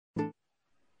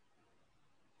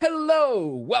Hello,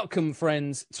 welcome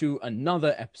friends to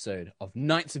another episode of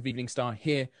Knights of Evening Star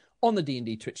here on the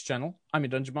D&D Twitch channel. I'm your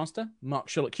Dungeon Master, Mark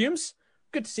Sherlock Humes.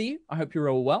 Good to see you. I hope you're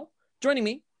all well. Joining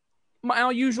me,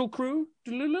 our usual crew.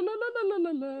 I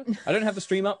don't have the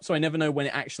stream up, so I never know when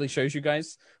it actually shows you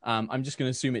guys. I'm just going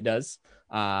to assume it does.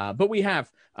 But we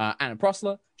have Anna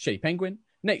Prosler, Shady Penguin,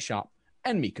 Nate Sharp,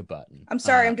 and Mika Burton. I'm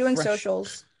sorry, I'm doing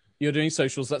socials. You're doing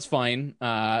socials, that's fine.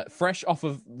 Fresh off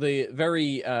of the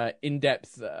very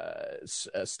in-depth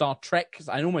Star Trek.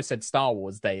 I almost said Star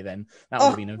Wars Day then. That would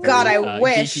have been a very I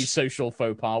wish. geeky social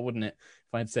faux pas, wouldn't it,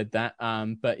 if I had said that?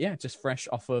 But yeah, just fresh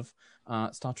off of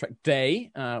Star Trek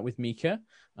Day with Mika.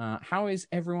 How is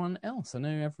everyone else? I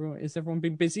know has everyone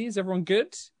been busy? Is everyone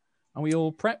good? Are we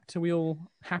all prepped? Are we all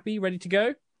happy, ready to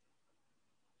go?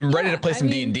 I'm ready to play some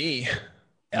D&D.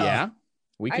 Yeah.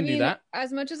 We can do that.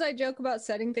 As much as I joke about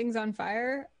setting things on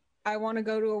fire, I want to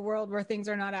go to a world where things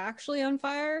are not actually on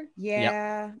fire.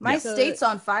 Yeah. My state's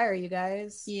on fire, you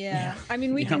guys. Yeah. I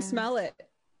mean, we can smell it.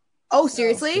 Oh,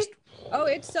 seriously? Oh,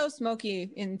 it's so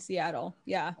smoky in Seattle.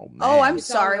 Yeah. Oh, I'm It's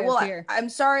sorry. all the way Well, up here. I'm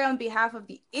sorry on behalf of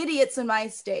the idiots in my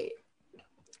state.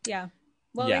 Yeah.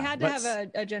 Well, Yeah, they had to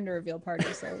have a gender reveal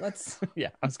party, so let's...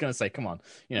 Yeah, I was going to say, come on.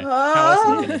 You know, how else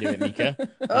are they going to do it, Mika?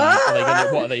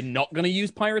 Are they not going to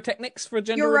use pyrotechnics for a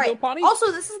gender You're reveal right. party?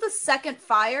 Also, this is the second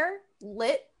fire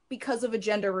lit because of a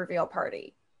gender reveal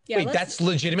party. Yeah, Wait, that's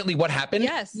legitimately what happened?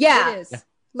 Yes, Yeah. it is. Yeah.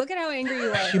 Look at how angry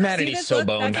you are. Humanity's See this so look?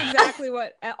 boned. That's exactly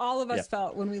what all of us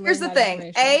felt when we learned Here's the that thing.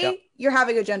 information. A, you're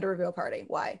having a gender reveal party.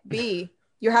 Why? B,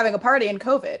 you're having a party in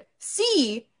COVID.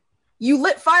 C, you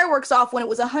lit fireworks off when it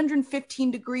was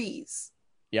 115 degrees.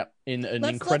 Yep, in an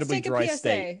Let's incredibly take dry a PSA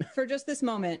state. for just this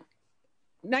moment.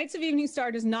 Knights of Evening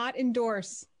Star does not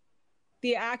endorse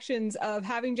the actions of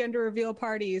having gender reveal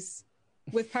parties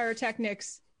with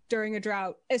pyrotechnics during a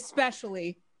drought,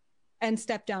 especially, and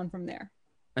step down from there.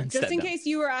 And Just step in down. case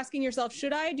you were asking yourself,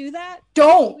 should I do that?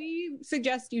 Don't. We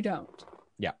suggest you don't.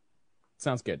 Yeah,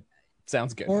 sounds good.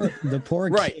 Sounds good. Or the poor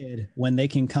Right. kid when they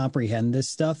can comprehend this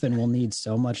stuff and will need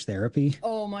so much therapy.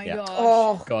 Oh my Yeah. gosh.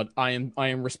 Oh, God, I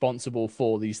am responsible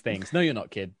for these things. No, you're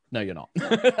not, kid. No, you're not.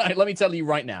 Let me tell you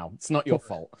right now, it's not your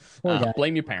fault. Poor guy.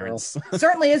 Blame your parents.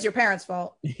 certainly is your parents'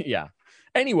 fault. Yeah.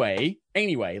 Anyway,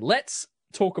 let's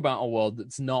talk about a world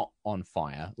that's not on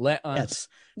fire. Let us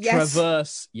Yes.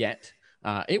 traverse yet.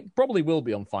 It probably will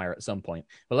be on fire at some point,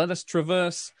 but let us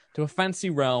traverse to a fancy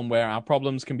realm where our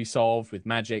problems can be solved with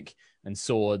magic and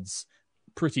swords,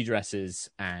 pretty dresses,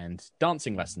 and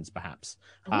dancing lessons, perhaps,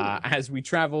 as we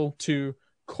travel to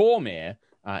Cormyr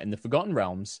in the Forgotten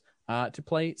Realms to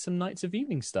play some Knights of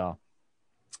Evening Star.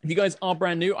 If you guys are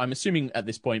brand new, I'm assuming at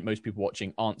this point most people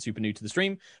watching aren't super new to the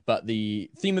stream, but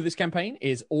the theme of this campaign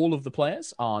is all of the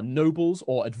players are nobles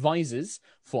or advisors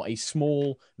for a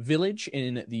small village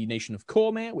in the nation of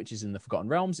Cormyr, which is in the Forgotten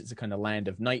Realms. It's a kind of land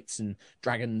of knights and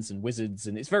dragons and wizards,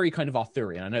 and it's very kind of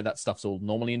Arthurian. I know that stuff's all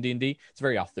normally in D&D. It's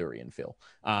very Arthurian feel.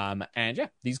 And yeah,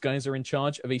 these guys are in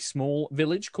charge of a small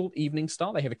village called Evening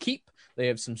Star. They have a keep, they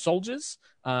have some soldiers,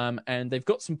 and they've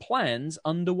got some plans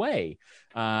underway.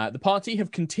 The party have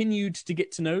continued to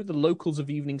get to know the locals of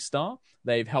Evening Star.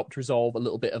 They've helped resolve a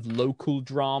little bit of local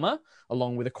drama,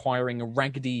 along with acquiring a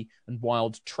raggedy and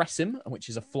wild Tressim, which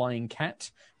is a flying cat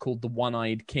called the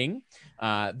One-Eyed King.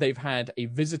 They've had a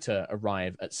visitor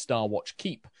arrive at Starwatch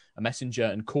Keep, a messenger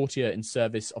and courtier in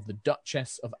service of the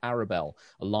Duchess of Arabelle,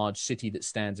 a large city that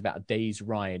stands about a day's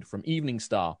ride from Evening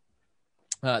Star.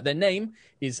 Their name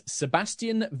is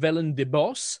Sebastian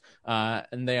Velendibos,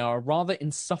 and they are a rather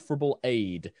insufferable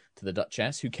aide to the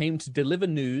Duchess, who came to deliver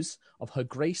news of her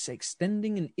grace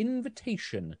extending an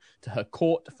invitation to her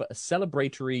court for a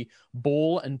celebratory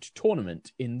ball and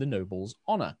tournament in the noble's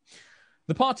honour.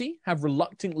 The party have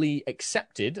reluctantly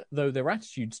accepted, though their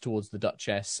attitudes towards the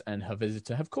Duchess and her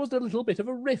visitor have caused a little bit of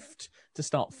a rift to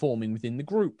start forming within the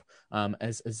group,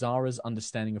 as Azara's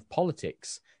understanding of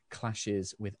politics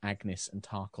clashes with Agnes and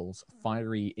Tarkel's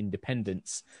fiery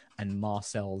independence and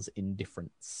Marcel's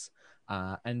indifference.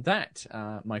 And that,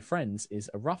 my friends, is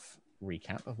a rough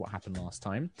recap of what happened last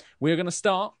time. We're going to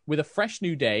start with a fresh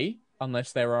new day,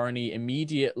 unless there are any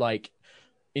immediate,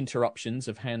 interruptions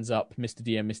of hands up, Mr.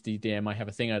 DM, I have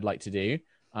a thing I'd like to do.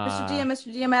 Mr.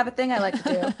 DM, I have a thing I like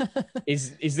to do.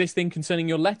 Is this thing concerning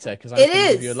your letter? Because I'm It going to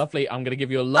give is. you I'm going to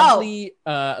give you a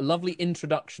lovely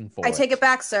introduction for it. I take it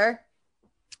back, sir.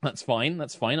 That's fine.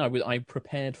 I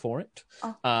prepared for it.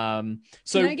 Oh.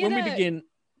 So Can I get when we begin,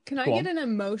 Can I Go get on. an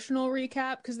emotional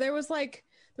recap? Because there was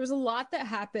a lot that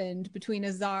happened between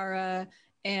Azara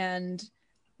and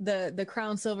the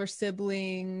Crown Silver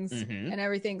siblings Mhm. and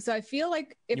everything. So I feel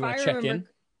like if You wanna check in?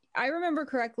 I remember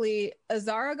correctly,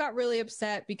 Azara got really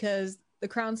upset because the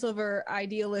Crown Silver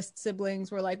idealist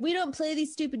siblings were like, we don't play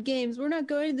these stupid games. We're not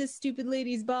going to this stupid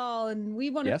ladies' ball, and we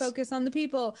want to focus on the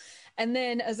people. And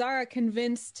then Azara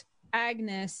convinced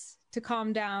Agnes to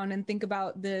calm down and think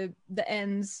about the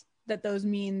ends that those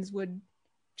means would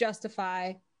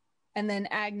justify. And then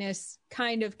Agnes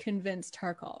kind of convinced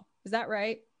Tarkal. Is that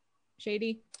right,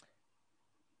 Shady?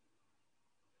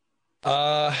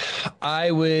 I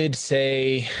would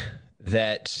say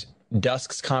that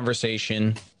Dusk's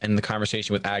conversation and the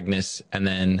conversation with Agnes, and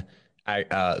then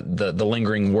the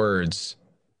lingering words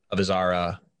of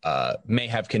Azara may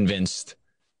have convinced.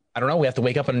 I don't know. We have to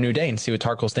wake up on a new day and see what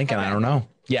Tarkal's thinking. Okay. I don't know.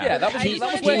 Yeah, that was, he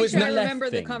was I remember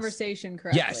the conversation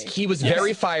correctly. Yes, he was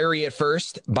very fiery at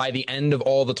first. By the end of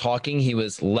all the talking, he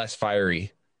was less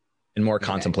fiery and more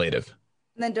contemplative.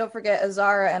 And then don't forget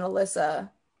Azara and Alyssa.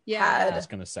 I was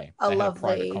going to say a lovely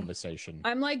private conversation.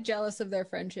 I'm like jealous of their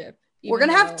friendship. We're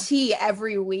going to have tea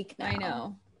every week now. I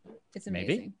know. It's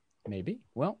amazing. Maybe.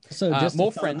 Well, so just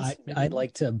more friends. I'd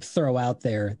like to throw out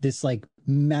there this like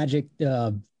magic,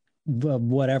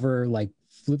 whatever, like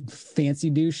fancy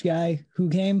douche guy who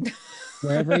came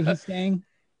wherever he's staying.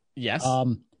 Yes.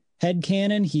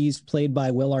 Headcanon, he's played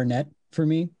by Will Arnett for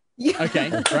me. Yeah.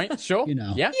 Okay, right, sure.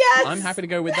 Yeah. Yes. I'm happy to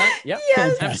go with that. Yeah,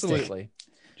 yes. Absolutely.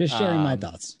 Just sharing my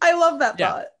thoughts. I love that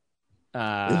thought.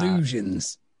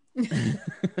 Illusions.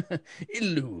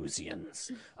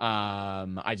 Illusions.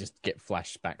 I just get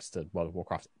flashbacks to World of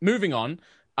Warcraft. Moving on.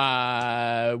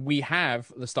 We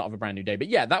have the start of a brand new day. But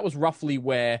yeah, that was roughly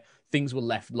where things were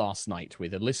left last night,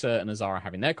 with Alyssa and Azara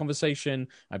having their conversation.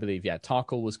 I believe,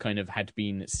 Tarkal was had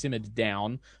been simmered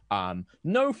down.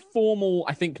 No final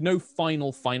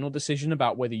decision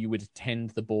about whether you would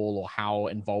attend the ball or how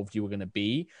involved you were going to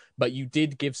be. But you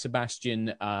did give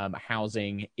Sebastian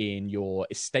housing in your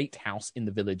estate house in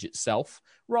the village itself,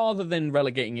 rather than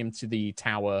relegating him to the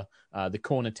tower, the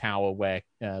corner tower where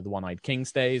the One-Eyed King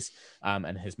stays,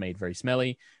 and has made very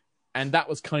smelly. And that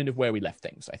was kind of where we left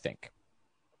things, I think.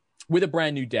 With a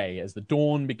brand new day, as the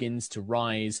dawn begins to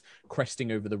rise,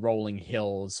 cresting over the rolling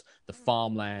hills, the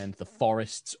farmland, the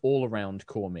forests all around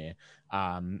Cormyr,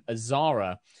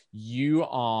 Azara, you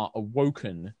are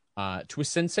awoken to a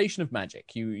sensation of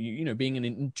magic. You being an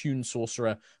in-tune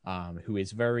sorcerer who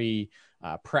is very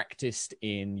practiced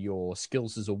in your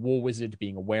skills as a war wizard,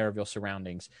 being aware of your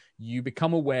surroundings, you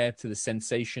become aware to the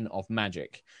sensation of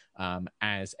magic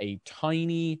as a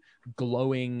tiny,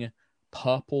 glowing,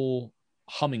 purple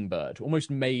hummingbird, almost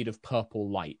made of purple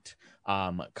light,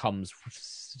 comes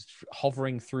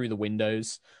hovering through the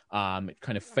windows, kind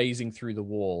of phasing through the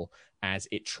wall as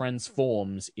it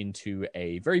transforms into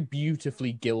a very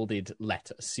beautifully gilded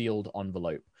letter, sealed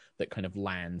envelope that kind of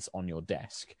lands on your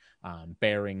desk,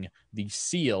 bearing the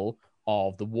seal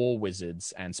of the War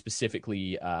Wizards, and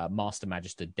specifically Master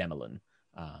Magister Demolin,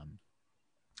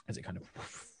 as it kind of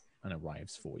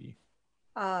arrives for you.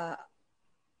 How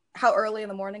early in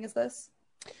the morning is this?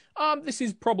 This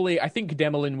is probably, I think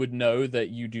Demolin would know that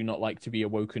you do not like to be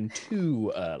awoken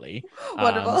too early.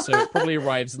 Wonderful. So it probably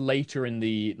arrives later in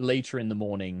the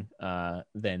morning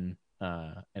than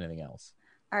anything else.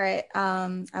 All right.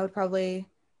 I would probably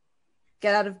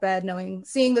get out of bed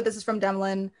seeing that this is from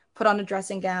Demolin, put on a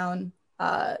dressing gown,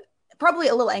 probably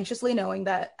a little anxiously, knowing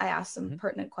that I asked some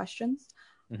pertinent questions.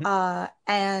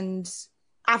 And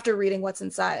after reading what's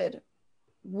inside,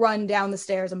 run down the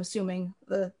stairs. I'm assuming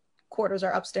the quarters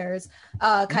are upstairs,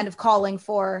 kind of calling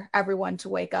for everyone to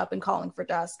wake up and calling for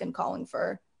dusk and calling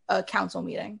for a council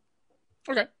meeting.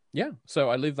 Okay. Yeah. So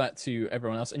I leave that to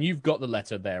everyone else. And you've got the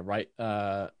letter there, right?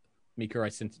 Mika, I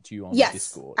sent it to you on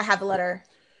Discord. I have the letter.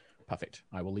 Perfect.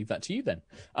 I will leave that to you then.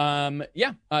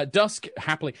 Dusk,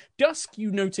 happily. Dusk, you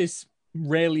notice,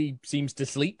 rarely seems to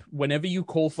sleep. Whenever you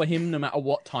call for him, no matter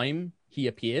what time, he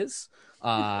appears.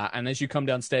 And as you come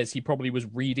downstairs, he probably was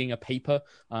reading a paper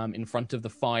in front of the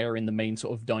fire in the main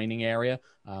sort of dining area,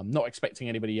 not expecting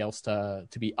anybody else to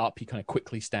be up. He kind of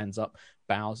quickly stands up,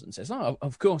 bows, and says, "Oh,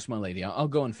 of course, my lady, I'll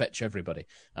go and fetch everybody."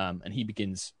 And he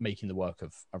begins making the work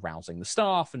of arousing the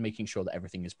staff and making sure that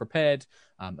everything is prepared.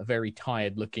 A very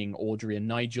tired-looking Audrey and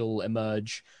Nigel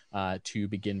emerge to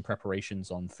begin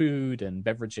preparations on food and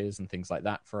beverages and things like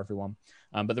that for everyone.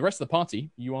 But the rest of the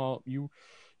party,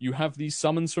 you have these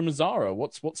summons from Azara.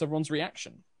 What's everyone's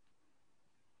reaction?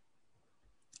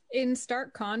 In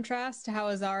stark contrast to how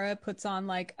Azara puts on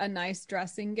like a nice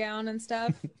dressing gown and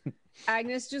stuff,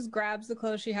 Agnes just grabs the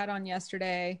clothes she had on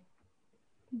yesterday,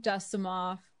 dusts them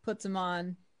off, puts them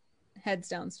on, heads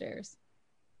downstairs.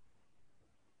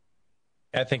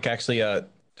 I think actually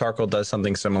Tarkal does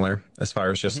something similar as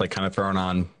far as just like kind of throwing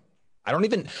on I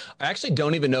actually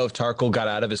don't even know if Tarkle got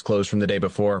out of his clothes from the day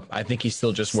before. I think he's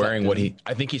still just wearing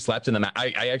I think he slept in them.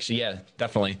 I actually, yeah,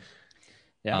 definitely.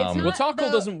 Yeah. It's Well, not, Tarkle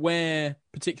though- doesn't wear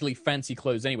particularly fancy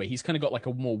clothes anyway. He's kind of got like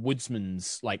a more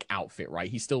woodsman's like outfit, right?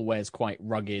 He still wears quite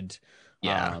rugged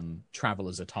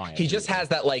traveler's attire. He just has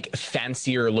that like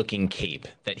fancier looking cape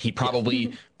that he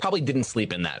probably didn't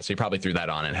sleep in that. So he probably threw that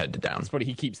on and headed down. That's probably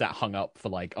he keeps that hung up for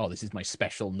like, oh, this is my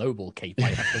special noble cape. I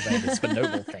have to wear this for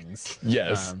noble things.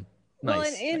 Yes. Nice.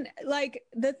 Well, and like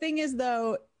the thing is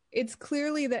though, it's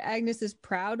clearly that Agnes is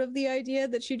proud of the idea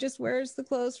that she just wears the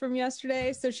clothes from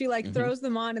yesterday. So she like throws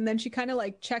them on and then she kind of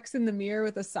like checks in the mirror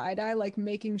with a side eye, like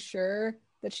making sure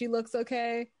that she looks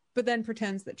okay, but then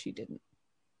pretends that she didn't.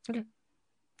 Okay.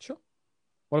 Sure.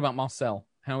 What about Marcel?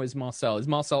 How is Marcel? Is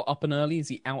Marcel up and early? Is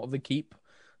he out of the keep?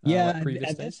 Yeah, like previous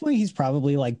at days? this point, he's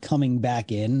probably like coming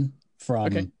back in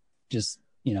from just,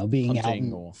 being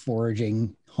Hunting out or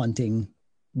foraging, hunting,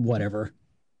 whatever.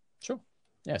 Sure.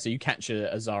 Yeah, so you catch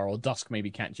Azar, or Dusk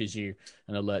maybe catches you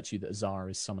and alerts you that Azar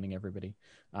is summoning everybody.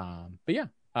 But yeah,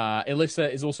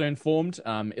 Alyssa is also informed.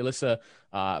 Alyssa,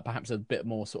 perhaps a bit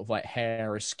more sort of like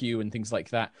hair askew and things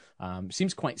like that.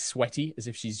 Seems quite sweaty, as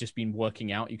if she's just been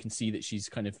working out. You can see that she's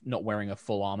kind of not wearing a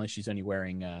full armor. She's only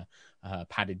wearing a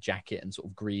padded jacket and sort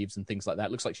of greaves and things like that.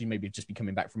 Looks like she maybe just been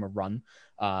coming back from a run,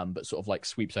 but sort of like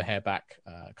sweeps her hair back,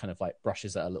 kind of like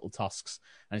brushes at her little tusks.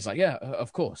 And it's like, yeah,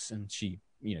 of course. And she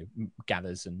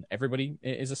gathers, and everybody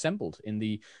is assembled in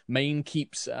the main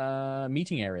keep's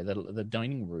meeting area, the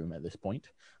dining room at this point.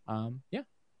 I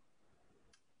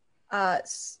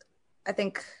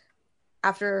think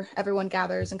after everyone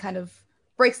gathers and kind of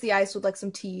breaks the ice with like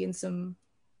some tea and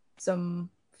some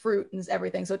fruit and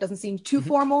everything, so it doesn't seem too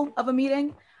formal of a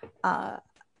meeting.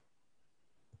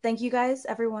 Thank you guys,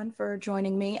 everyone, for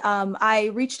joining me. I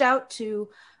reached out to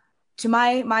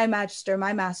my master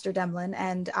Demlin,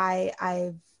 and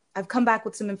I've come back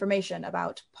with some information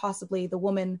about possibly the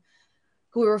woman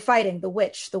who we were fighting, the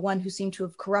witch, the one who seemed to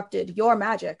have corrupted your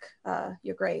magic,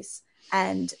 your grace.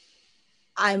 And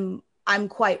I'm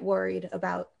quite worried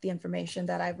about the information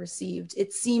that I've received.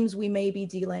 It seems we may be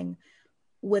dealing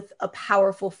with a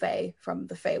powerful fae from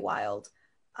the Feywild,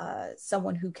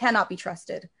 someone who cannot be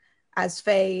trusted, as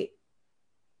fae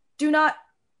do not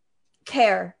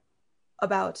care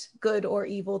about good or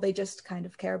evil. They just kind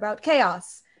of care about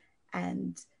chaos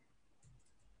and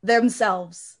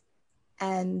themselves.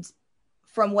 And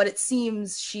from what it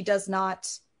seems, she does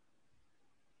not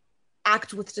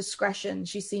act with discretion.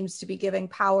 She seems to be giving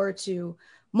power to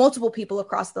multiple people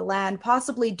across the land,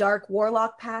 possibly dark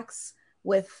warlock packs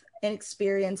with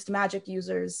inexperienced magic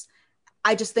users.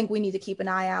 I just think we need to keep an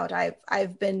eye out.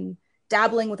 I've been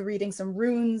dabbling with reading some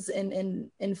runes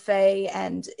in Fae,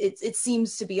 and it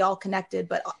seems to be all connected.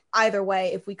 But either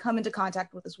way, if we come into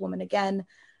contact with this woman again,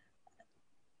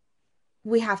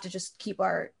 we have to just keep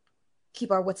our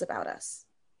wits about us.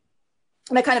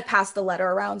 And I kind of passed the letter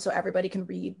around so everybody can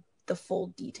read the full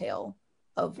detail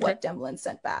of what Demlin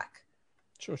sent back.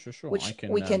 Sure. Which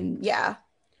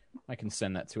I can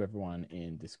send that to everyone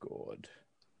in Discord.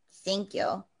 Thank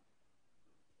you.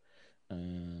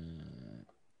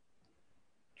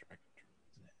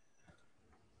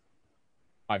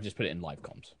 I've just put it in live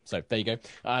comms. So there you go.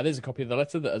 There's a copy of the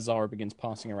letter that Azara begins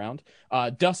passing around.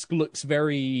 Dusk looks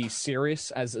very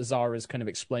serious as Azara is kind of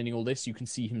explaining all this. You can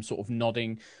see him sort of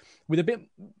nodding with a bit,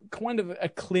 kind of a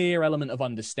clear element of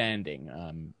understanding,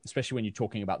 especially when you're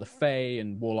talking about the Fae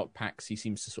and Warlock packs. He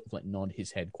seems to sort of like nod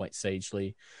his head quite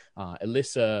sagely.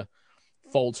 Alyssa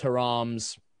folds her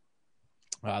arms,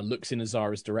 looks in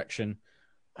Azara's direction.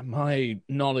 My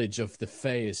knowledge of the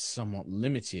Fae is somewhat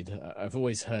limited. I've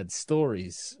always heard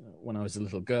stories when I was a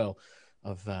little girl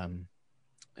of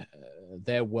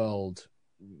their world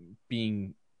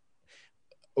being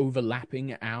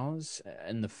overlapping ours,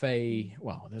 and the Fae,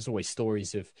 well, there's always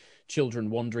stories of children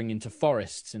wandering into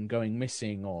forests and going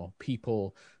missing, or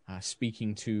people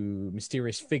speaking to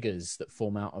mysterious figures that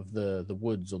form out of the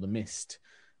woods or the mist.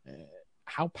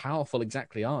 How powerful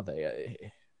exactly are they?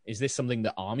 Is this something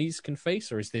that armies can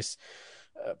face, or is this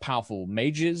powerful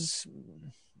mages?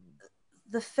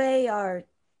 The Fae are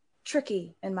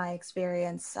tricky in my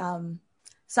experience.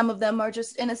 Some of them are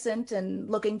just innocent and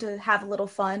looking to have a little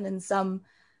fun, and some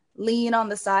lean on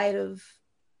the side of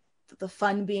the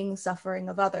fun being suffering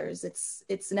of others.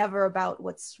 It's never about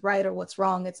what's right or what's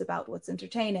wrong. It's about what's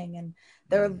entertaining. And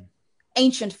they're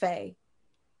ancient Fae,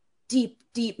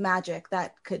 deep magic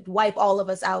that could wipe all of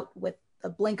us out with a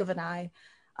blink of an eye.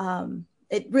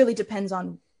 It really depends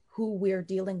on who we're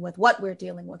dealing with, what we're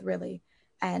dealing with, really.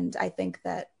 And I think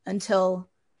that until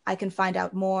I can find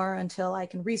out more, until I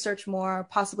can research more,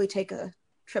 possibly take a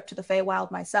trip to the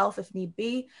Feywild myself if need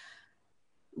be.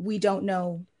 We don't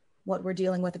know what we're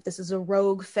dealing with, if this is a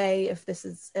rogue Fey, if this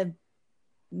is a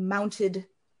mounted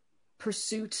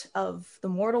pursuit of the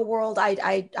mortal world.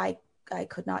 I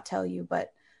could not tell you,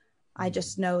 but I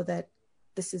just know that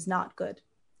this is not good.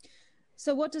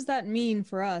 So what does that mean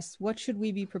for us? What should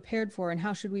we be prepared for, and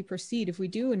how should we proceed if we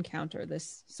do encounter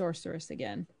this sorceress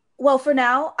again? Well, for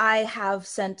now, I have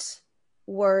sent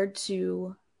word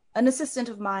to an assistant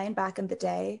of mine back in the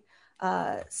day,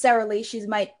 Sarah Lee. She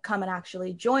might come and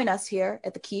actually join us here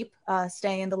at the Keep,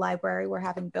 staying in the library we're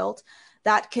having built.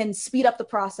 That can speed up the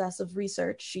process of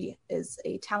research. She is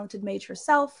a talented mage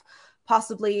herself.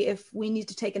 Possibly, if we need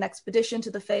to take an expedition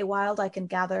to the Feywild, I can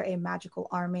gather a magical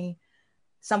army.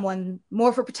 Someone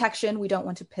more for protection. We don't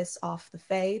want to piss off the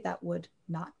Fey. That would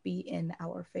not be in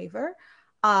our favor.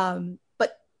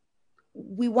 But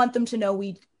we want them to know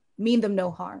we mean them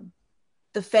no harm.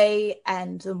 The Fey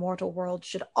and the mortal world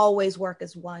should always work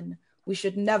as one. We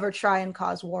should never try and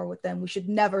cause war with them. We should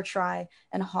never try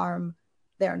and harm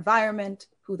their environment,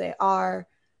 who they are.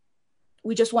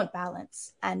 We just want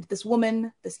balance. And this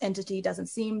woman, this entity, doesn't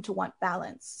seem to want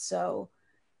balance. So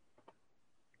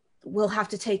we'll have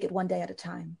to take it one day at a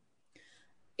time.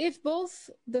 If both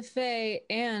the Fae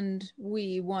and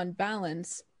we want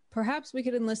balance, perhaps we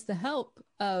could enlist the help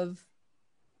of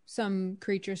some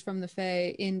creatures from the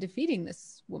Fae in defeating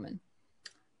this woman.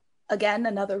 Again,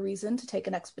 another reason to take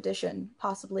an expedition,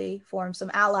 possibly form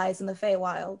some allies in the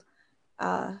Feywild.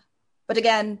 But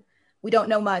again, we don't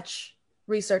know much.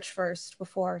 Research first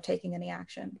before taking any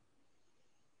action.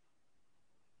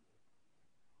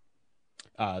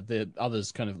 The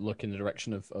others kind of look in the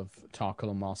direction of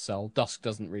Tarkle and Marcel. Dusk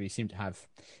doesn't really seem to have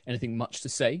anything much to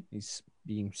say. He's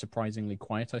being surprisingly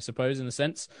quiet, I suppose, in a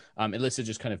sense. Alyssa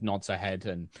just kind of nods her head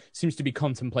and seems to be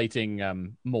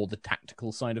contemplating more the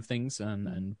tactical side of things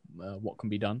and what can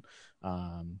be done.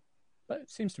 But it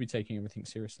seems to be taking everything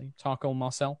seriously. Tarkle,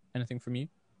 Marcel, anything from you?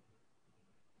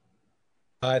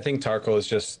 I think Tarkle is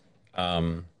just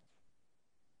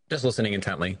listening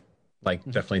intently, like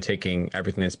definitely taking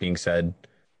everything that's being said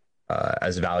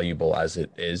as valuable as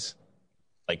it is,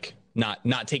 like not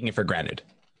taking it for granted.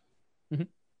 Mm-hmm.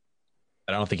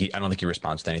 I don't think he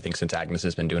responds to anything since Agnes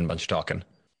has been doing a bunch of talking.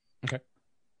 Okay,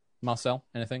 Marcel,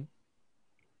 anything?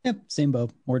 Yep, same boat.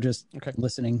 We're just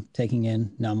listening, taking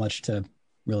in. Not much to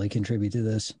really contribute to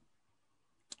this.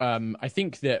 I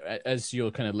think that as you're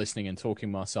kind of listening and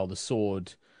talking, Marcel, the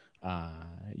sword,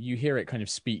 you hear it kind of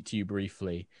speak to you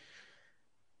briefly.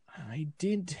 I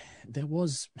didn't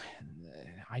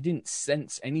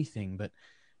sense anything, but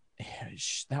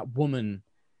that woman,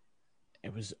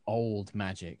 it was old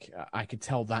magic. I could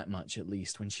tell that much, at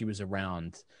least, when she was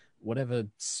around. Whatever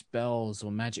spells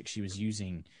or magic she was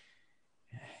using,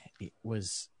 it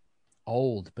was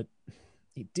old, but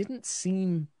it didn't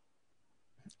seem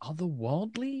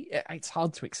otherworldly. It's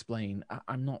hard to explain.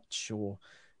 I'm not sure.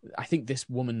 I think this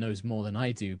woman knows more than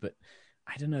I do, but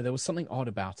I don't know. There was something odd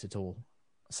about it all.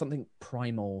 Something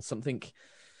primal, something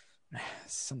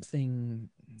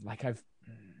like I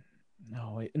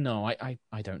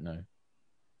don't know.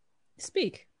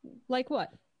 Speak. Like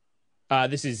what?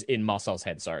 This is in Marcel's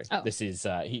head, sorry. Oh. This is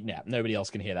nobody else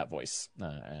can hear that voice.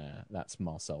 That's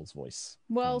Marcel's voice.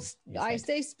 Well, I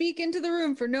say speak into the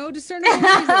room for no discernible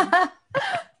reason.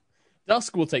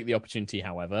 Dusk will take the opportunity,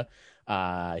 however.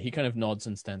 He kind of nods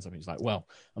and stands up. He's like, well,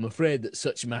 I'm afraid that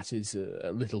such matters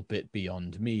a little bit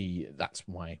beyond me. That's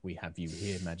why we have you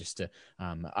here, Magister.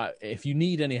 If you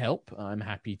need any help, I'm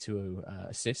happy to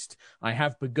assist. I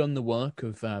have begun the work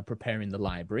of preparing the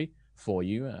library for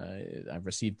you. I've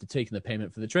taken the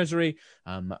payment for the treasury.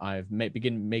 I've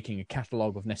begin making a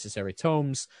catalogue of necessary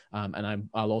tomes, and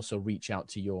I'll also reach out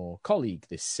to your colleague,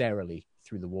 this Sarah Lee,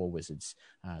 through the War Wizards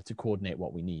to coordinate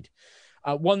what we need.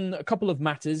 A couple of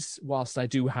matters, whilst I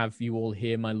do have you all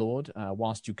here, my lord,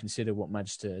 whilst you consider what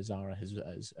Magister Zara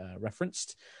has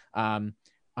referenced.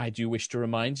 I do wish to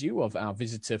remind you of our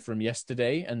visitor from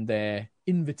yesterday and their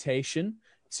invitation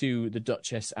to the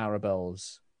Duchess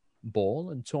Arabelle's ball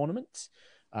and tournament.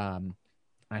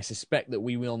 I suspect that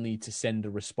we will need to send a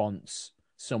response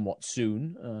somewhat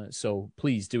soon, so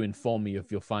please do inform me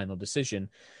of your final decision.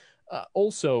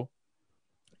 Also,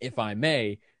 if I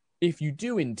may, if you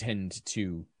do intend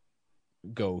to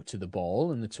go to the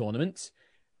ball and the tournament,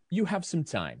 you have some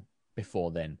time before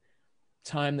then.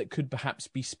 Time that could perhaps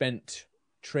be spent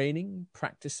training,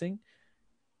 practicing.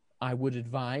 I would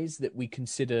advise that we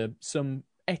consider some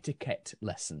etiquette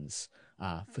lessons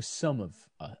for some of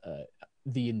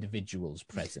the individuals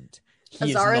present.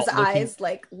 He is Azara's not looking- eyes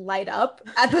like light up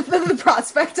at the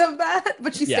prospect of that,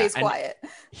 but she stays and quiet.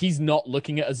 He's not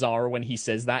looking at Azara when he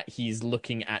says that. He's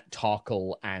looking at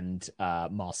Tarkle and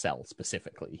Marcel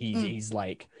specifically. He's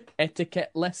like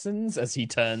etiquette lessons as he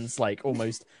turns like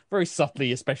almost very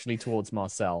subtly, especially towards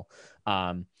Marcel.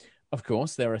 Of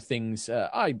course, there are things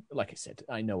like I said,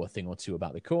 I know a thing or two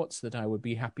about the courts that I would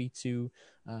be happy to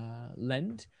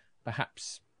lend.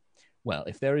 Perhaps, well,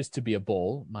 if there is to be a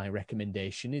ball, my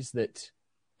recommendation is that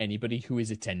anybody who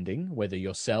is attending, whether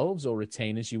yourselves or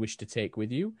retainers you wish to take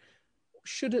with you,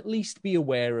 should at least be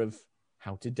aware of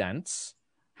how to dance,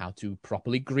 how to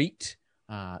properly greet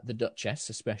the Duchess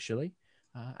especially,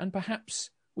 and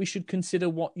perhaps we should consider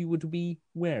what you would be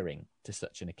wearing to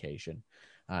such an occasion.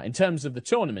 In terms of the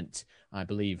tournament, I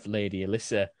believe Lady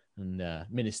Alyssa and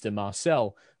Minister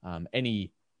Marcel,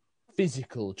 any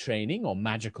physical training or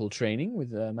magical training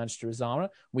with Magister Azara,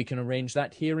 we can arrange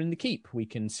that here in the keep. We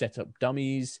can set up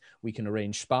dummies, we can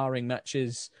arrange sparring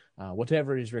matches,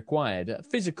 whatever is required.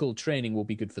 Physical training will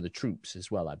be good for the troops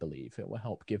as well, I believe. It will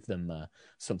help give them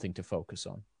something to focus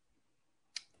on.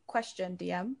 Question,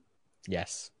 DM.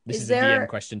 Yes. This Is is there- a DM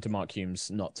question to Mark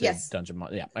Humes, not to Yes. Dungeon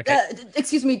Master. Yeah, okay.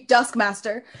 Excuse me,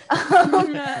 Duskmaster.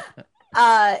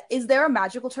 Is there a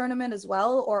magical tournament as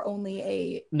well, or only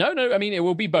a? No, I mean, it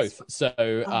will be both.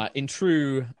 So, in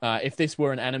true, if this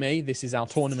were an anime, this is our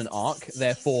tournament arc.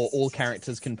 Therefore, all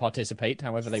characters can participate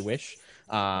however they wish.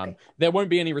 Okay. There won't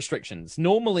be any restrictions.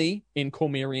 Normally, in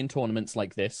Cormyrian tournaments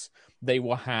like this, they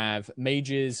will have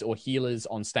mages or healers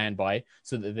on standby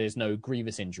so that there's no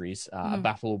grievous injuries. A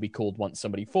battle will be called once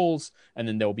somebody falls, and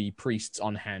then there'll be priests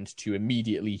on hand to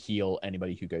immediately heal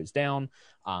anybody who goes down.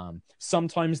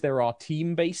 Sometimes there are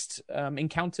team-based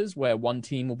encounters where one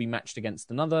team will be matched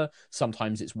against another.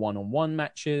 Sometimes it's one-on-one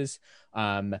matches.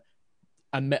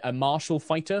 A martial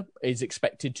fighter is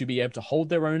expected to be able to hold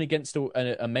their own against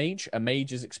a mage. A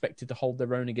mage is expected to hold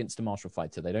their own against a martial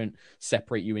fighter. They don't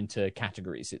separate you into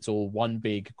categories. It's all one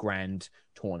big grand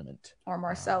tournament. Or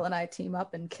Marcel and I team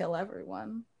up and kill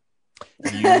everyone.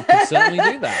 You could certainly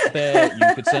do that.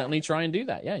 You could certainly try and do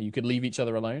that. Yeah, you could leave each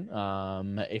other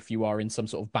alone. If you are in some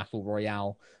sort of battle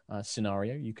royale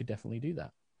scenario, you could definitely do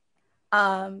that.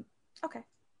 Okay.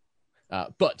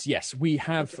 But yes, we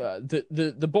have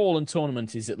the ball and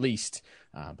tournament is at least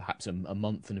perhaps a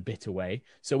month and a bit away.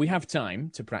 So we have time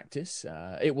to practice.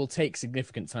 It will take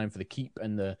significant time for the keep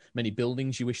and the many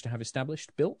buildings you wish to have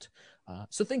built.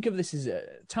 So think of this as a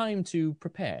time to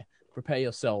prepare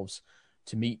yourselves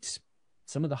to meet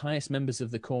some of the highest members of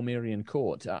the Cormyrian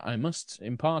court. I must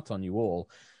impart on you all,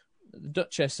 the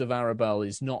Duchess of Arabelle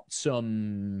is not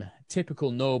some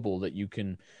typical noble that you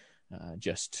can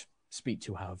just speak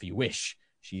to however you wish.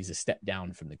 She's a step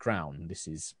down from the crown. This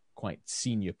is quite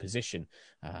senior position.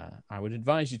 I would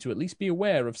advise you to at least be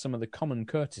aware of some of the common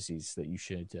courtesies that you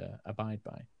should abide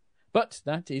by. But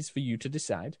that is for you to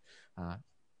decide.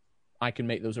 I can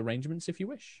make those arrangements if you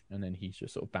wish. And then he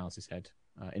just sort of bows his head,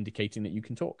 indicating that you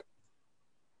can talk.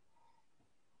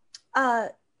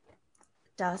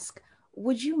 Dusk,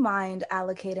 would you mind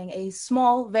allocating a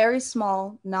small, very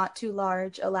small, not too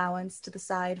large allowance to the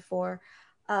side for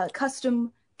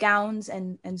custom gowns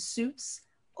and suits,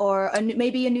 or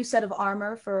maybe a new set of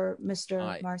armor for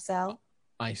Mr. Marcel?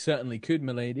 I certainly could,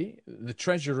 milady. The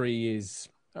treasury is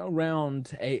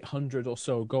around 800 or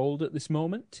so gold at this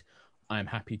moment. I'm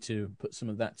happy to put some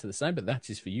of that to the side, but that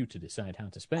is for you to decide how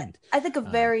to spend. I think a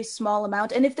very small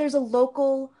amount. And if there's a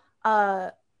local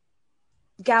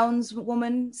gowns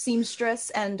woman,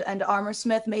 seamstress, and armor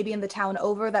smith, maybe in the town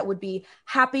over, that would be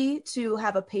happy to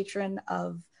have a patron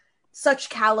of such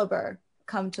caliber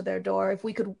come to their door, if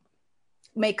we could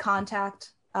make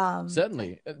contact.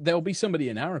 Certainly. There'll be somebody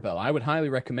in Arabelle. I would highly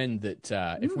recommend that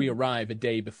if we arrive a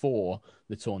day before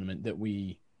the tournament, that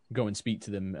we go and speak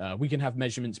to them. We can have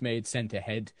measurements made, sent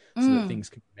ahead, so that things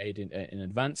can be made in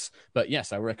advance. But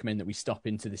yes, I recommend that we stop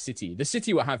into the city. The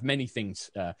city will have many things.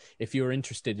 If you're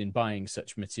interested in buying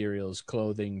such materials,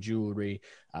 clothing, jewelry,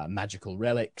 magical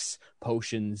relics,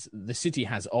 potions, the city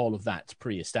has all of that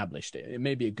pre-established. It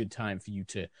may be a good time for you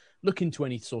to look into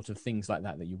any sort of things like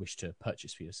that you wish to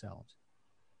purchase for yourselves.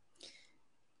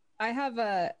 I have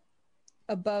a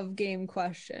above game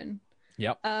question.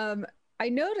 Yep. I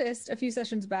noticed a few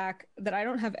sessions back that I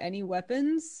don't have any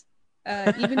weapons,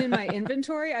 even in my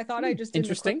inventory. I thought I just didn't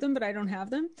equip them, but I don't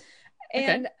have them.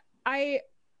 And I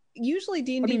usually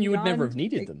D&D you would Beyond, never have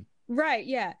needed them. Right,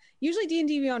 yeah. Usually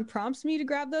D&D Beyond prompts me to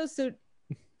grab those. So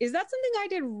is that something I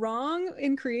did wrong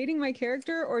in creating my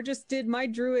character, or just did my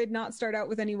druid not start out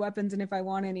with any weapons, and if I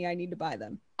want any, I need to buy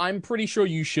them? I'm pretty sure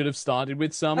you should have started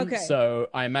with some, Okay. so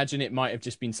I imagine it might have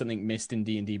just been something missed in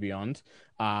D&D Beyond.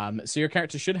 So your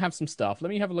character should have some stuff. Let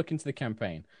me have a look into the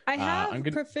campaign. I have I'm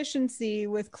gonna... proficiency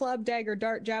with club, dagger,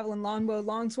 dart, javelin, longbow,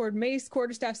 longsword, mace,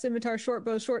 quarterstaff, scimitar,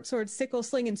 shortbow, short sword, sickle,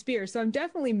 sling, and spear. So I'm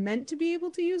definitely meant to be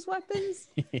able to use weapons.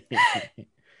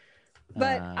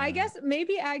 But I guess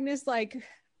maybe Agnes, like...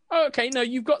 Oh, okay, no,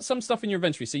 you've got some stuff in your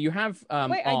inventory. So you have Wait,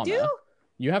 armor. I do?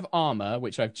 You have armor,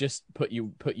 which I've just put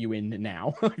you in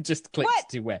now. I've just clicked What?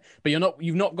 to wear, but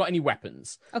you've not got any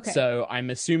weapons. Okay. So I'm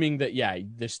assuming that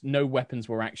there's no weapons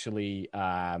were actually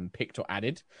picked or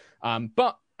added.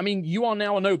 But I mean, you are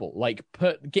now a noble. Like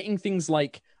getting things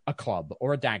like a club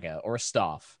or a dagger or a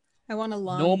staff. I want a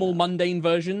longbow. Normal mundane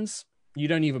versions, you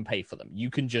don't even pay for them. You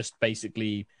can just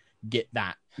basically get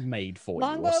that made for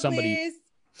Longbow, you, or somebody. please.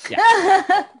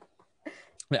 Yeah.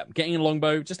 Yeah, getting a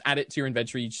longbow, just add it to your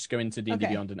inventory. You just go into D&D Okay.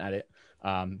 Beyond and add it.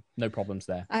 No problems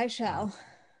there. I shall.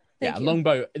 Yeah, Thank you.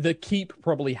 longbow. The keep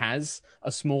probably has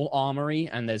a small armory,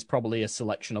 and there's probably a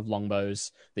selection of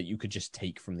longbows that you could just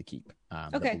take from the keep.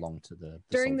 That Okay. belong to the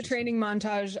During the soldiers. training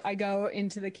montage, I go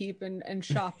into the keep and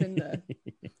shop in the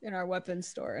in our weapons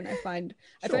store, and I find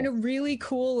a really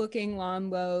cool looking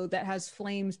longbow that has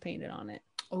flames painted on it.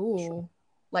 Ooh,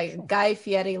 like Guy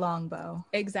Fieri longbow.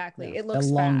 Exactly. Yeah. It looks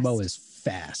The longbow fast. is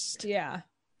fast. Yeah.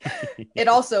 It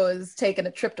also is taking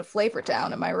a trip to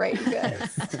Flavortown. Am I right, you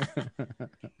guys?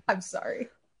 I'm sorry.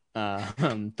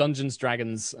 Dungeons,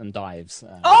 Dragons, and Dives.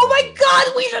 Oh my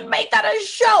God, we should make that a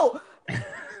show.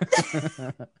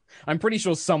 I'm pretty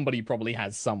sure somebody probably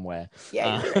has somewhere.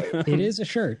 Yeah, you're right. It is a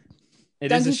shirt. It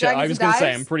is a Dungeons, shirt. I Dragons, was and going to say,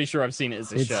 Dives? I'm pretty sure I've seen it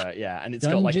as a It's shirt. Yeah, and it's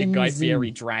got like a Guy Dungeons Fieri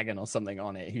and- dragon or something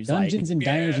on it. Who's Dungeons like, and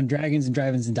Diners and Dragons and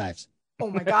Drive-ins and Dives. Oh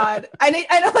my God, I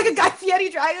know like a Guy Fieri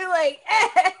dragon. Like,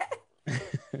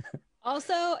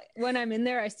 Also, when I'm in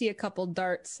there, I see a couple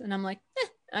darts, and I'm like,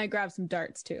 I grab some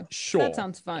darts too. Sure. That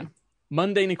sounds fun.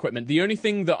 Mundane equipment. The only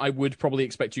thing that I would probably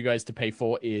expect you guys to pay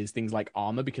for is things like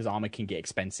armor, because armor can get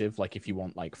expensive. Like if you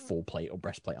want like full plate or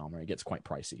breastplate armor, it gets quite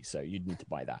pricey. So you'd need to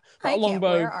buy that. But I a can't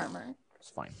longbow, wear armor. it's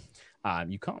fine.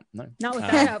 You can't. No. Not with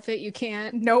that outfit, you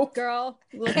can't. Nope. Girl,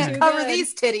 you look Can't too cover good.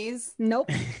 these titties. Nope.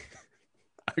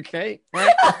 Okay.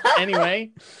 Right.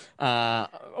 Anyway,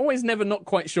 always never not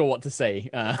quite sure what to say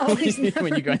Always never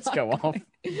when you guys not go off. quite.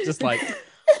 Just like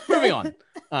moving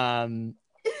on.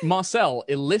 Marcel,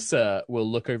 Elissa will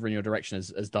look over in your direction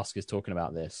as Dusk is talking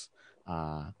about this.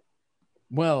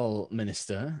 Well,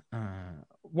 Minister,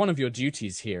 one of your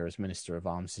duties here as Minister of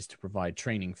Arms is to provide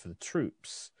training for the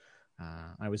troops.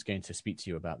 I was going to speak to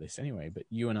you about this anyway, but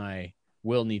you and I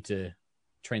will need to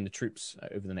train the troops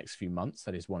over the next few months.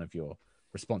 That is one of your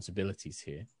responsibilities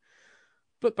here.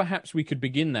 But perhaps we could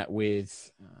begin that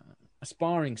with a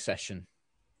sparring session.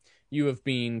 You have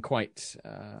been quite...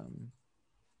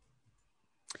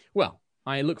 Well,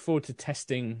 I look forward to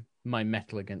testing my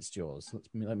metal against yours.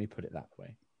 Let me put it that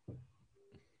way.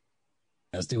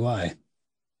 As do I.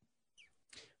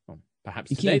 Well,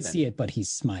 perhaps You today, can't then. see it, but he's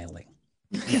smiling.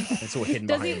 Yeah, it's all hidden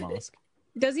Does behind he- a mask.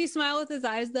 Does he smile with his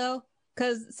eyes though?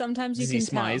 Because sometimes you Does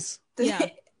can he smize? Yeah.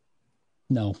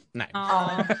 No. No.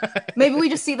 Aw. Maybe we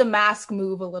just see the mask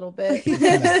move a little bit.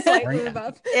 Yeah. Slight move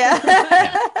up. Yeah.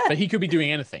 Yeah. But he could be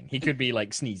doing anything. He could be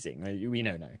like sneezing. We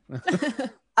know no.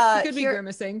 He could be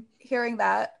grimacing. Hearing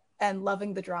that and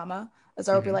loving the drama,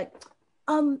 Azar will be Mhm. like,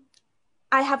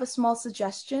 I have a small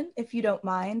suggestion, if you don't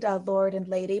mind, Lord and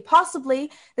Lady. Possibly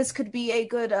this could be a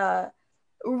good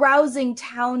rousing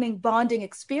town and bonding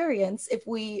experience if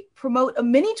we promote a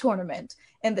mini tournament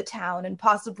in the town and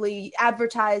possibly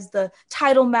advertise the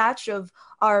title match of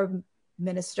our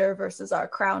minister versus our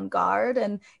crown guard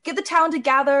and get the town to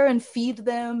gather and feed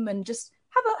them and just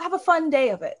have a fun day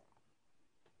of it.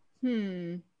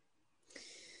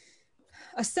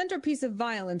 A centerpiece of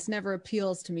violence never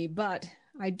appeals to me, but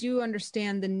I do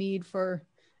understand the need for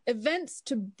events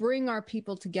to bring our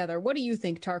people together. What do you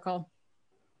think, Tarkal?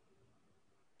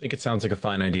 I think it sounds like a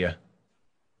fine idea.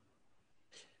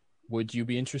 Would you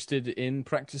be interested in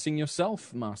practicing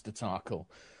yourself, Master Tarkle?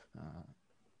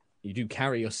 You do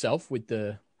carry yourself with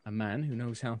a man who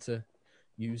knows how to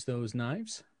use those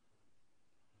knives.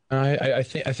 I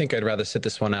think I'd rather sit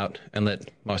this one out and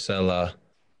let Marcel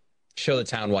show the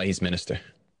town why he's minister.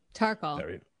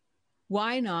 Tarkal,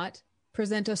 why not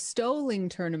present a stoling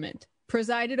tournament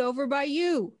presided over by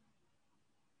you?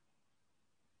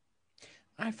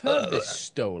 I've heard this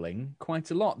stoling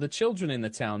quite a lot. The children in the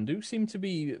town do seem to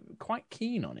be quite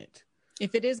keen on it.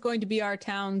 If it is going to be our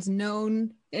town's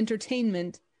known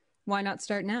entertainment, why not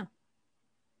start now?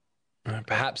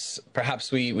 Perhaps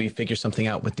we figure something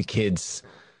out with the kids,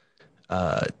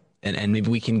 and maybe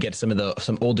we can get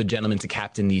some older gentlemen to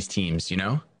captain these teams. You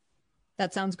know,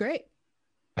 That sounds great.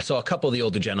 I saw a couple of the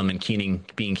older gentlemen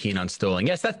being keen on Stoling.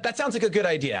 Yes, that sounds like a good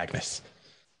idea, Agnes.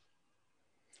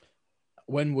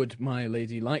 When would my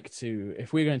lady like to,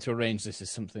 if we're going to arrange this as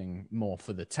something more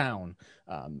for the town,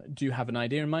 do you have an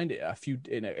idea in mind?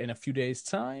 In a few days'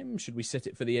 time? Should we set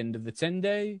it for the end of the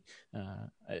 10-day?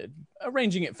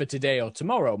 Arranging it for today or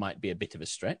tomorrow might be a bit of a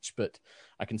stretch, but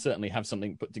I can certainly have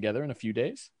something put together in a few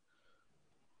days.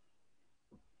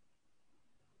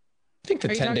 I think the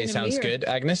 10-day sounds good,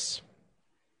 Agnes.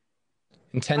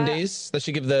 In 10 days, that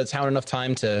should give the town enough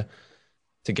time to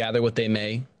gather what they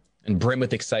may and brim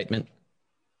with excitement.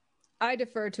 I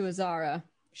defer to Azara.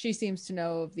 She seems to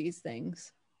know of these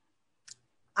things.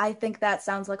 I think that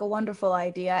sounds like a wonderful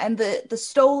idea. And the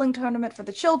Stoling tournament for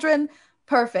the children,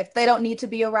 perfect. They don't need to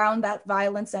be around that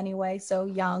violence anyway, so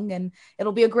young. And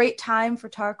it'll be a great time for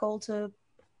Tarkle to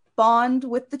bond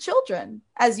with the children,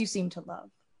 as you seem to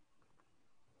love.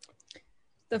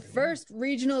 The first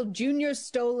regional junior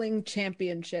Stoling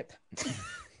championship.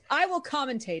 I will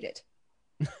commentate it.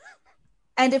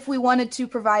 And if we wanted to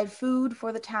provide food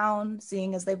for the town,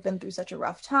 seeing as they've been through such a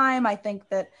rough time, I think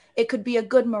that it could be a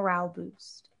good morale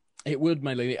boost. It would,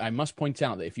 my lady. I must point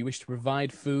out that if you wish to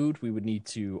provide food, we would need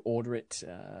to order it.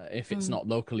 If it's not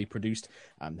locally produced,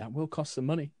 that will cost some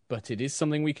money. But it is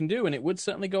something we can do, and it would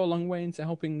certainly go a long way into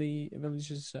helping the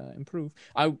villagers improve.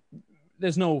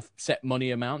 There's no set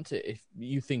money amount. If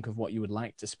you think of what you would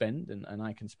like to spend, and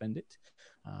I can spend it.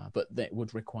 But that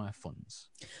would require funds.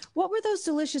 What were those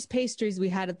delicious pastries we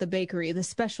had at the bakery? The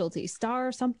specialty,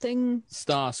 Star something?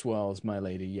 Star swirls, my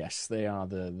lady. Yes, they are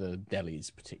the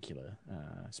deli's particular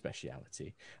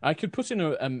speciality. I could put in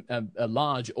a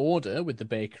large order with the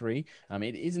bakery.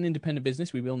 It is an independent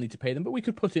business. We will need to pay them, but we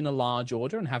could put in a large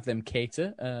order and have them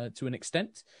cater to an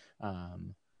extent.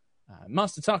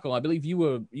 Master Tarkle, I believe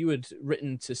you had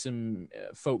written to some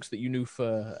folks that you knew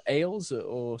for ales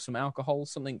or some alcohol,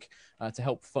 something to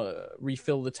help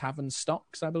refill the tavern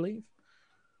stocks, I believe.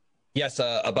 Yes,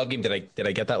 above game. Did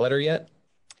I get that letter yet?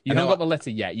 You haven't got the letter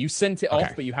yet. You sent it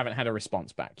off, but you haven't had a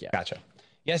response back yet. Gotcha.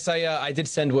 Yes, I did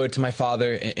send word to my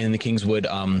father in the Kingswood,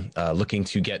 looking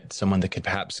to get someone that could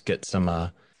perhaps get some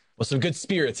good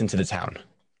spirits into the town.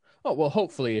 Oh, well,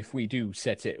 hopefully if we do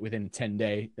set it within 10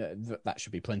 days, that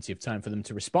should be plenty of time for them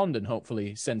to respond and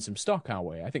hopefully send some stock our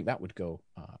way. I think that would go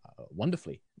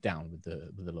wonderfully down with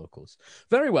the locals.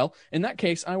 Very well. In that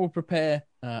case, I will prepare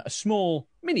a small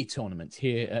mini tournament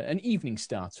here, an Evening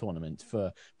Star tournament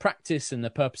for practice and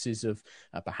the purposes of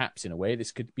perhaps in a way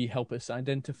this could help us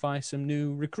identify some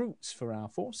new recruits for our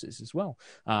forces as well,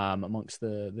 amongst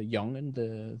the young and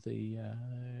the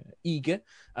eager.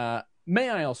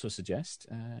 May I also suggest,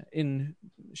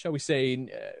 shall we say,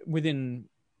 within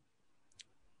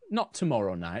not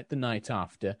tomorrow night, the night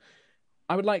after,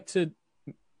 I would like to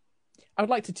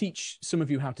teach some of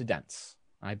you how to dance.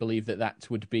 I believe that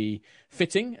would be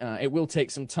fitting. It will take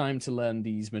some time to learn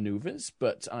these maneuvers,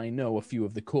 but I know a few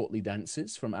of the courtly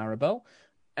dances from Arabelle,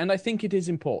 and I think it is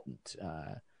important,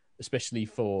 especially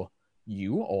for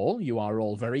you all. You are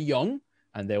all very young.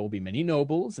 And there will be many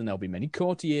nobles and there'll be many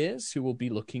courtiers who will be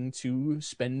looking to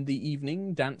spend the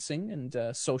evening dancing and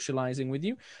socializing with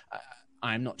you.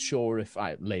 I'm not sure if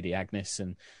Lady Agnes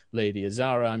and Lady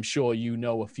Azara, I'm sure you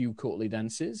know a few courtly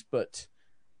dances, but...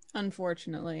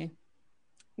 Unfortunately.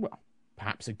 Well,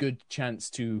 perhaps a good chance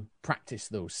to practice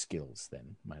those skills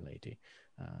then, my lady.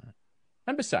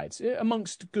 And besides,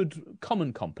 amongst good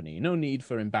common company, no need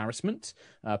for embarrassment.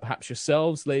 Perhaps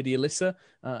yourselves, Lady Alyssa,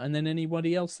 and then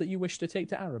anybody else that you wish to take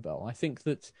to Arabelle. I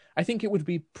think it would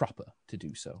be proper to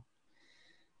do so.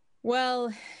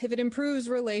 Well, if it improves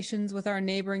relations with our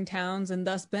neighboring towns and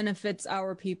thus benefits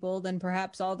our people, then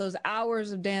perhaps all those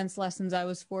hours of dance lessons I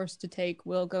was forced to take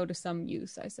will go to some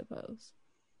use, I suppose.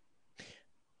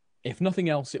 If nothing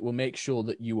else, it will make sure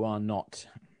that you are not,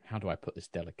 how do I put this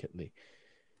delicately?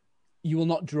 You will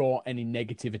not draw any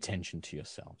negative attention to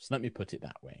yourselves. Let me put it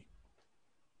that way.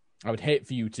 I would hate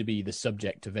for you to be the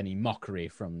subject of any mockery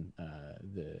from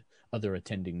the other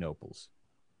attending nobles.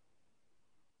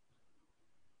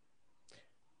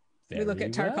 We look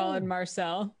at Tarkle and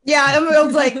Marcel. Yeah, I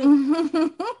was like...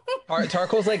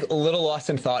 Tarkle's like a little lost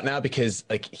in thought now because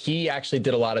like he actually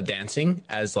did a lot of dancing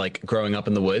as like growing up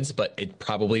in the woods, but it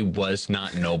probably was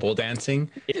not noble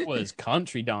dancing. It was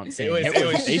country dancing. It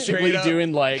was basically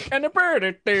doing like and a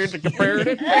bird.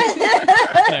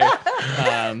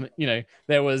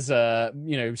 There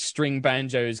was string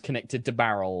banjos connected to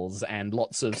barrels and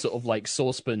lots of sort of like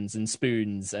saucepans and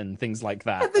spoons and things like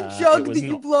that. The jug that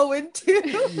you blow into.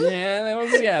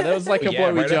 there was like a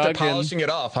blowy right jug. after polishing it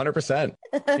off, 100%.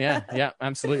 Yeah,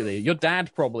 absolutely. Your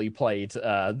dad probably played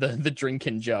the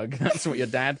drinking jug. That's what your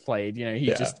dad played. You know,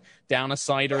 he'd just down a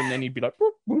cider and then he'd be like,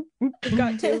 boop, boop, boop.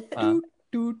 Got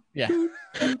to. Yeah.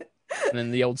 And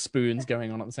then the old spoons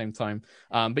going on at the same time.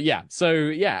 But yeah, so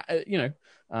yeah,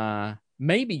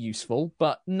 maybe useful,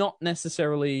 but not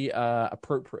necessarily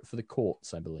appropriate for the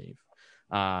courts, I believe.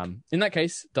 In that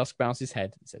case, Dusk bows his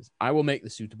head and says, I will make the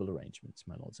suitable arrangements,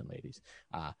 my lords and ladies.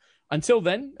 Until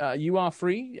then, you are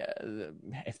free.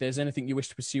 If there's anything you wish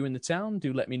to pursue in the town,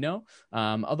 do let me know.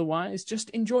 Otherwise, just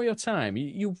enjoy your time.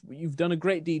 You've done a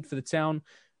great deed for the town.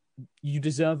 You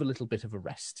deserve a little bit of a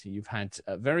rest. You've had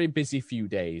a very busy few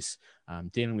days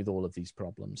dealing with all of these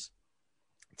problems.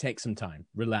 Take some time,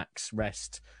 relax,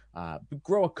 rest,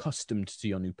 grow accustomed to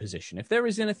your new position. If there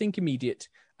is anything immediate,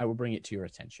 I will bring it to your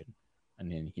attention.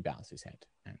 And then he bows his head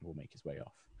and will make his way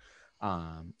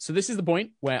off. So this is the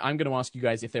point where I'm going to ask you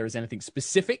guys if there is anything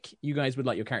specific you guys would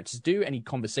like your characters to do, any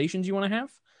conversations you want to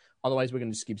have. Otherwise, we're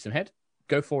going to just keep some head.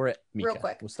 Go for it, Mika. Real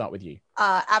quick. We'll start with you.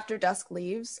 After Dusk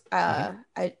leaves,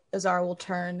 Azara will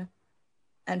turn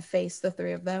and face the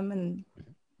three of them and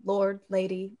Lord,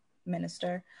 Lady,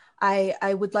 Minister.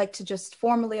 I would like to just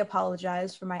formally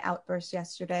apologize for my outburst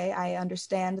yesterday. I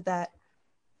understand that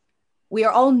we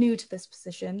are all new to this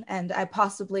position, and I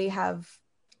possibly have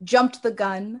jumped the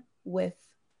gun with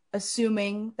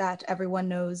assuming that everyone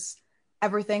knows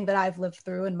everything that I've lived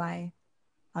through in my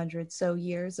 100 so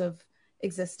years of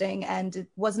existing, and it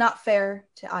was not fair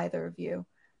to either of you.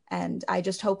 And I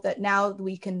just hope that now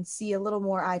we can see a little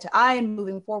more eye to eye, and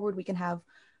moving forward, we can have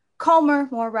calmer,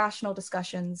 more rational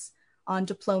discussions on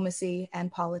diplomacy and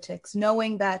politics,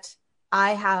 knowing that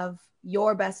I have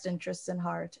your best interests in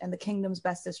heart and the kingdom's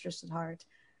best interests at heart,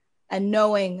 and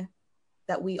knowing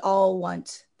that we all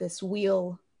want this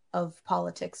wheel of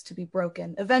politics to be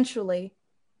broken eventually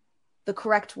the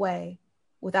correct way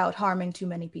without harming too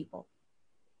many people.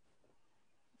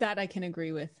 That I can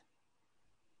agree with.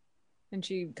 And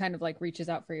she kind of like reaches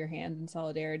out for your hand in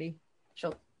solidarity.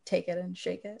 She'll take it and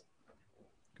shake it.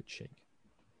 Good shake.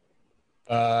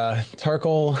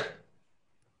 Tarkle,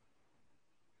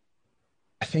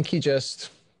 I think he just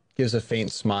gives a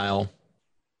faint smile,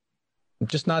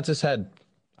 just nods his head.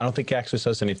 I don't think he actually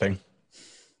says anything.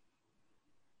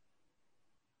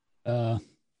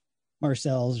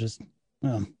 Marcel's just,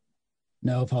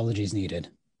 no apologies needed.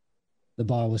 The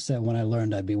bar was set when I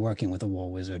learned I'd be working with a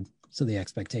war wizard, so the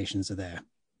expectations are there.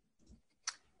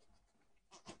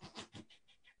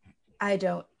 I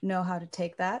don't know how to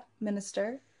take that,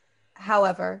 Minister.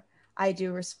 However, I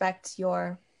do respect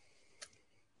your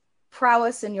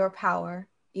prowess and your power,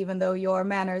 even though your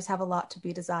manners have a lot to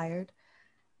be desired.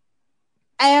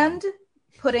 And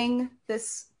putting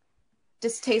this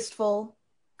distasteful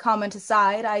comment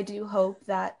aside, I do hope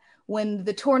that when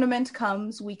the tournament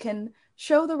comes, we can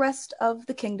show the rest of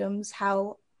the kingdoms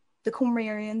how the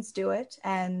Cormyreans do it,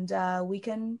 and we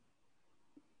can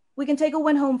take a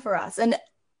win home for us. And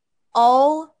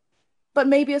all, but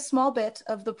maybe a small bit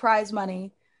of the prize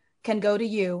money can go to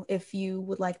you if you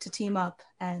would like to team up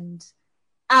and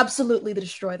absolutely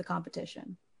destroy the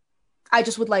competition. I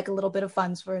just would like a little bit of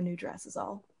funds for a new dress is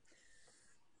all.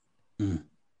 Mm.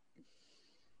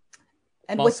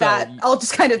 And Marcel, with that, I'll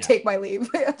just kind of take my leave.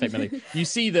 Take my leave. You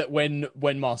see that when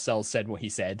Marcel said what he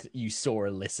said, you saw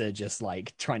Alyssa just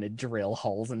like trying to drill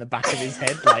holes in the back of his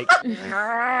head, like.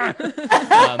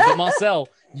 But Marcel,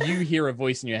 you hear a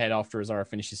voice in your head after Azara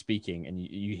finishes speaking, and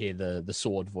you hear the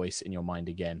sword voice in your mind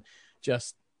again.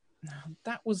 Just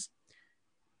that was,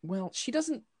 well, she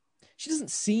doesn't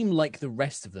seem like the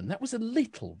rest of them. That was a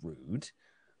little rude.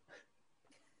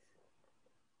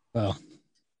 Well,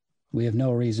 we have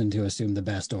no reason to assume the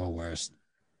best or worst.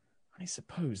 I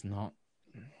suppose not.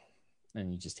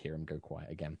 And you just hear him go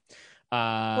quiet again.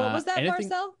 What was that, anything...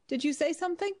 Marcel? Did you say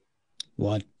something?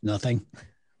 What? Nothing?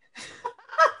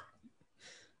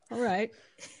 All right.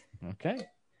 Okay.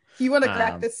 You want to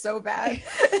crack this so bad.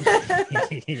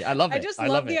 I love it. I just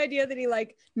love the idea that he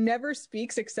like never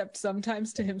speaks except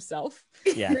sometimes to himself.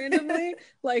 Yeah. Randomly.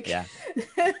 Like yeah.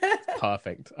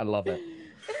 Perfect. I love it.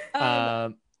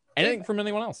 Anything from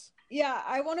anyone else? Yeah,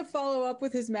 I want to follow up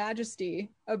with His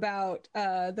Majesty about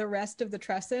the rest of the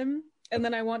Tressym, and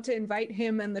then I want to invite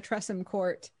him and the Tressym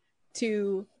court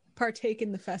to partake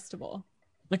in the festival.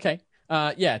 Okay.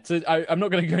 I'm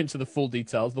not going to go into the full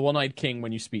details. The one-eyed king,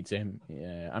 when you speak to him,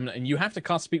 and you have to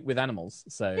cast speak with animals.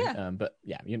 So, yeah. But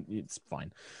yeah, it's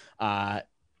fine.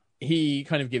 He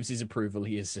kind of gives his approval.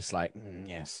 He is just like,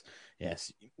 yes,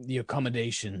 the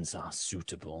accommodations are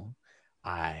suitable.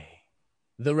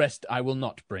 The rest, I will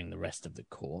not bring the rest of the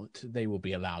court. They will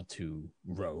be allowed to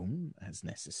roam as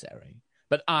necessary.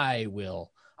 But I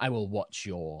will watch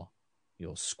your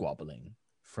squabbling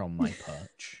from my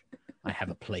perch. I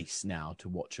have a place now to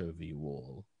watch over you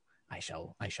all. I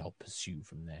shall pursue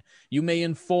from there. You may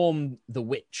inform the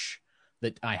witch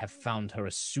that I have found her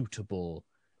a suitable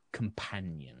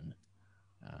companion.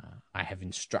 I have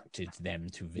instructed them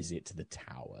to visit the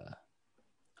tower.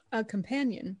 A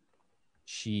companion?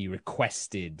 She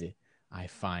requested I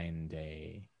find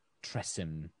a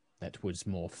tressym that was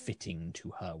more fitting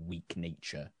to her weak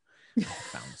nature. I have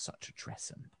found such a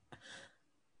tressym.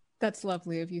 That's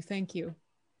lovely of you. Thank you.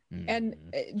 And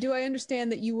do I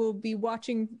understand that you will be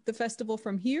watching the festival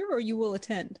from here, or you will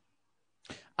attend?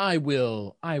 I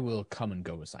will come and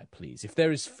go as I please. If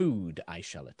there is food, I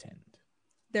shall attend.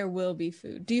 There will be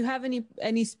food. Do you have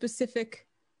any specific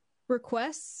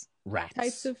requests? Rats.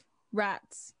 Types of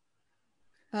rats.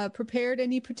 Prepared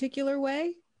any particular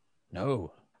way?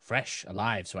 No, fresh,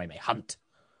 alive, so I may hunt.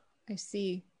 I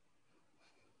see.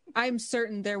 I'm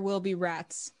certain there will be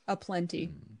rats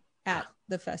aplenty at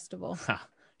the festival. Ha!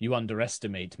 You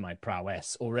underestimate my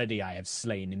prowess. Already I have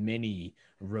slain many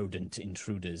rodent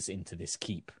intruders into this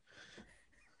keep.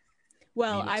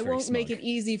 Well, I won't make it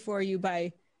easy for you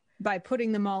by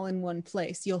putting them all in one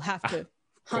place. You'll have to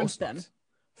hunt them.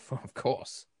 Of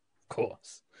course.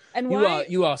 And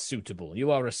you are suitable. You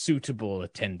are a suitable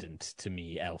attendant to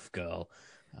me, elf girl.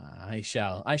 I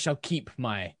shall keep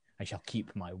my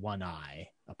one eye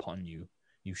upon you.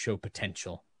 You show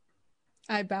potential.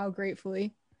 I bow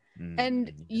gratefully.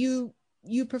 And yes.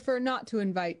 You prefer not to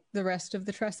invite the rest of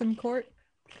the Tressym court?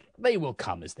 They will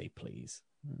come as they please.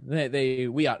 We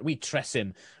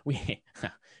Tressym.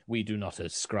 We do not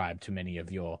ascribe to many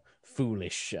of your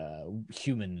foolish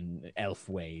human elf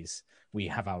ways. We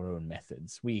have our own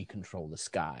methods. We control the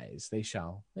skies. They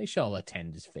shall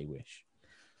attend as they wish.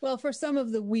 Well, for some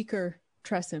of the weaker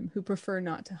Tressym who prefer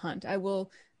not to hunt, I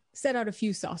will set out a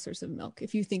few saucers of milk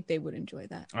if you think they would enjoy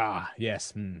that. Ah,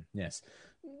 yes, yes.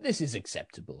 This is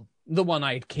acceptable. The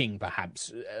one-eyed king,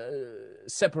 perhaps.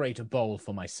 Separate a bowl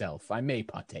for myself. I may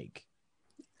partake.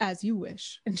 As you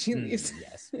wish. And she leaves.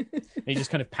 Yes. He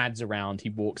just kind of pads around. He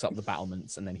walks up the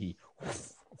battlements and then he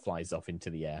flies off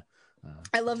into the air.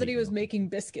 I love that he was making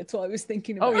biscuits while I was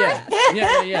thinking about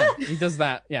yeah. He does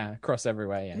that, across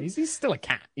everywhere. Yeah, he's still a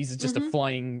cat. He's just a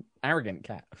flying, arrogant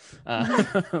cat.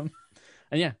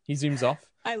 And yeah, he zooms off.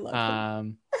 I love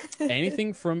him.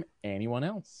 Anything from anyone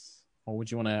else? Or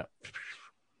would you want to...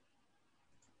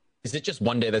 Is it just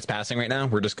one day that's passing right now?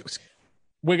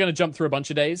 We're going to jump through a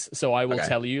bunch of days. So I will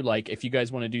tell you, like, if you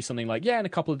guys want to do something like, in a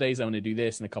couple of days I want to do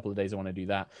this, in a couple of days I want to do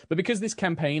that. But because this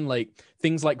campaign, like,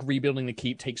 things like rebuilding the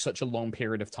keep takes such a long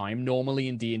period of time, normally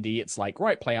in D&D it's like,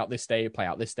 right, play out this day, play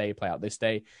out this day, play out this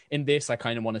day. In this, I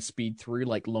kind of want to speed through,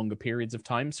 like, longer periods of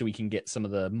time so we can get some of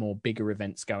the more bigger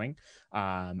events going,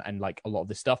 and, like, a lot of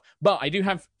this stuff. But I do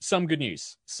have some good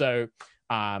news. So,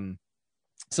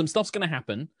 some stuff's going to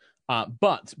happen.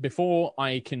 But before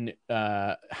I can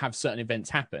have certain events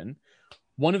happen,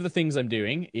 one of the things I'm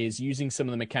doing is using some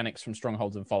of the mechanics from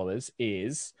Strongholds and Followers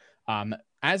is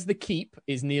as the keep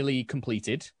is nearly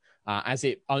completed, as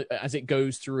it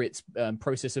goes through its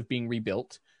process of being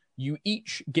rebuilt, you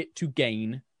each get to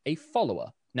gain a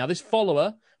follower. Now, this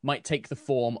follower might take the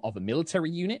form of a military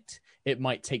unit. It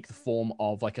might take the form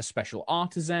of like a special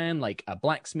artisan, like a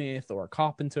blacksmith or a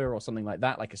carpenter or something like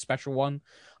that, like a special one.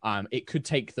 It could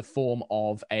take the form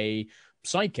of a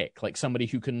sidekick, like somebody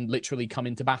who can literally come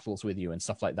into battles with you and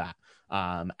stuff like that.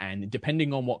 And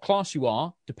depending on what class you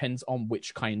are, depends on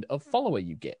which kind of follower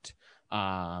you get.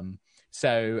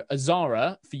 So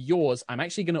Azara, for yours, I'm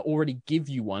actually going to already give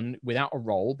you one without a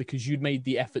roll because you'd made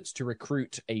the efforts to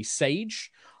recruit a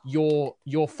sage. Your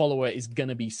follower is going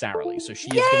to be Saralee. So she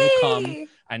is going to come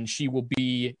and she will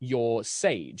be your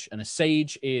sage. And a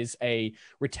sage is a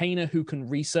retainer who can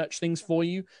research things for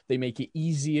you. They make it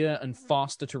easier and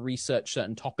faster to research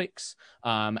certain topics.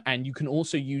 And you can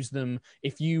also use them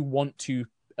if you want to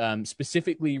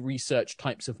specifically research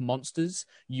types of monsters.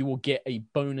 You will get a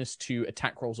bonus to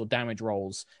attack rolls or damage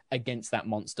rolls against that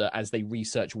monster as they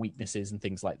research weaknesses and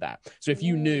things like that. So if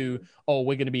you knew,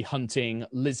 we're going to be hunting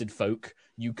lizard folk,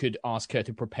 you could ask her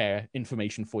to prepare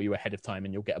information for you ahead of time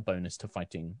and you'll get a bonus to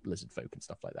fighting lizard folk and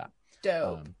stuff like that.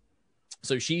 Dope.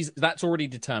 So that's already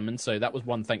determined. So that was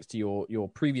one thanks to your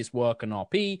previous work on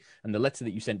RP and the letter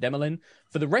that you sent Demolin.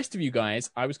 For the rest of you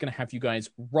guys, I was going to have you guys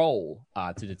roll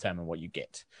to determine what you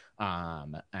get.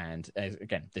 And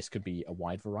again, this could be a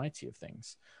wide variety of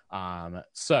things.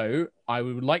 So I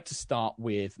would like to start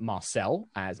with Marcel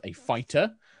as a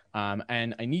fighter.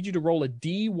 And I need you to roll a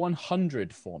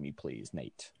D100 for me, please,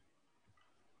 Nate.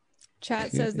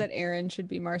 Chat says that Aaron should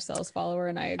be Marcel's follower,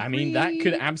 and I agree. I mean, that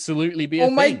could absolutely be a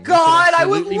thing. Oh my We could god, I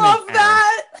would absolutely love make Aaron.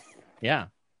 that. Yeah.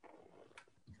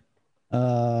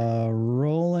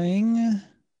 Rolling.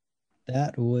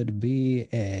 That would be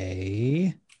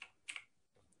a.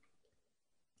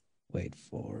 Wait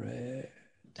for it.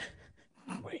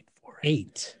 Wait for it.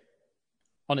 8.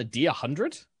 On a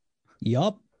D100?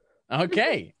 Yup.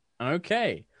 Okay.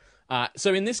 Okay.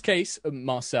 So in this case,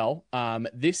 Marcel,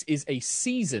 this is a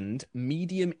seasoned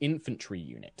medium infantry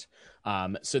unit.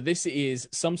 So this is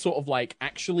some sort of like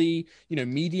actually,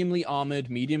 mediumly armored,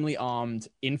 mediumly armed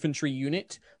infantry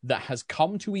unit that has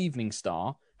come to Evening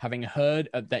Star, having heard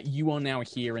that you are now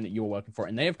here and that you're working for it,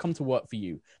 and they have come to work for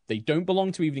you. They don't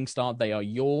belong to Evening Star. They are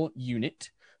your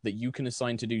unit that you can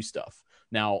assign to do stuff.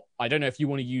 Now, I don't know if you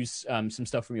want to use some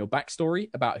stuff from your backstory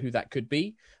about who that could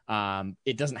be.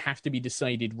 It doesn't have to be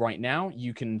decided right now.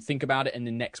 You can think about it and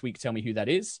then next week tell me who that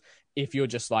is. If you're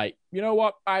just like, you know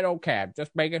what, I don't care,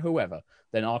 just make it whoever,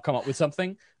 then I'll come up with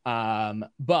something.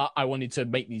 But I wanted to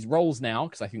make these rolls now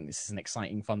because I think this is an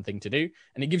exciting, fun thing to do.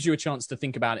 And it gives you a chance to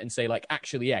think about it and say, like,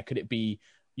 actually, yeah, could it be,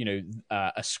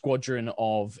 a squadron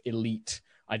of elite,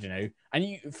 I don't know. And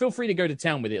you feel free to go to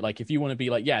town with it. Like, if you want to be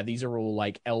like, yeah, these are all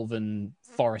like elven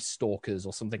forest stalkers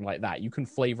or something like that, you can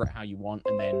flavor it how you want,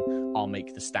 and then I'll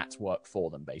make the stats work for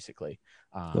them, basically.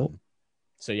 Cool.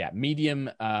 So yeah,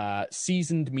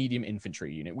 seasoned medium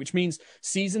infantry unit, which means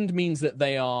seasoned means that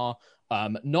they are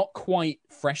not quite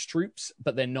fresh troops,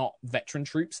 but they're not veteran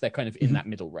troops. They're kind of in that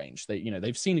middle range.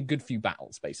 They've seen a good few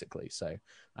battles, basically. So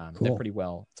they're pretty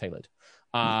well tailored.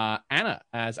 Anna,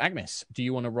 as Agnes, do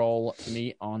you want to roll for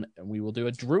me on? We will do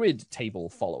a druid table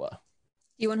follower.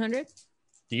 D100.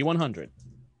 D100.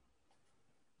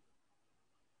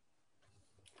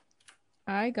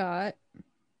 I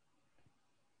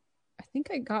think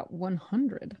I got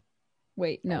 100.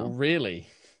 Wait, no. Oh, really?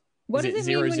 What is does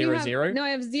it it mean 0, when 0, 0? No, I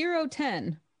have 0,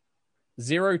 10.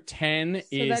 0, 10 So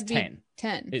is that'd be 10.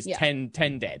 10. It's Yeah.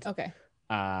 10 dead. Okay.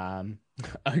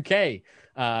 Okay.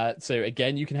 So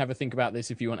again, you can have a think about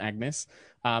this if you want, Agnes.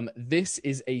 This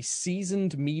is a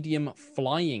seasoned medium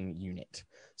flying unit.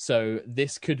 So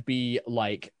this could be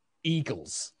like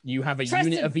eagles. You have a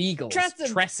unit of eagles.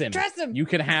 Tressim. You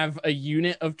could have a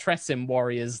unit of Tressim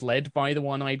warriors led by the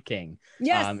One-Eyed King.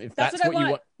 Yes, if that's what I want. you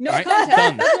want. No right, context.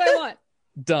 done. That's what I want.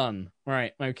 Done.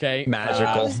 Right. Okay.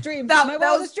 Magical.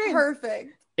 That was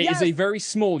perfect. It is a very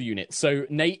small unit. So,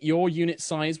 Nate, your unit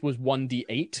size was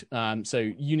 1d8. So,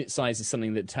 unit size is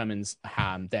something that determines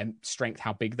their strength,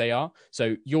 how big they are.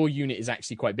 So, your unit is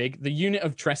actually quite big. The unit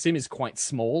of Tressim is quite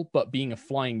small, but being a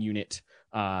flying unit,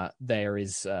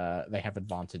 they have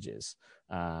advantages.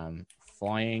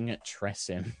 Flying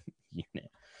Tressim unit.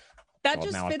 That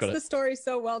just fits the story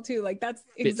so well, too. Like, that's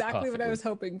exactly what I was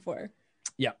hoping for.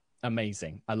 Yeah,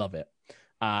 amazing. I love it.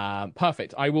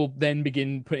 Perfect. I will then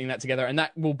begin putting that together, and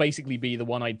that will basically be the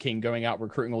One-Eyed King going out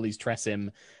recruiting all these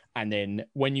Tressim, and then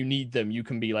when you need them, you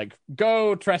can be like,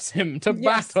 "Go Tressim to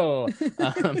battle,"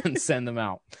 and send them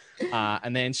out.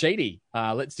 And then Shady,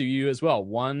 let's do you as well.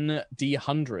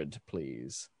 1d100,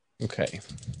 please. Okay.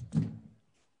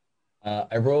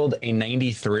 I rolled a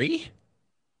 93.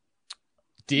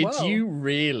 Did you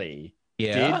really?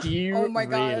 Yeah. Did you? Oh my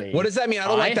God. really? What does that mean? I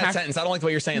don't like that sentence. I don't like the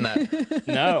way you're saying that.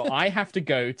 No, I have to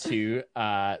go to.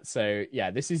 So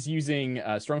yeah, this is using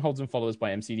Strongholds and Followers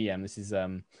by MCDM. This is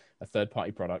a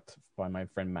third-party product by my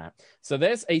friend Matt. So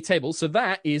there's a table. So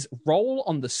that is roll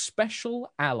on the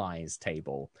Special Allies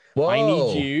table. Whoa. I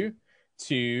need you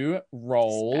to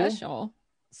roll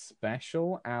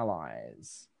Special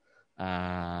Allies.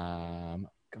 God,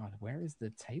 where is the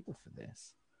table for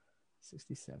this?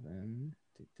 67.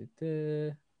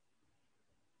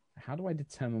 How do I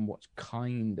determine what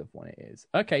kind of one it is?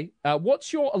 Okay,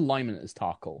 what's your alignment as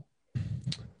Tarkle?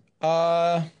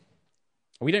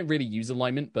 We don't really use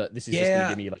alignment, but this is just going to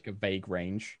give me like a vague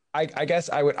range. I guess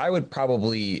I would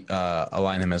probably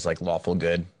align him as like lawful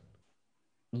good.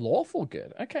 Lawful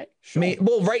good. Okay, sure.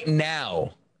 Well, right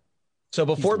now. So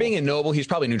before being a noble, he's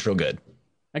probably neutral good.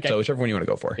 Okay. So whichever one you want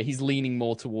to go for. He's leaning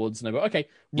more towards noble. Okay,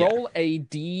 roll a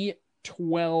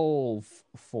D12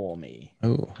 for me.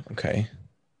 Oh, okay.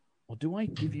 Or do I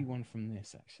give you one from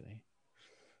this, actually?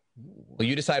 Ooh. Well,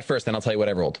 you decide first, then I'll tell you what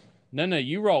I rolled. No,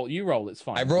 you roll. It's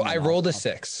fine. I rolled a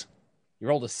 6. You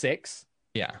rolled a 6?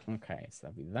 Yeah. Okay, so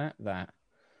that'd be that,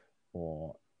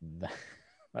 or that.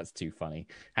 That's too funny.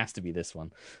 Has to be this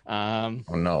one. Oh,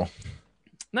 no.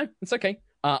 No, it's okay.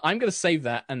 I'm going to save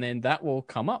that, and then that will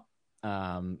come up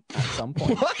at some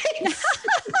point. What?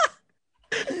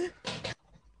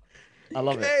 I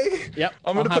love Okay. it. Yep.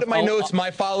 I'm gonna put in my notes.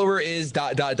 My follower is ...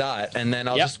 and then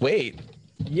I'll just wait.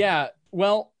 Yeah.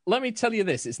 Well, let me tell you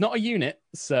this: it's not a unit,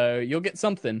 so you'll get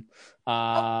something.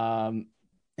 Well,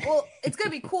 it's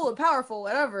gonna be cool and powerful,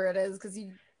 whatever it is, because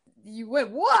you went,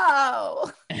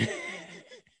 whoa.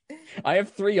 I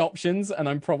have 3 options, and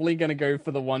I'm probably going to go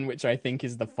for the one which I think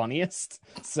is the funniest.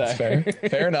 So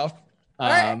Fair enough.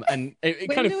 And it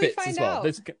kind of do we fits as find well.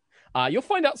 out? You'll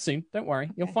find out soon. Don't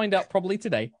worry. You'll find out probably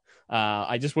today.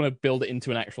 I just want to build it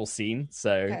into an actual scene.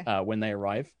 So when they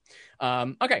arrive.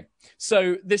 Okay.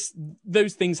 So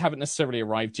those things haven't necessarily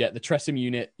arrived yet. The Tressum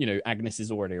unit, Agnes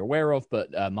is already aware of,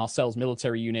 but Marcel's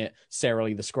military unit, Sarah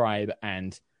Lee the scribe,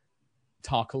 and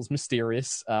Tarkle's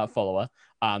mysterious follower,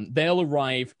 they'll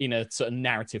arrive in a sort of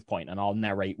narrative point, and I'll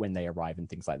narrate when they arrive and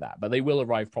things like that. But they will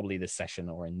arrive probably this session,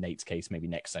 or in Nate's case, maybe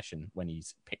next session when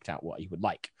he's picked out what he would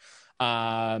like.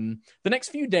 The next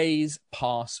few days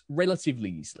pass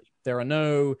relatively easily. There are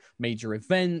no major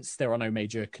events. There are no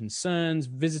major concerns.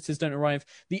 Visitors don't arrive.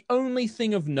 The only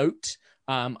thing of note,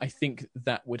 I think,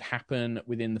 that would happen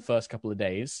within the first couple of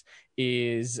days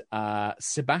is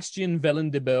Sebastian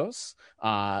Velen de Beurs,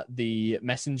 the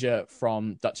messenger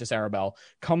from Duchess Arabelle,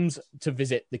 comes to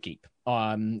visit the keep.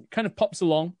 Kind of pops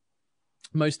along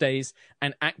most days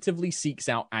and actively seeks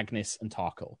out Agnes and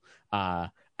Tarkle.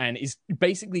 And is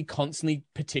basically constantly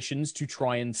petitions to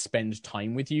try and spend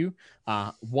time with you.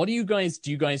 What do you guys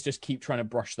just keep trying to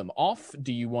brush them off?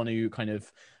 Do you want to kind of,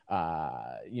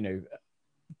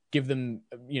 give them,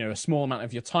 a small amount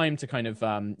of your time to kind of,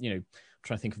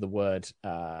 try to think of the word.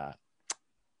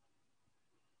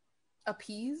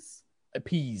 Appease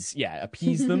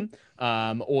them.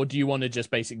 Or do you want to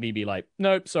just basically be like,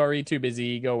 nope, sorry, too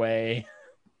busy, go away?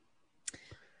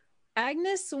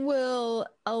 Agnes will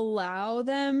allow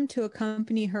them to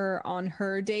accompany her on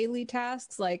her daily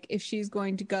tasks. Like if she's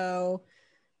going to go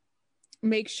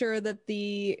make sure that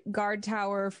the guard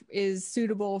tower is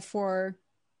suitable for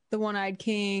the One-Eyed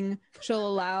King, she'll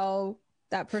allow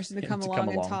that person to come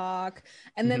along and talk.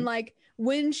 And then like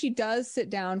when she does sit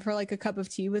down for like a cup of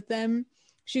tea with them,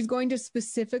 she's going to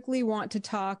specifically want to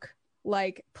talk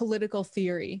like political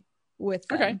theory with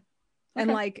them. Okay. And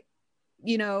like,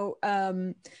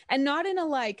 and not in a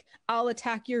like I'll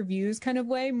attack your views kind of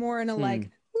way, more in a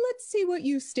like let's see what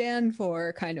you stand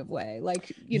for kind of way,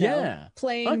 like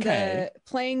playing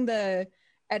the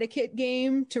etiquette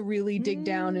game to really dig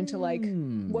down into like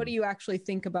what do you actually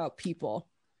think about people.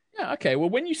 Okay,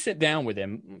 well, when you sit down with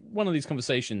him, one of these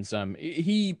conversations,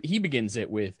 he begins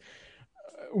it with,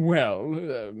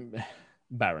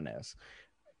 Baroness,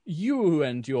 you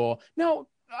and your now.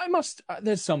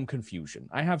 There's some confusion.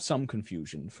 I have some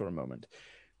confusion for a moment.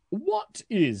 What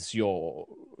is your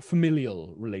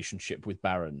familial relationship with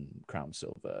Baron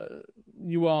Crownsilver?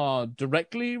 You are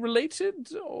directly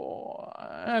related, or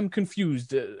I'm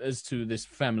confused as to this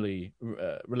family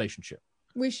relationship?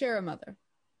 We share a mother.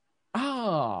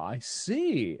 Ah, I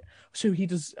see. So he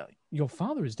does. Your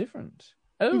father is different.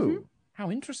 Oh, how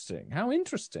interesting. How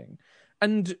interesting.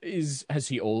 And has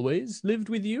he always lived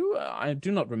with you? I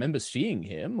do not remember seeing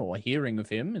him or hearing of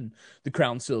him in the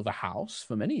Crownsilver house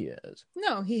for many years.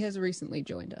 No, he has recently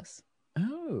joined us.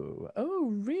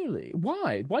 Oh, really?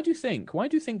 Why? Why do you think? Why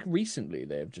do you think recently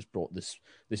they've just brought this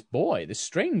boy, this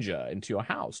stranger, into your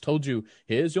house? Told you,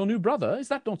 here's your new brother. Is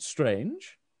that not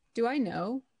strange? Do I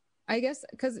know? I guess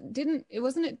because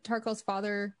wasn't it Tarkle's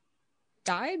father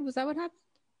died? Was that what happened?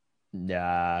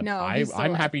 Nah, no,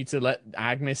 I'm happy to let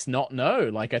Agnes not know.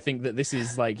 Like, I think that this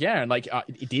is like, and like,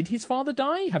 did his father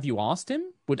die? Have you asked him?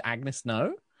 Would Agnes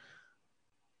know?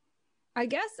 I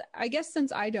guess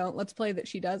since I don't, let's play that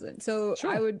she doesn't. So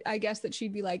sure. I guess that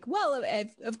she'd be like, well,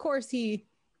 of course he,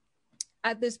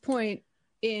 at this point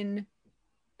in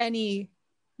any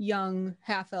young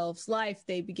half-elf's life,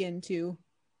 they begin to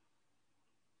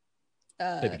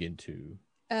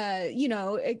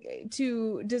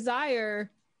to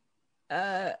desire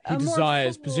he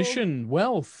desires position,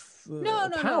 wealth,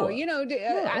 power.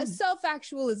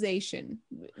 Self-actualization,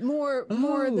 more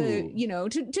the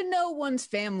to know one's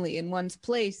family and one's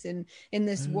place in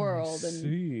this world.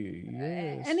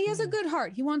 And he has a good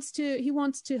heart. He wants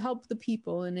to help the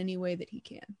people in any way that he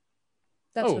can.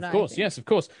 That's what I think. Yes, of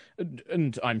course.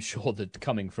 And I'm sure that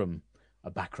coming from a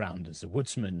background as a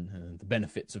woodsman, the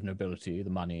benefits of nobility, the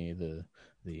money, the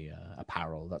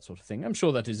apparel, that sort of thing. I'm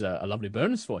sure that is a lovely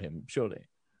bonus for him, surely.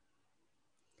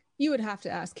 You would have to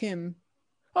ask him.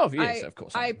 Oh, yes, of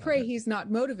course. I pray he's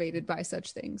not motivated by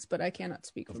such things, but I cannot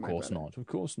speak for my brother. Of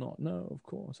course not. No, of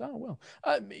course. Oh, well.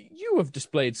 You have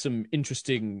displayed some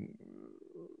interesting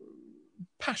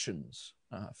passions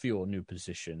for your new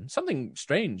position. Something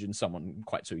strange in someone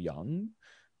quite so young.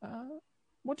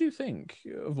 What do you think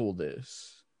of all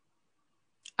this?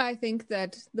 I think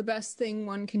that the best thing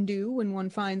one can do when one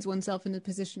finds oneself in a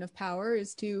position of power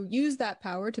is to use that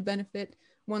power to benefit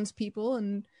one's people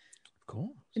and, Of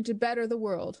course. and to better the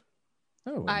world.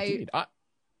 Oh, indeed.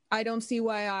 I don't see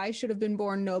why I should have been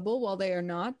born noble while they are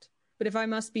not. But if I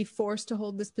must be forced to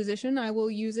hold this position, I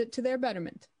will use it to their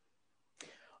betterment.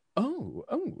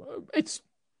 It's,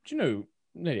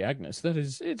 Lady Agnes,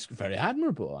 it's very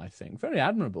admirable, I think. Very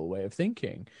admirable way of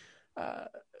thinking.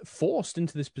 Forced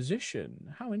into this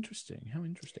position. How interesting.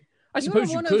 I suppose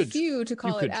you one could. Of few to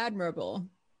call it admirable.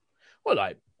 Well,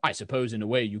 I suppose in a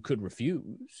way you could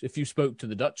refuse. If you spoke to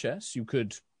the Duchess, you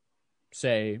could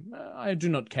say, I do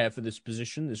not care for this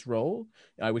position, this role.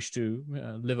 I wish to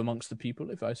live amongst the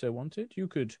people if I so wanted. You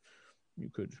could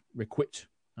requite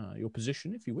your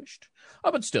position if you wished.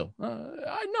 But still,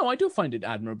 I do find it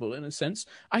admirable in a sense.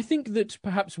 I think that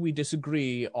perhaps we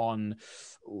disagree on,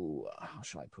 how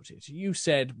shall I put it? You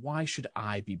said, why should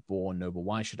I be born noble?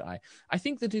 Why should I? I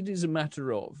think that it is a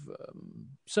matter of,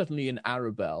 certainly in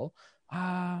Arabelle,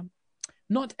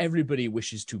 not everybody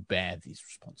wishes to bear these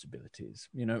responsibilities.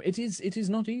 It is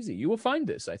not easy. You will find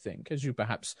this, I think, as you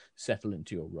perhaps settle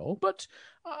into your role. But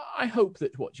I hope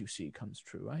that what you see comes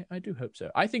true. I do hope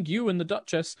so. I think you and the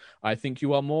Duchess, I think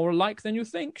you are more alike than you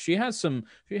think. She has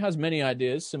many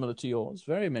ideas similar to yours,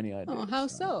 very many ideas. Oh, how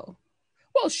so?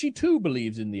 Well, she too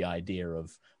believes in the idea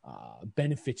of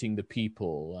benefiting the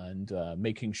people and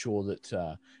making sure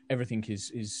that everything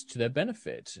is to their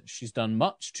benefit. She's done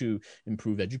much to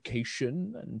improve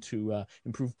education and to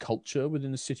improve culture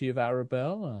within the city of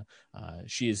Arabelle.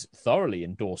 She has thoroughly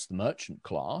endorsed the merchant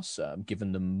class,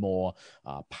 given them more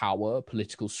power,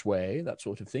 political sway, that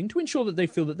sort of thing, to ensure that they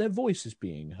feel that their voice is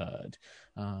being heard.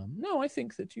 No, I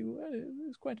think that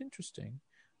it's quite interesting.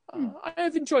 I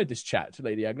have enjoyed this chat,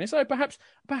 Lady Agnes.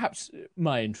 Perhaps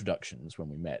my introductions when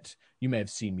we met, you may have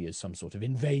seen me as some sort of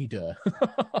invader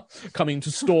coming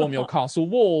to storm your castle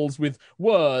walls with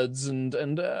words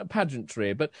and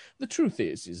pageantry. But the truth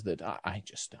is that I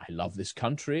love this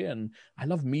country and I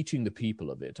love meeting the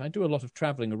people of it. I do a lot of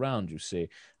traveling around, you see.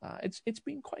 It's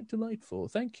been quite delightful.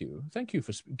 Thank you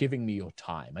for giving me your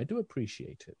time. I do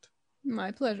appreciate it.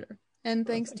 My pleasure. And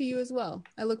thanks to you as well.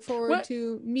 I look forward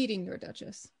to meeting your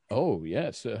Duchess. Oh,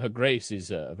 yes. Her Grace is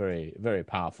a very, very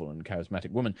powerful and charismatic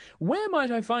woman. Where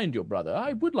might I find your brother?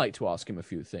 I would like to ask him a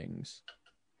few things.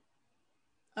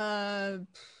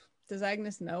 Does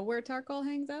Agnes know where Tarkal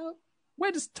hangs out?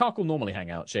 Where does Tarkal normally hang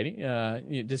out, Shady?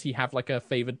 Does he have like a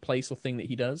favored place or thing that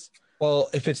he does? Well,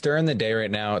 if it's during the day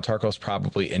right now, Tarkal's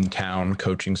probably in town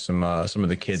coaching some of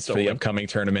the kids for the upcoming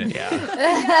tournament.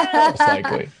 Yeah, most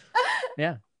likely.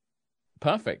 Yeah.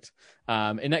 Perfect.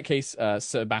 In that case,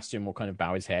 Sebastian will kind of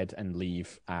bow his head and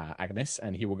leave Agnes,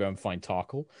 and he will go and find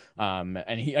Tarkal. And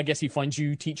I guess he finds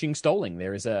you teaching stoling.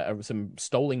 There is some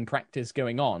stoling practice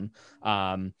going on.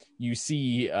 You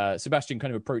see Sebastian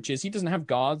kind of approaches. He doesn't have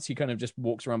guards. He kind of just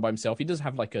walks around by himself. He does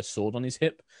have like a sword on his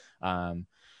hip.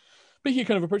 But he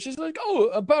kind of approaches like,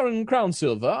 Baron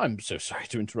Crownsilver, I'm so sorry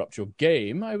to interrupt your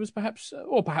game. I was perhaps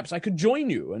I could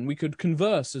join you and we could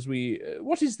converse as we...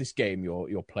 what is this game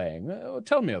you're playing?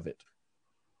 Tell me of it.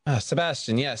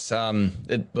 Sebastian, yes.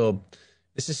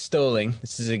 This is Stoling.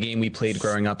 This is a game we played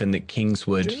growing up in the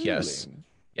Kingswood. Dueling. Yes. Oh,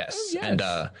 yes. And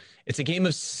it's a game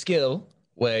of skill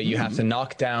where you have to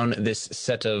knock down this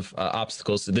set of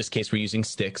obstacles. In this case, we're using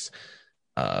sticks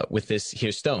with this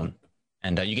here stone.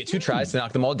 And you get 2 tries to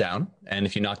knock them all down. And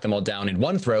if you knock them all down in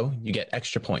 1 throw, you get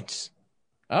extra points.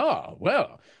 Ah,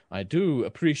 well, I do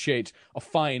appreciate a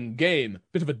fine game.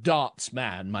 Bit of a darts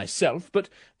man myself, but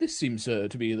this seems to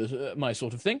be my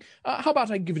sort of thing. How about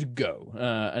I give it a go,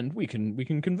 and we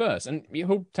can converse. And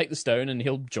he'll take the stone and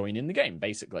he'll join in the game,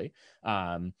 basically.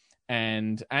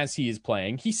 And as he is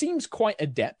playing, he seems quite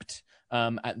adept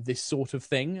at this sort of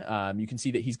thing. You can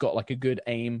see that he's got like a good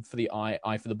aim for the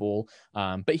eye for the ball.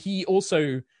 But he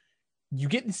also, you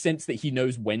get the sense that he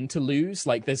knows when to lose.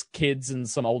 Like there's kids and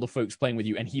some older folks playing with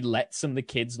you, and he lets some of the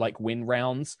kids like win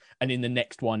rounds. And in the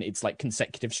next one, it's like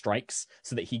consecutive strikes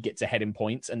so that he gets ahead in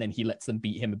points, and then he lets them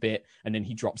beat him a bit, and then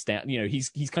he drops down.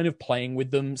 He's kind of playing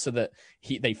with them so that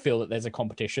they feel that there's a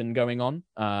competition going on.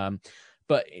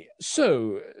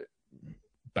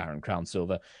 Baron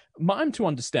Crownsilver, I'm to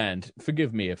understand,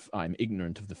 forgive me if I'm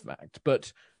ignorant of the fact,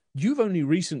 but you've only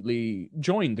recently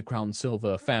joined the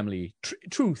Crownsilver family,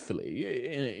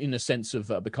 truthfully, in a sense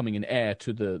of becoming an heir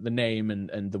to the name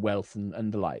and the wealth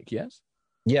and the like, yes?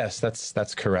 Yes,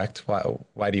 that's correct.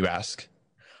 Why do you ask?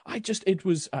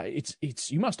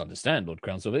 You must understand, Lord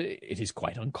Crownsilver, it is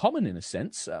quite uncommon in a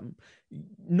sense.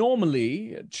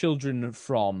 Normally, children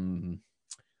from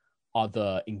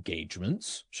other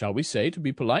engagements, shall we say, to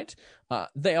be polite,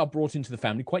 they are brought into the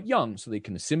family quite young, so they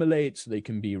can assimilate, so they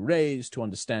can be raised to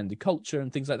understand the culture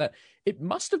and things like that. It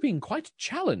must have been quite a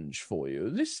challenge for you.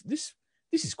 This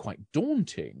is quite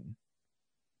daunting.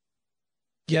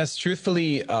 Yes,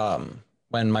 truthfully,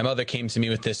 when my mother came to me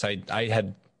with this, I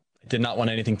did not want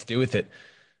anything to do with it.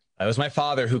 It was my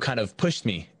father who kind of pushed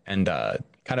me and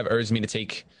kind of urged me to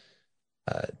take,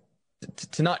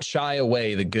 to not shy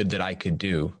away the good that I could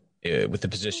do with the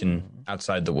position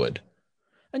outside the wood.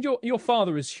 And your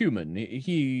father is human.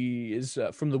 He is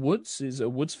from the woods. Is a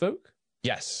woods folk.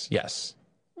 Yes.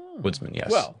 Woodsman.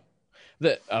 Yes. Well,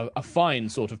 a fine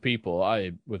sort of people.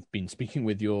 I have been speaking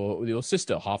with your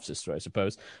sister, half sister, I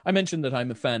suppose. I mentioned that I'm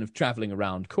a fan of traveling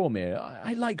around Cormier.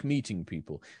 I like meeting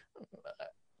people.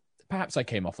 Perhaps I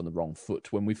came off on the wrong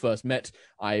foot when we first met.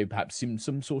 I perhaps seemed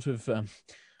some sort of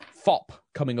fop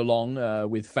coming along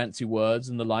with fancy words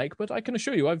and the like. But I can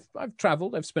assure you, I've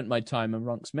travelled. I've spent my time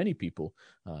amongst many people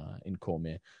in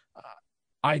Cormier.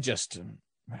 I just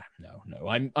no.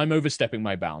 I'm overstepping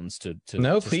my bounds to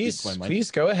no. To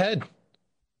please go ahead.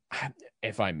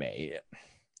 If I may,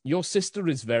 your sister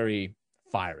is very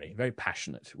fiery, very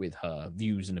passionate with her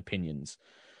views and opinions.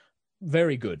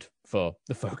 Very good for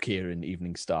the folk here in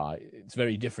Evening Star. It's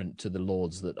very different to the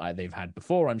lords that they've had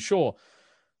before, I'm sure.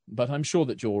 But I'm sure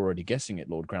that you're already guessing it,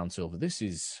 Lord Groundsilver.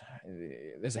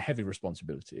 There's a heavy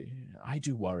responsibility. I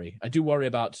do worry. I do worry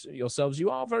about yourselves.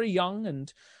 You are very young,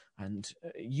 and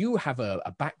you have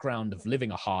a background of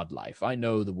living a hard life. I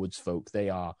know the woods folk.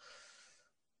 They've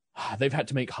had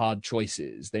to make hard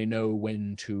choices. They know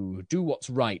when to do what's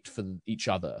right for each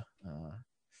other.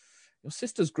 Your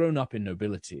sister's grown up in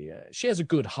nobility. She has a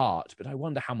good heart, but I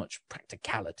wonder how much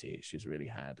practicality she's really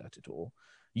had at it all.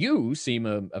 You seem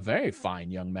a very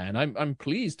fine young man. I'm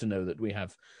pleased to know that we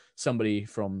have somebody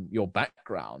from your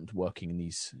background working in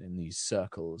these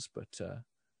circles, but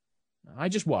I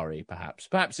just worry.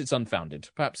 Perhaps it's unfounded.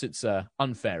 Perhaps it's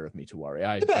unfair of me to worry.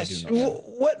 I do not know.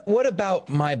 What about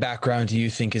my background do you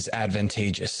think is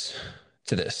advantageous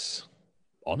to this?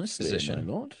 Honestly, position?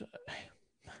 my lord,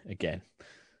 again,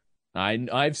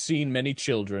 I've seen many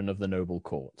children of the noble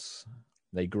courts.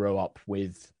 They grow up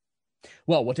with,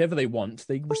 well, whatever they want,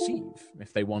 they receive.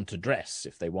 If they want a dress,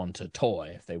 if they want a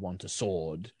toy, if they want a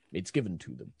sword, it's given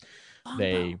to them.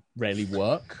 They rarely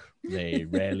work. They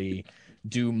rarely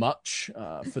do much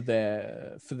for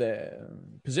their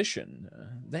position.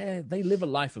 They live a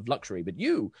life of luxury. But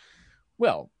you,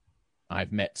 well,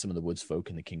 I've met some of the woods folk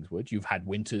in the Kingswood. You've had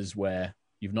winters where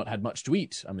you've not had much to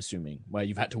eat, I'm assuming, where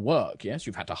you've had to work, yes?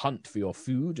 You've had to hunt for your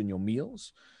food and your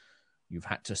meals. You've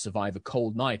had to survive a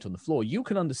cold night on the floor. You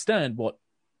can understand what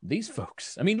these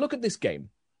folks... I mean, look at this game.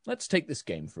 Let's take this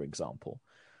game, for example.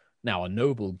 Now, a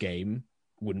noble game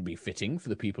wouldn't be fitting for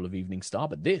the people of Evening Star,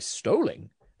 but this, Stoling,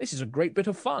 this is a great bit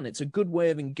of fun. It's a good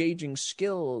way of engaging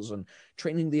skills and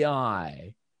training the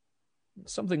eye.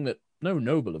 Something that no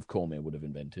noble of Cormier would have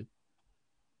invented.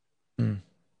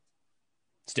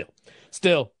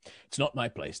 Still, it's not my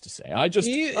place to say. I just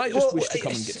wish to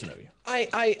come and get to know you.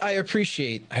 I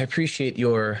appreciate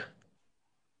your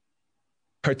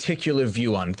particular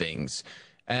view on things,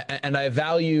 and I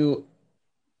value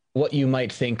what you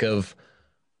might think of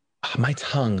my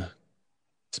tongue,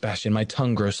 Sebastian. My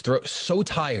tongue grows so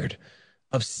tired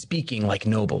of speaking like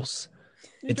nobles.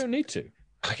 You don't need to.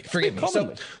 Okay, forgive me.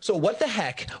 So what the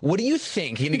heck? What do you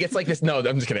think? And he gets like this. No,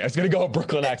 I'm just kidding. I was gonna go a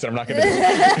Brooklyn accent. I'm not gonna.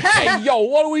 Hey, yo,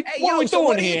 what are we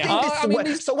doing here?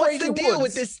 So what's the deal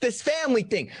with this family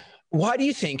thing? Why do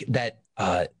you think that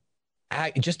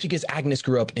just because Agnes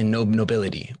grew up in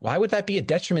nobility, why would that be a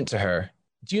detriment to her?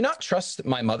 Do you not trust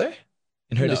my mother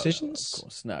in her decisions? Of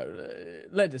course, no.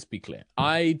 Let us be clear.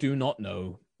 I do not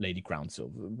know Lady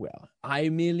Groundsilver well. I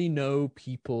merely know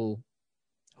people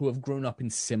who have grown up in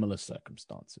similar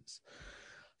circumstances.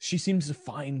 She seems a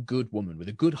fine, good woman with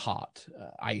a good heart.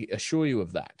 I assure you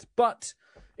of that. But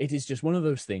it is just one of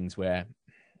those things where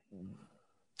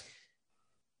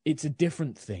it's a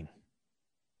different thing.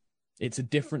 It's a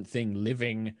different thing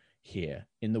living here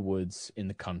in the woods, in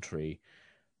the country,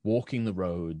 walking the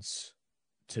roads,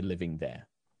 to living there.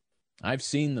 I've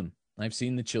seen them. I've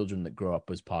seen the children that grow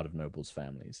up as part of nobles'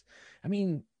 families. I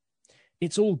mean,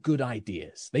 it's all good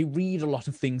ideas. They read a lot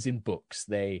of things in books.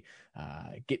 They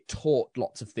get taught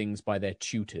lots of things by their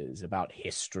tutors about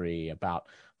history, about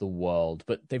the world,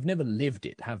 but they've never lived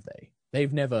it, have they?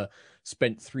 They've never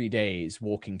spent 3 days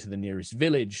walking to the nearest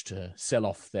village to sell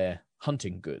off their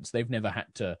hunting goods. They've never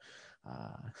had to,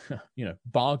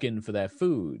 bargain for their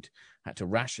food, had to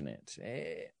ration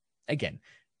it. Again,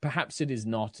 perhaps it is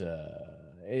not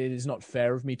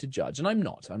fair of me to judge, and I'm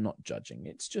not judging.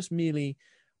 It's just merely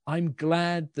I'm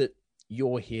glad that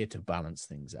you're here to balance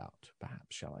things out,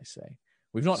 perhaps, shall I say.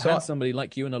 We've not So- had somebody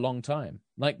like you in a long time.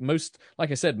 Like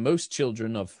I said, most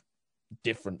children of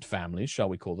different families, shall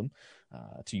we call them,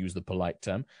 to use the polite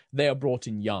term, they are brought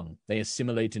in young. They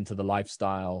assimilate into the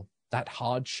lifestyle. That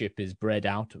hardship is bred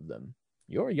out of them.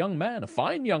 You're a young man, a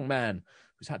fine young man,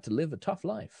 who's had to live a tough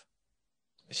life.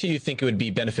 So you think it would be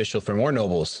beneficial for more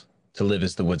nobles to live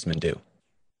as the woodsmen do?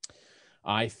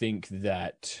 I think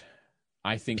that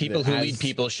People who lead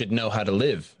people should know how to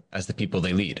live as the people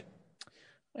they lead.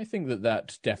 I think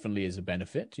that definitely is a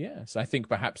benefit. Yes, I think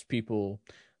perhaps people,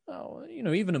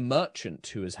 even a merchant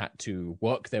who has had to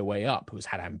work their way up, who's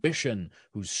had ambition,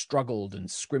 who's struggled and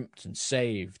scrimped and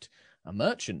saved. A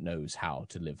merchant knows how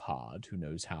to live hard, who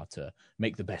knows how to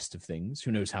make the best of things,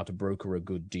 who knows how to broker a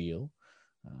good deal.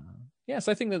 Yes,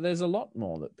 I think that there's a lot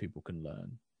more that people can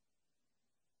learn.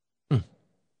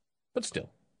 But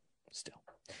still,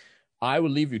 I will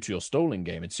leave you to your stolen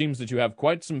game. It seems that you have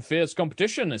quite some fierce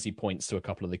competition, as he points to a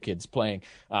couple of the kids playing.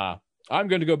 I'm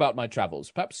going to go about my travels,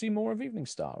 perhaps see more of Evening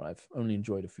Star. I've only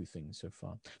enjoyed a few things so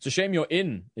far. It's a shame your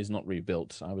inn is not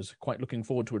rebuilt. I was quite looking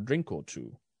forward to a drink or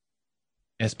two.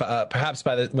 Yes, perhaps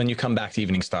when you come back to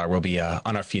Evening Star, we'll be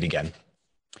on our feet again.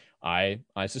 I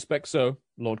suspect so,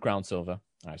 Lord Crownsilver.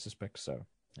 I suspect so.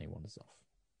 He wanders off.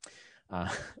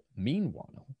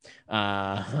 Meanwhile,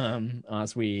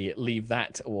 as we leave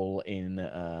that all in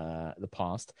the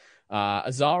past,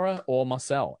 Azara or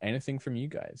Marcel, anything from you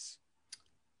guys?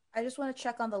 I just want to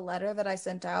check on the letter that I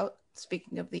sent out.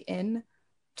 Speaking of the inn,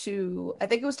 I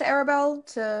think it was to Arabelle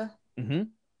to. You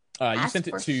ask sent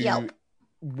it for to help.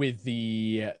 with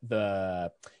the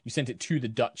you sent it to the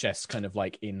Duchess, kind of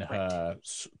like in her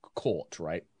court,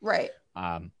 right? Right.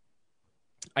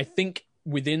 I think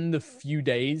within the few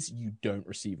days you don't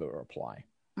receive a reply,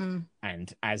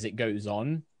 and as it goes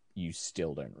on, you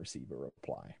still don't receive a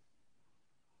reply.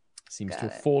 Seems to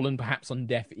have fallen perhaps on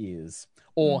deaf ears,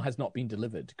 or has not been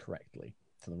delivered correctly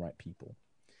to the right people.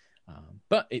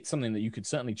 But it's something that you could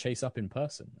certainly chase up in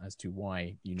person as to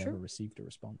why you never received a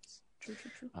response. True.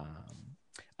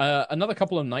 Another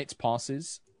couple of nights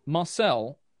passes.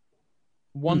 Marcel,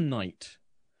 one night,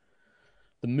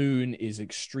 the moon is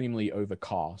extremely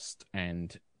overcast,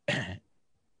 and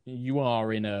you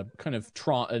are in a kind of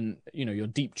your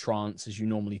deep trance, as you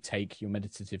normally take your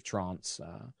meditative trance,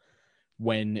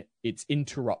 when it's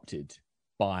interrupted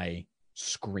by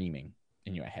screaming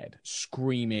in your head,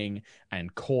 screaming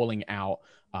and calling out.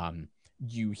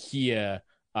 You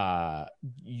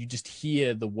just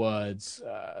hear the words,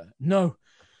 no,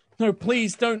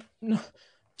 please don't, no,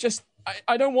 just,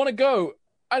 I don't want to go.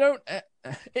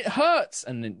 It hurts.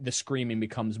 And then the screaming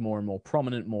becomes more and more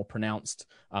prominent, more pronounced,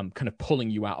 kind of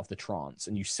pulling you out of the trance,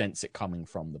 and you sense it coming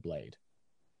from the blade.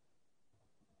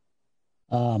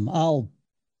 I'll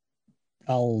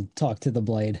talk to the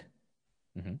blade.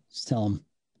 Just tell him,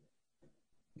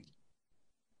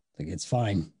 like, it's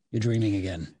fine. You're dreaming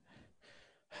again.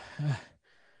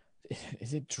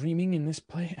 Is it dreaming in this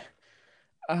place?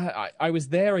 I was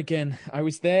there again. I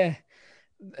was there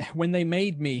when they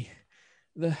made me.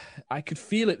 I could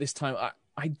feel it this time.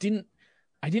 I didn't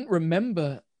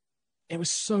remember. It was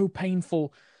so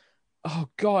painful. Oh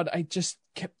God, I just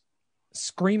kept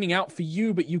screaming out for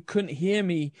you, but you couldn't hear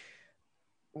me.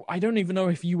 I don't even know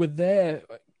if you were there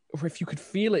or if you could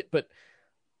feel it, but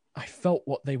I felt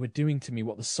what they were doing to me,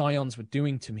 what the Scions were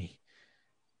doing to me.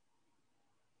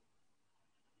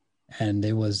 And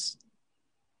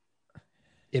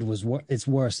it's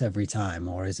worse every time,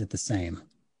 or is it the same?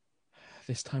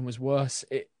 This time was worse.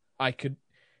 It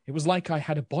was like I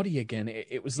had a body again.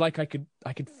 It was like I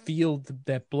could feel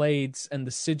their blades and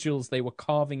the sigils they were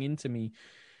carving into me.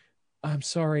 I'm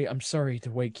sorry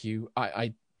to wake you.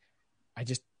 I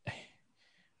just,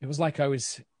 it was like I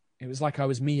was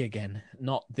me again,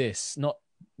 not this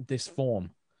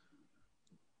form.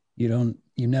 You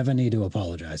never need to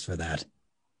apologize for that.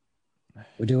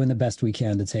 We're doing the best we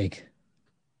can to take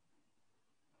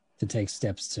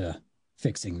steps to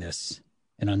fixing this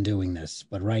and undoing this.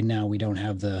 But right now we don't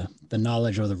have the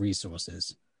knowledge or the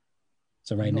resources.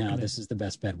 So right now, this is the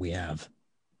best bet we have.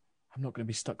 I'm not going to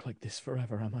be stuck like this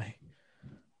forever, am I?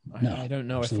 No, I don't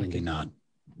know absolutely if I can. not.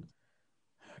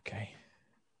 Okay.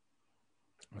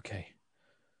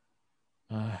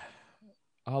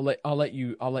 I'll let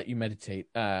you meditate.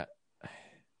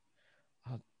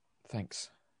 Thanks.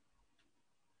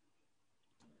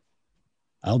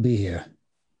 I'll be here.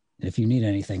 If you need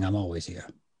anything, I'm always here.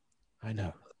 I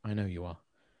know you are.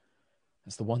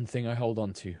 That's the one thing I hold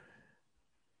on to.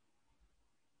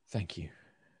 Thank you,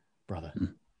 brother.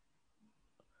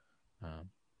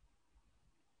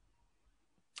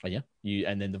 Oh, yeah,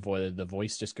 and then the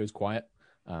voice just goes quiet,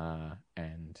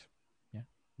 and yeah,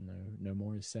 no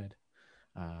more is said.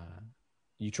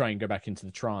 You try and go back into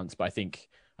the trance, but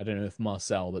I don't know if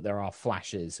Marcel, but there are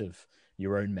flashes of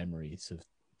your own memories of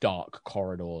dark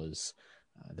corridors,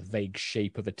 the vague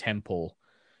shape of a temple,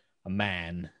 a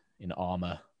man in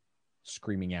armor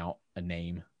screaming out a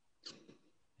name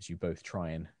as you both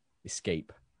try and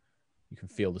escape. You can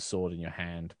feel the sword in your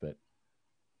hand, but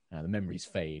the memories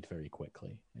fade very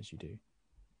quickly as you do.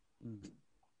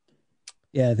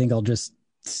 Yeah, I think I'll just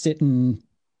sit and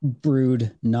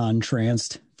brood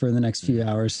non-tranced for the next few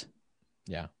hours.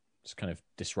 Yeah, just kind of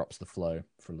disrupts the flow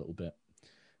for a little bit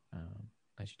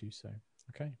as you do so.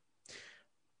 Okay.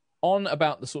 On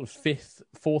about the sort of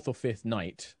fourth or fifth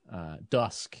night,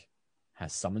 Dusk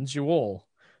has summoned you all.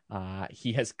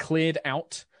 He has cleared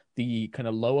out the kind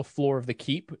of lower floor of the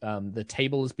keep. The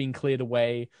table has been cleared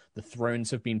away. The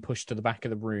thrones have been pushed to the back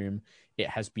of the room. It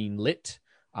has been lit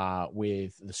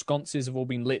with the sconces have all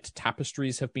been lit.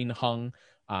 Tapestries have been hung.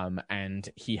 And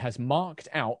he has marked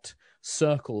out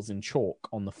circles in chalk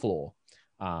on the floor.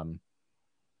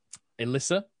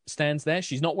 Alyssa stands there.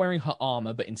 She's not wearing her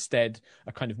armor, but instead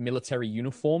a kind of military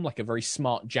uniform, like a very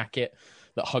smart jacket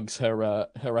that hugs her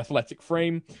athletic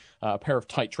frame, a pair of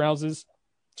tight trousers,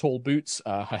 tall boots,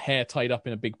 her hair tied up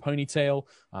in a big ponytail,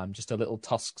 just a little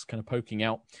tusks kind of poking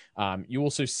out. You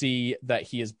also see that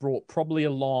he has brought probably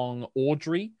along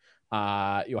Audrey,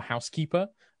 your housekeeper,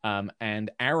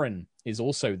 and Aaron is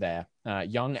also there.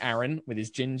 Young Aaron with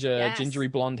his gingery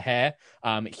blonde hair.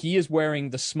 He is wearing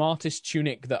the smartest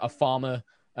tunic that a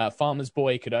farmer's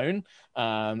boy could own,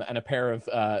 and a pair of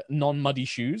non-muddy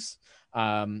shoes.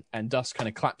 And Dusk kind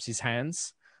of claps his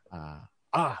hands.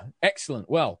 Excellent.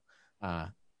 Well,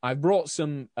 I've brought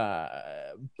some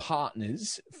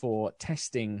partners for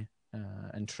testing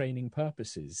and training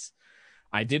purposes.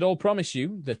 I did all promise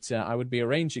you that I would be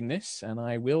arranging this, and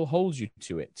I will hold you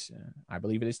to it. I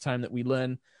believe it is time that we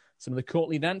learn some of the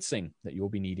courtly dancing that you'll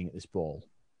be needing at this ball.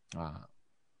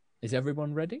 Is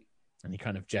everyone ready? And he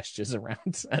kind of gestures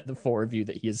around at the four of you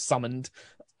that he has summoned,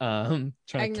 trying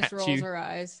Agnes to catch rolls you. her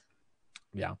eyes.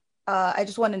 Yeah. I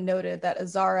just want to note that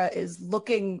Azara is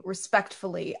looking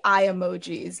respectfully eye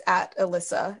emojis at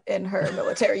Alyssa in her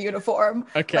military uniform.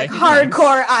 Okay. Like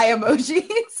hardcore eye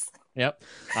emojis. Yep.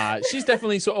 She's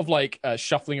definitely sort of like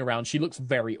shuffling around. She looks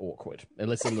very awkward.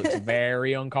 Alyssa looks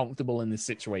very uncomfortable in this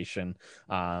situation.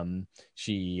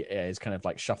 She is kind of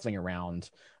like shuffling around,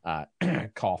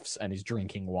 coughs, and is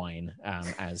drinking wine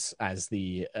as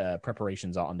the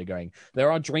preparations are undergoing.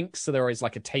 There are drinks, so there is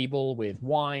like a table with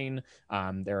wine.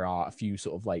 There are a few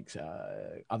sort of like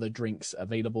other drinks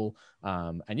available.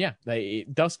 And yeah,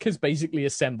 Dusk has basically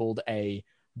assembled a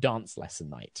dance lesson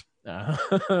night.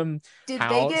 Did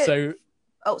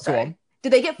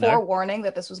they get forewarning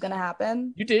that this was going to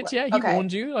happen? You did, yeah. He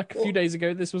warned you like a few days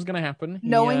ago this was going to happen.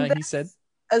 Knowing that he said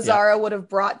Azara would have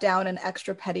brought down an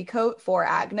extra petticoat for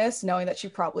Agnes, knowing that she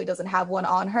probably doesn't have one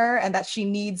on her and that she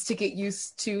needs to get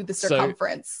used to the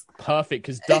circumference. So, perfect,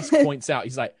 because Dusk points out,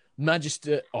 he's like,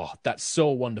 Magister, oh, that's so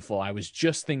wonderful. I was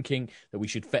just thinking that we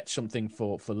should fetch something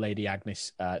for Lady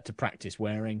Agnes to practice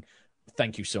wearing.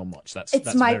 Thank you so much. That's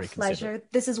my very pleasure.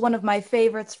 This is one of my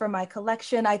favorites for my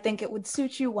collection. I think it would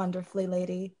suit you wonderfully,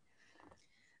 lady.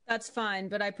 That's fine,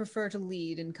 but I prefer to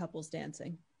lead in couples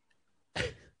dancing.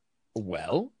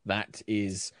 Well, that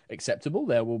is acceptable.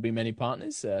 There will be many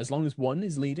partners. As long as one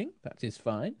is leading, that is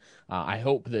fine. I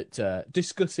hope that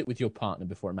discuss it with your partner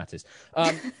before it matters.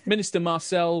 Minister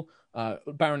Marcel,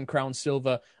 Baron Crown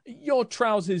Silver, your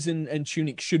trousers and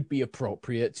tunic should be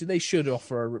appropriate. They should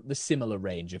offer the similar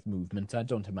range of movement. I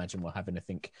don't imagine we'll have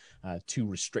anything too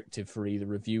restrictive for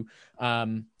either of you.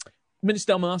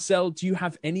 Minister Marcel, do you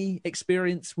have any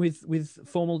experience with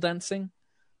formal dancing?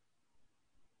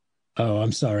 Oh,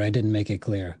 I'm sorry. I didn't make it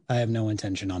clear. I have no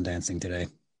intention on dancing today.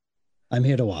 I'm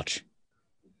here to watch.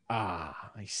 I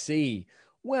see.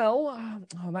 Well,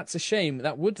 that's a shame.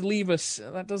 That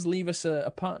does leave us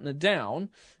a partner down,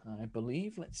 I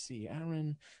believe. Let's see.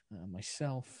 Aaron,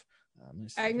 myself.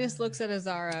 Agnes looks at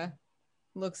Azara,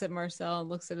 looks at Marcel, and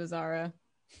looks at Azara.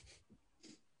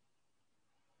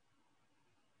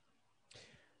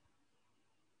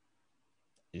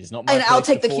 It is not my place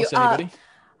to force anybody.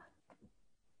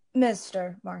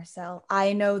 Mr. Marcel,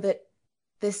 I know that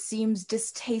this seems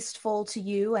distasteful to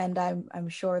you, and I'm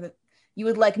sure that you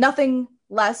would like nothing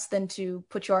less than to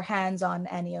put your hands on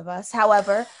any of us.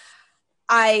 However,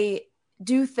 I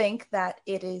do think that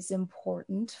it is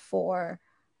important for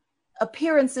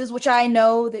appearances, which I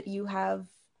know that you have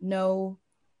no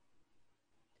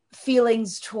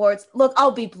feelings towards. Look,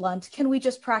 I'll be blunt. Can we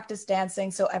just practice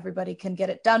dancing so everybody can get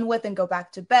it done with and go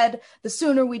back to bed? The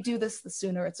sooner we do this, the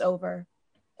sooner it's over.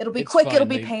 It'll be quick. It'll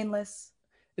be painless.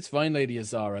 It's fine, Lady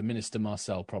Azara. Minister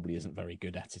Marcel probably isn't very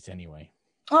good at it anyway.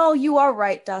 Oh, you are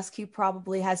right, Dusk. He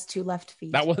probably has 2 left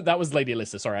feet. That was Lady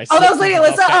Alyssa. Sorry, that was Lady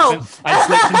Alyssa. I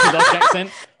slipped into Dusk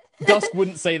accent. Dusk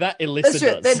wouldn't say that.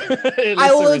 Alyssa does.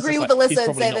 I will agree with Alyssa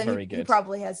and say that he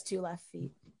probably has 2 left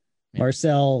feet. Yeah.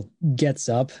 Marcel gets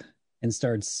up and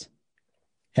starts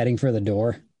heading for the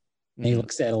door. And he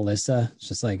looks at Alyssa. It's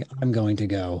just like, I'm going to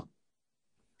go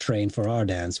train for our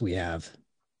dance we have,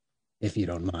 if you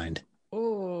don't mind.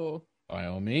 Oh, by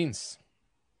all means.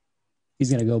 He's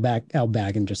going to go out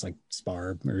back and just like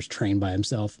spar or train by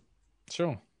himself.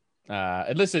 Sure.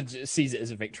 Alyssa sees it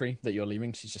as a victory that you're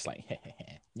leaving. She's just like,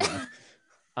 yeah,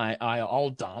 I'll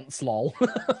dance, lol.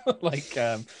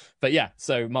 But yeah.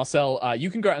 So Marcel, you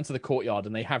can go out into the courtyard,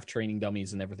 and they have training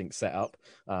dummies and everything set up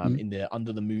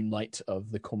under the moonlight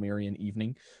of the Cormyrean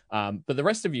evening. But the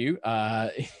rest of you,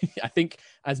 I think,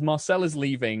 as Marcel is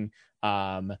leaving,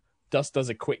 Dust does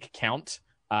a quick count,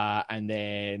 and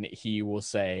then he will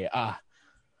say,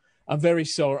 I'm very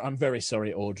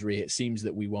sorry, Audrey. It seems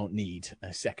that we won't need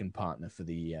a second partner for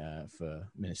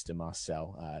Minister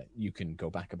Marcel. You can go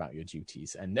back about your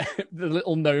duties. And the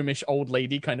little gnomish old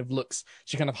lady kind of looks,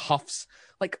 she kind of huffs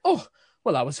like, oh,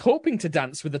 well, I was hoping to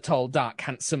dance with a tall, dark,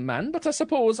 handsome man, but I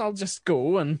suppose I'll just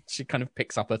go. And she kind of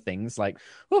picks up her things like,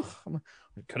 oh, I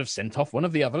could have sent off one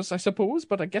of the others, I suppose,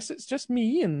 but I guess it's just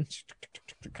me. And she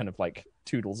kind of like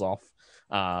toodles off.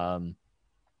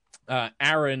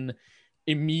 Aaron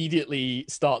immediately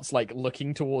starts like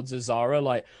looking towards Azara,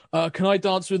 like, can I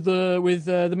dance with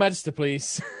the Magister,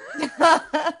 please?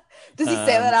 Does he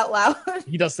say that out loud?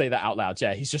 He does say that out loud,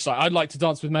 yeah. He's just like, I'd like to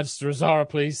dance with Magister Azara,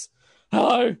 please.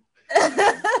 Hello.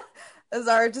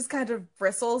 Azara just kind of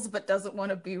bristles but doesn't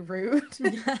want to be rude.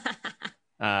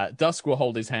 Dusk will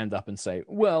hold his hand up and say,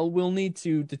 well, we'll need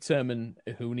to determine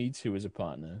who needs who as a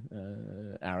partner,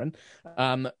 Aaron.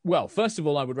 Well, first of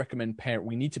all, I would recommend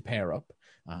we need to pair up.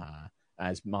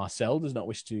 As Marcel does not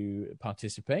wish to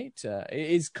participate. It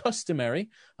is customary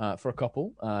for a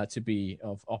couple to be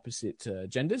of opposite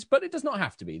genders, but it does not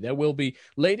have to be. There will be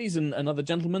ladies and another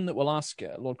gentleman that will ask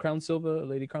Lord Crownsilver,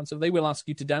 Lady Crownsilver. They will ask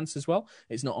you to dance as well.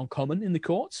 It's not uncommon in the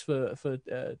courts for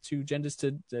 2 genders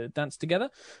to dance together.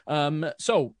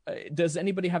 So does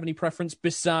anybody have any preference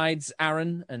besides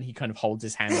Aaron? And he kind of holds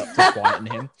his hand up to quieten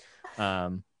him.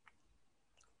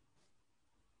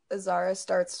 Azara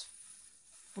starts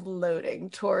floating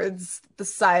towards the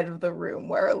side of the room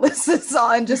where Alyssa's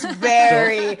on, just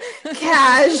very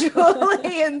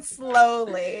casually and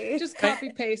slowly. Just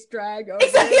copy paste drag over.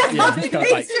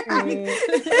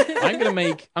 I'm gonna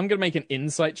make an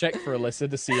insight check for Alyssa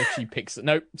to see if she picks it.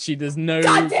 Nope, she does no.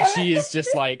 She is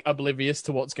just like oblivious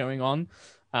to what's going on.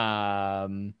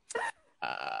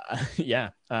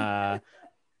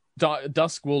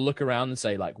 Dusk will look around and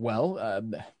say, like, well,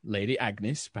 Lady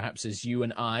Agnes, perhaps as you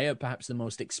and I are perhaps the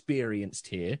most experienced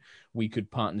here, we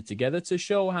could partner together to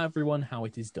show everyone how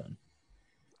it is done.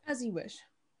 As you wish.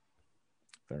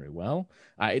 Very well.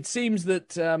 It seems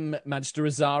that Magister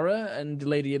Azara and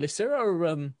Lady Alyssa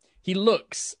are... he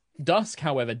looks... Dusk,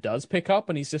 however, does pick up,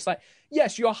 and he's just like,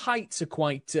 yes, your heights are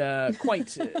quite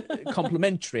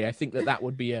complimentary. I think that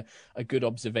would be a good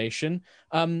observation.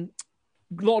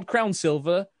 Lord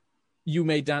Crownsilver, you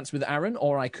may dance with Aaron,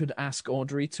 or I could ask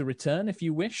Audrey to return if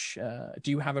you wish.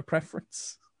 Do you have a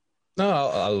preference?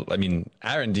 No, I mean,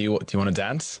 Aaron, do you want to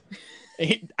dance?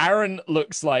 Aaron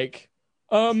looks like,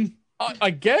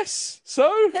 I guess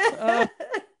so.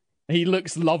 He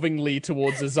looks lovingly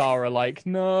towards Azara, like,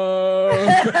 no.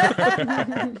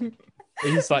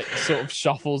 He's like sort of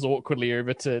shuffles awkwardly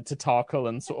over to Tarkle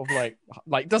and sort of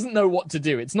like doesn't know what to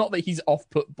do. It's not that he's off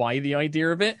put by the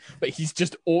idea of it, but he's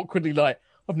just awkwardly like,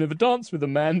 I've never danced with a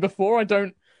man before.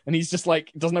 And he's just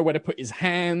like, doesn't know where to put his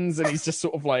hands. And he's just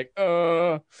sort of like,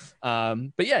 But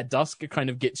yeah, Dusk kind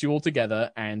of gets you all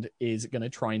together and is going to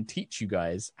try and teach you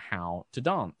guys how to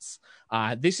dance.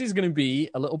 This is going to be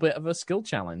a little bit of a skill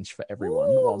challenge for everyone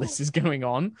while this is going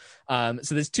on.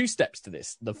 So there's 2 steps to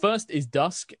this. The first is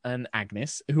Dusk and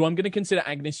Agnes, who I'm going to consider,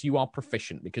 Agnes, you are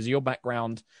proficient because of your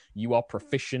background. You are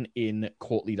proficient in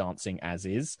courtly dancing as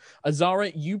is. Azara,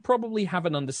 you probably have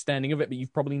an understanding of it, but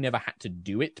you've probably never had to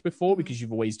do it before because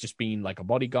you've always just been like a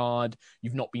bodyguard.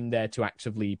 You've not been there to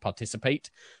actively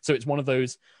participate. So it's one of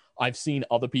those, I've seen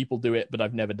other people do it, but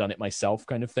I've never done it myself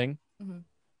kind of thing.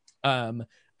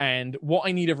 And what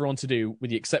I need everyone to do, with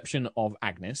the exception of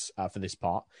Agnes for this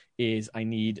part, is I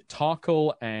need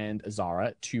Tarkle and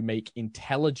Azara to make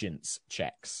intelligence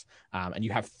checks. And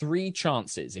you have 3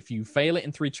 chances. If you fail it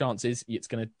in 3 chances, it's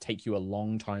going to take you a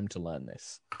long time to learn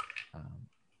this.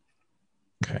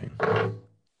 Okay.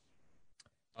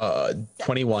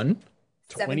 21.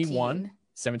 21.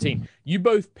 17. You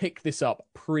both pick this up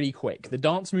pretty quick. The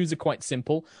dance moves are quite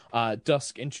simple.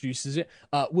 Dusk introduces it.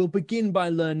 We'll begin by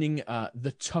learning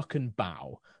the tuck and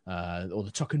bow. Or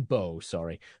the tuck and bow,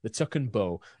 sorry. The tuck and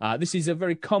bow. This is a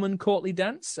very common courtly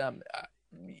dance.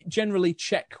 Generally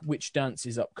check which dance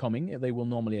is upcoming. They will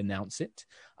normally announce it.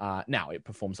 Now it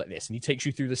performs like this, and he takes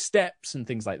you through the steps and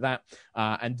things like that.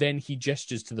 And then he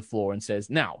gestures to the floor and says,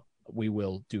 now we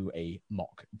will do a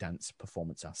mock dance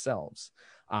performance ourselves.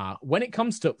 When it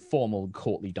comes to formal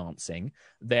courtly dancing,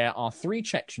 there are 3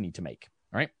 checks you need to make.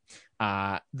 All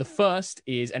right. The first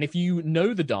is, and if you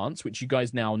know the dance, which you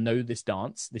guys now know this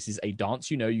dance, this is a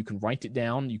dance, you can write it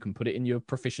down, you can put it in your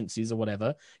proficiencies or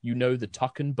whatever. You know the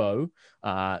tuck and bow.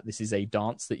 This is a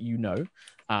dance that you know.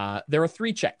 There are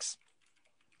 3 checks.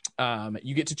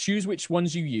 You get to choose which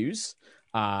ones you use,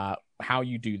 how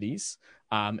you do these.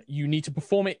 You need to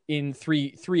perform it in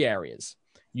three areas.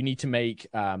 You need to make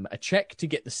a check to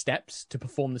get the steps, to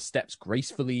perform the steps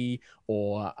gracefully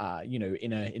or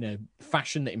in a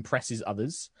fashion that impresses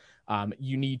others.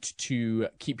 You need to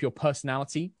keep your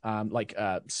personality, like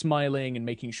smiling and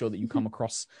making sure that you come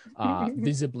across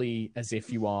visibly as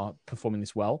if you are performing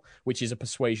this well, which is a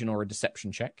persuasion or a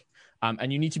deception check.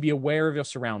 And you need to be aware of your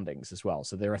surroundings as well.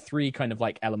 So there are 3 kind of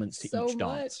like elements to each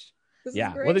dance.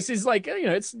 Yeah, well, this is like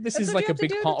this is like a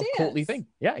big part of courtly thing.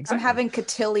 Yeah, exactly. I'm having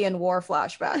cotillion war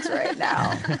flashbacks right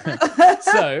now.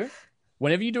 So,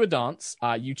 whenever you do a dance,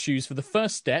 you choose for the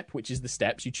first step, which is the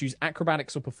steps. You choose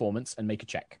acrobatics or performance and make a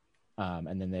check,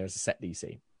 and then there's a set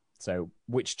DC. So,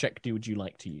 which check would you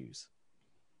like to use?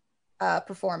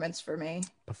 Performance for me.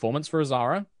 Performance for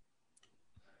Azara.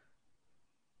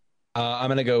 I'm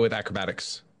gonna go with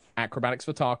acrobatics. Acrobatics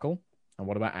for Tarkle. And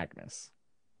what about Agnes?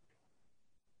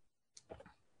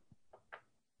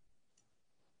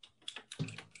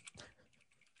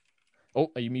 Oh,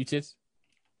 are you muted?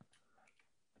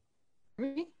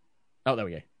 Me? Oh, there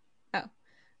we go. Oh,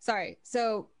 sorry.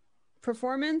 So,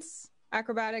 performance,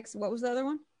 acrobatics. What was the other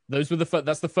one? Those were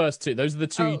that's the first 2. Those are the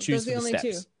 2 you choose for the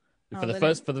steps. 2. For the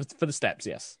first, for the steps,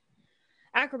 yes.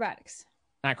 Acrobatics.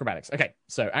 Acrobatics. Okay,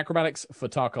 so acrobatics for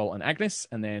Tarkle and Agnes,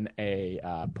 and then a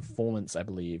performance, I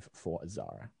believe, for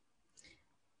Azara.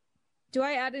 Do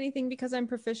I add anything because I'm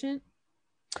proficient?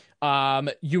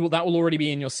 That will already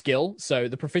be in your skill. So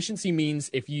the proficiency means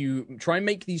if you try and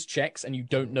make these checks and you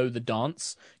don't know the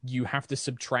dance, you have to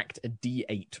subtract a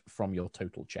D8 from your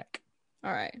total check.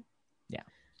 All right. Yeah.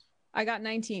 I got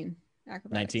 19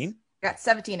 acrobatics. 19? I got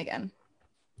 17 again.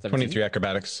 17? 23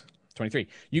 acrobatics. 23.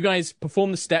 You guys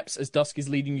perform the steps as Dusk is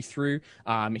leading you through.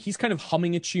 He's kind of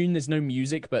humming a tune. There's no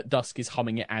music, but Dusk is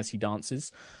humming it as he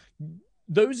dances.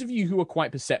 Those of you who are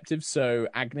quite perceptive, so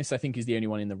Agnes, I think, is the only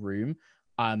one in the room.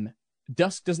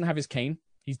 Dusk doesn't have his cane.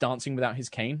 He's dancing without his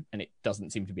cane, and it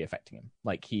doesn't seem to be affecting him.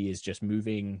 Like, he is just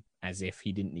moving as if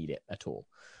he didn't need it at all.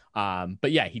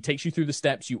 But yeah, he takes you through the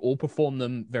steps. You all perform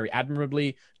them very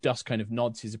admirably. Dusk kind of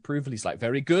nods his approval. He's like,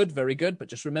 very good, very good. But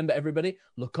just remember, everybody,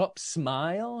 look up,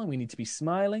 smile. We need to be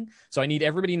smiling. So I need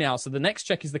everybody now. So the next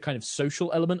check is the kind of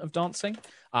social element of dancing,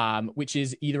 which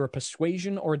is either a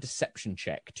persuasion or a deception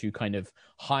check to kind of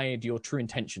hide your true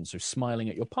intention. So smiling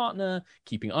at your partner,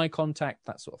 keeping eye contact,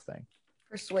 that sort of thing.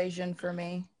 Persuasion for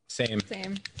me. Same.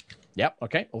 Yep.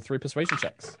 Okay. All 3 persuasion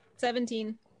checks.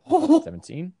 17.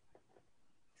 17.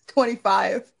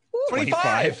 25.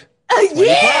 25.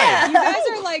 Yeah. You guys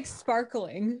are like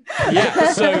sparkling.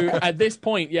 Yeah. So at this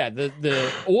point, yeah,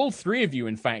 the all 3 of you,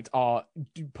 in fact, are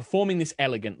performing this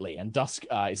elegantly, and Dusk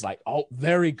is like, "Oh,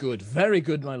 very good,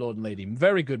 my lord and lady,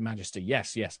 very good, Majesty.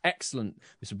 Yes, excellent.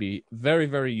 This will be very,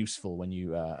 very useful when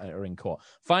you are in court."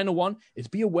 Final one is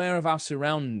be aware of our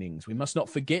surroundings. We must not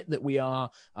forget that we are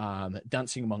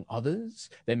dancing among others.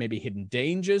 There may be hidden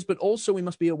dangers, but also we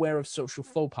must be aware of social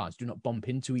faux pas. Do not bump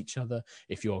into each other.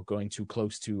 If you're going too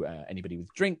close to anybody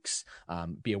with drinks,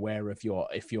 be aware of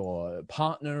if your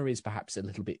partner is perhaps a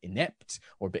little bit inept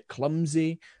or a bit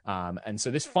clumsy. And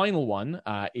so this final one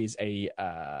is a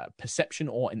perception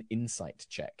or an insight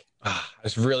check. I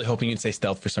was really hoping you'd say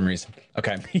stealth for some reason.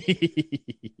 Okay.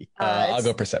 I'll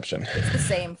go perception. It's the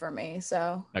same for me,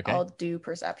 so okay. I'll do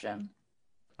perception.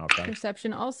 Okay.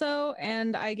 Perception also,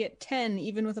 and I get 10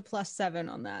 even with a +7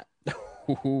 on that.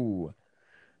 Ooh.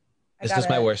 This was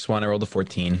my worst one. I rolled a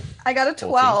 14. I got a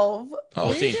 12.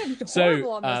 Oh, You did So,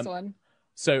 horrible on this one.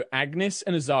 So Agnes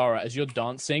and Azara, as you're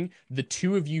dancing, the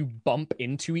two of you bump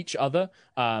into each other.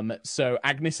 So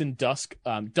Agnes and Dusk,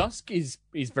 Dusk is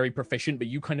very proficient, but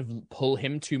you kind of pull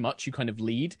him too much. You kind of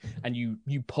lead, and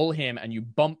you pull him, and you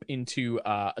bump into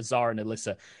Azara and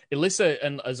Alyssa. Alyssa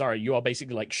and Azara, you are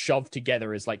basically like shoved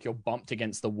together as like you're bumped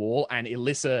against the wall, and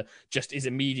Alyssa just is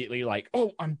immediately like,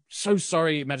 "Oh, I'm so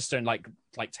sorry, Magister," and like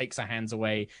takes her hands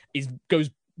away.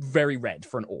 Goes very red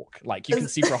for an orc. Like you can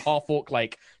see for a half orc,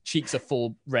 like cheeks are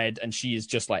full red, and she is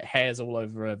just like hairs all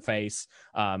over her face.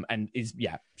 And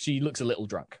she looks a little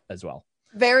drunk as well.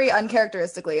 Very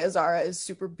uncharacteristically, Azara is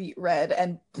super beet red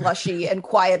and blushy and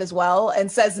quiet as well,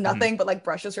 and says nothing but like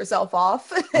brushes herself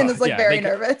off and is like very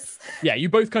nervous. Yeah, you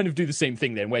both kind of do the same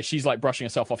thing then, where she's like brushing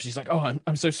herself off. She's like, "Oh,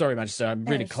 I'm so sorry, Magister. I'm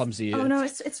really clumsy." Oh no,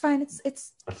 it's fine.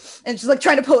 It's and she's like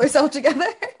trying to pull herself together.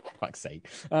 Fuck's sake!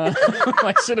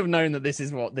 I should have known that this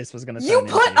is what this was going to. You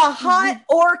put a hot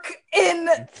orc in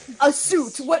a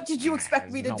suit. What did you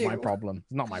expect me to do? Not my problem.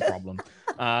 Not my problem.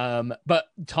 But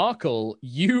Tarkle,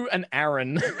 you and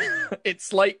Aaron,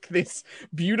 it's like this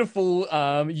beautiful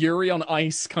Yuri on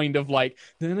Ice kind of like,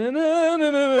 and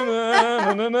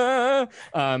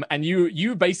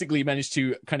you basically managed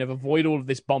to kind of avoid all of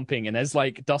this bumping. And as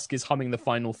like Dusk is humming the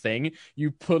final thing, you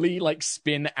pulley like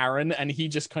spin Aaron, and he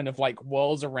just kind of like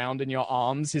whirls around in your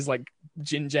arms, his like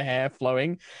ginger hair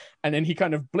flowing, and then he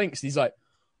kind of blinks. He's like,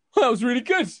 "Oh, that was really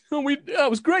good. That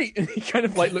was great." And he kind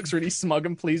of like looks really smug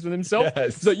and pleased with himself.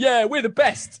 Yes. He's like, "Yeah, we're the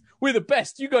best. We're the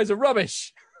best. You guys are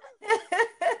rubbish."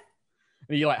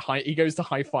 And he goes to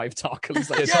high five Tarkle. He's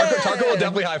like, Tarkle will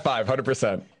definitely high five,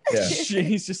 100%. Yeah.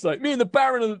 He's just like, "Me and the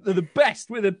Baron are the best.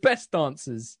 We're the best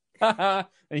dancers." And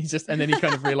then he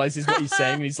kind of realizes what he's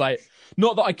saying, and he's like,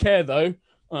 "Not that I care though."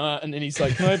 And then he's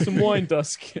like, "Can I have some wine,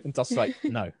 Dusk?" And Dusk's like,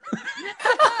 "No."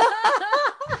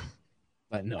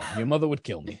 Like, "No, your mother would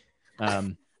kill me."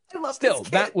 Still,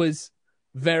 that was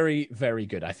very, very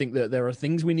good. I think that there are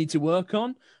things we need to work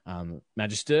on.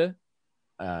 Magister,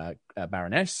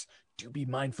 Baroness, do be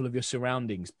mindful of your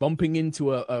surroundings. Bumping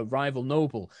into a rival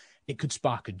noble, it could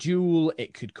spark a duel.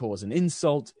 It could cause an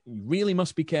insult. You really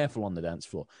must be careful on the dance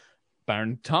floor.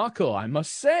 Baron Tarkle, I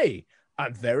must say,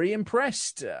 I'm very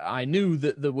impressed. I knew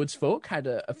that the Woods folk had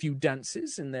a few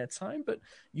dances in their time, but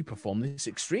you performed this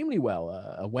extremely well.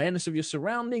 Awareness of your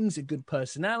surroundings, a good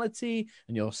personality,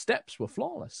 and your steps were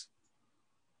flawless.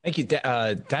 Thank you.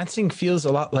 Dancing feels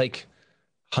a lot like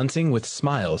hunting with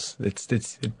smiles.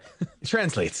 It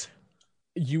translates.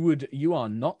 You are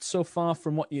not so far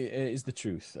from what is the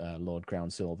truth, Lord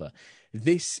Crown Silver.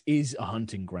 This is a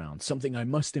hunting ground, something I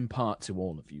must impart to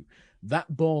all of you.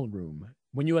 That ballroom,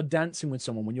 when you are dancing with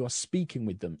someone, when you are speaking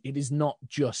with them, it is not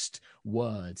just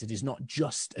words. It is not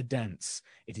just a dance.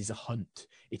 It is a hunt.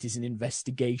 It is an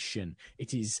investigation.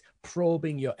 It is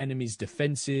probing your enemy's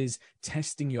defenses,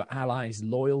 testing your allies'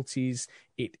 loyalties.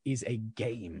 It is a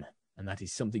game. And that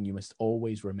is something you must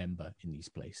always remember in these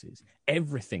places.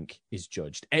 Everything is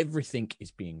judged. Everything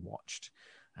is being watched.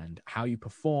 And how you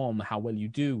perform, how well you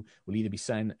do, will either be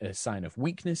a sign of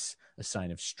weakness, a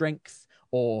sign of strength,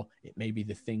 or it may be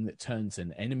the thing that turns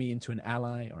an enemy into an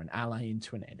ally or an ally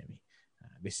into an enemy.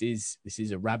 This is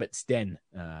a rabbit's den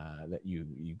that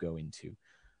you go into.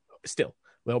 Still,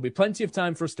 there'll be plenty of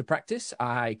time for us to practice.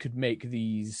 I could make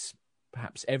these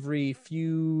perhaps every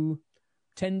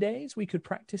 10 days. We could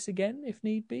practice again if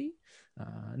need be.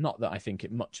 Not that I think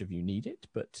much of you need it,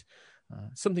 but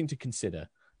something to consider.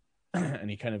 And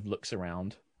he kind of looks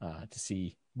around to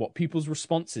see what people's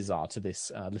responses are to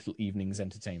this little evening's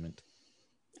entertainment.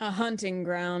 A hunting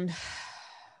ground.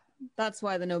 That's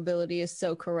why the nobility is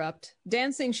so corrupt.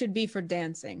 Dancing should be for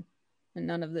dancing, and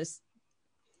none of this.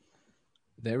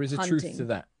 There is a hunting. truth to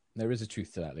that. There is a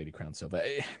truth to that, Lady Crown Silver.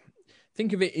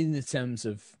 Think of it in the terms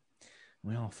of,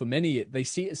 well, for many, they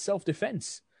see it as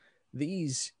self-defense.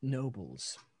 These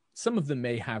nobles, some of them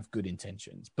may have good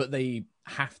intentions, but they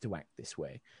have to act this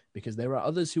way because there are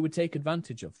others who would take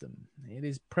advantage of them. It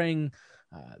is preying,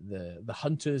 the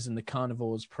hunters and the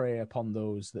carnivores prey upon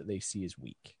those that they see as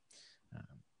weak.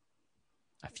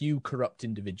 A few corrupt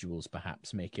individuals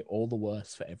perhaps make it all the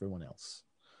worse for everyone else.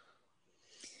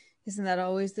 Isn't that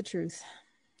always the truth?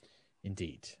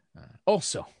 Indeed.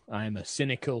 Also, I'm a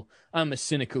cynical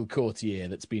courtier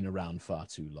that's been around far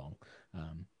too long.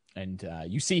 And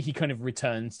you see he kind of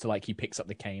returns to, like, he picks up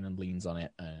the cane and leans on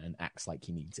it and acts like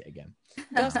he needs it again.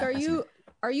 Dusk,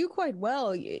 are you quite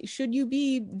well? Should you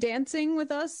be dancing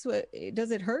with us? Does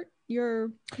it hurt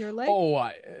your leg? Oh,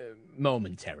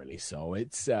 momentarily so.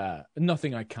 It's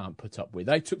nothing I can't put up with.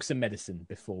 I took some medicine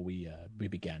before we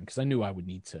began because I knew I would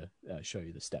need to show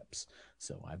you the steps.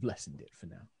 So I've lessened it for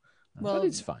now. But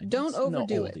it's fine. Don't it's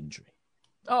overdo not it. Injury.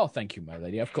 Oh, thank you, my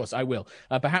lady. Of course, I will.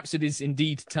 Perhaps it is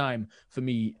indeed time for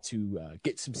me to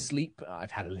get some sleep.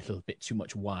 I've had a little bit too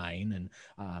much wine, and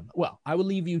well, I will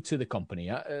leave you to the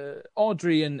company.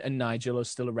 Audrey and Nigel are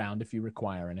still around if you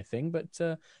require anything, but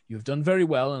you have done very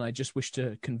well, and I just wish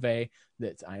to convey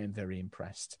that I am very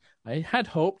impressed. I had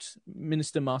hoped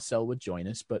Minister Marcel would join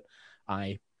us, but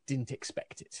I didn't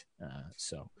expect it.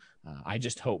 So I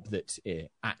just hope that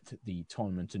at the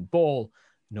tournament and ball,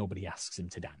 nobody asks him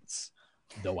to dance.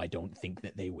 Though I don't think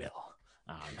that they will.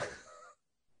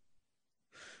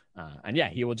 And yeah,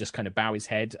 he will just kind of bow his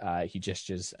head. He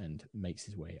gestures and makes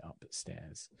his way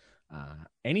upstairs.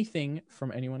 Anything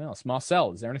from anyone else?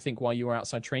 Marcel, is there anything while you were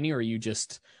outside training, or are you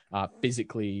just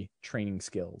physically training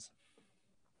skills?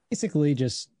 Basically,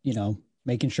 just,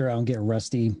 making sure I don't get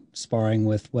rusty sparring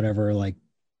with whatever like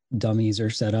dummies are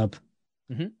set up.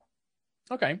 Mm-hmm.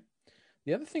 Okay.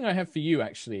 The other thing I have for you,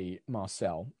 actually,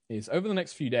 Marcel, is over the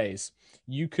next few days,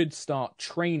 you could start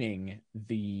training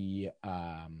the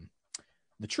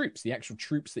troops, the actual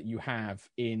troops that you have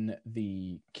in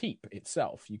the keep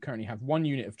itself. You currently have 1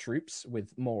 unit of troops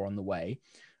with more on the way.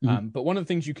 Mm-hmm. But one of the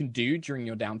things you can do during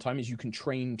your downtime is you can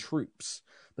train troops.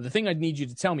 But the thing I'd need you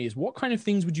to tell me is, what kind of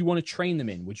things would you want to train them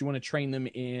in? Would you want to train them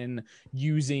in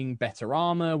using better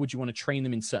armor? Would you want to train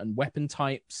them in certain weapon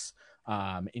types?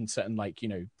 In certain,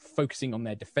 focusing on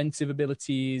their defensive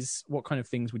abilities? What kind of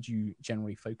things would you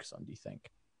generally focus on, do you think?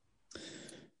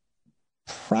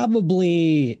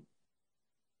 Probably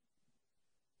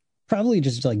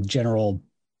just like general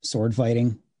sword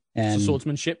fighting. And so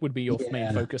swordsmanship would be your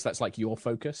main focus. That's like your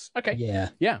focus. Okay.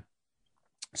 Yeah.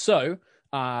 So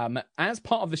as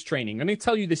part of this training, I'm going to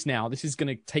tell you this now. This is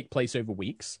going to take place over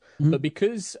weeks, but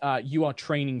because you are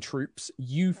training troops,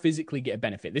 you physically get a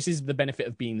benefit. This is the benefit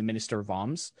of being the Minister of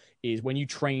Arms, is when you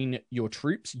train your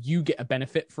troops, you get a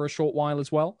benefit for a short while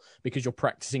as well, because you're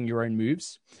practicing your own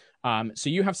moves. So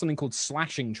you have something called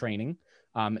slashing training.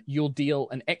 You'll deal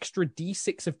an extra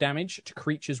d6 of damage to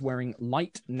creatures wearing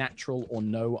light, natural, or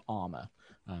no armor.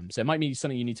 So it might be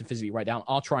something you need to physically write down.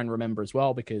 I'll try and remember as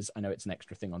well, because I know it's an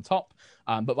extra thing on top.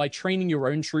 But by training your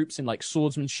own troops in like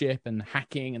swordsmanship and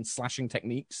hacking and slashing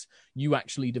techniques, you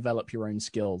actually develop your own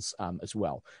skills as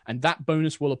well. And that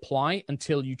bonus will apply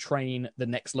until you train the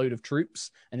next load of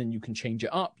troops, and then you can change it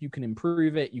up, you can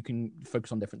improve it, you can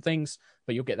focus on different things,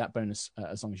 but you'll get that bonus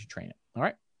as long as you train it. All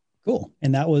right? Cool.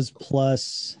 And that was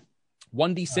plus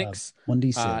 1d6.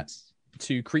 1d6.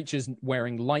 To creatures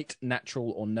wearing light,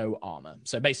 natural, or no armor.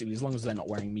 So basically, as long as they're not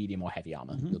wearing medium or heavy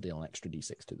armor, you'll deal an extra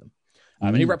d6 to them.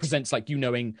 And it represents like you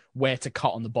knowing where to cut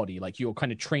on the body. Like you're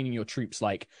kind of training your troops,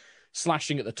 like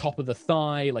slashing at the top of the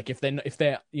thigh. Like if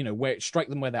they're where strike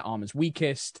them where their armor's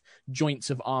weakest,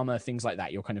 joints of armor, things like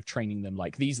that. You're kind of training them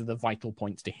like these are the vital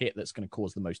points to hit that's going to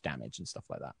cause the most damage and stuff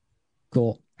like that.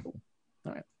 Cool.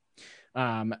 All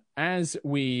right. As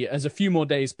a few more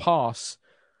days pass,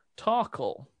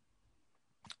 Tarkle.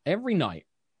 Every night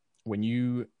when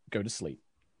you go to sleep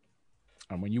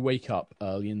and when you wake up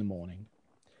early in the morning,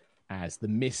 as the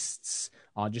mists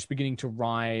are just beginning to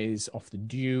rise off the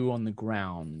dew on the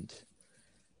ground,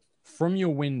 from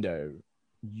your window,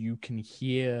 you can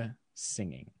hear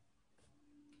singing.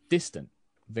 Distant,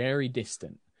 very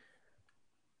distant,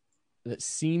 that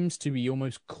seems to be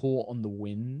almost caught on the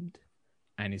wind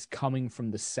and is coming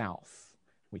from the south,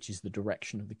 which is the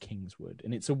direction of the Kingswood.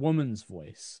 And it's a woman's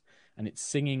voice, and it's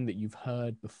singing that you've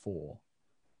heard before.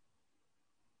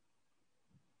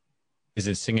 Is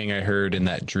it singing I heard in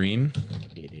that dream?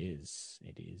 It is.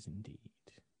 It is indeed.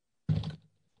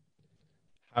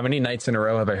 How many nights in a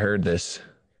row have I heard this?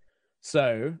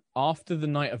 So, after the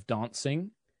night of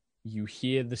dancing, you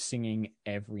hear the singing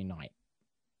every night.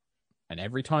 And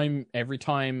every time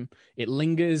it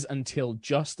lingers until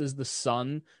just as the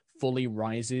sun fully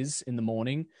rises in the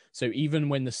morning. So even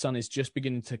when the sun is just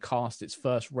beginning to cast its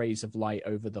first rays of light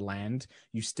over the land,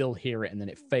 you still hear it, and then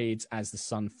it fades as the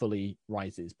sun fully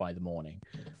rises by the morning.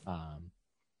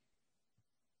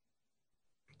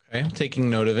 Okay, I'm taking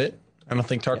note of it. I don't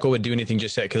think Tarkle would do anything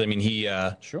just yet, because I mean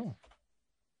sure.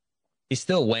 He's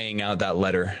still weighing out that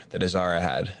letter that Azara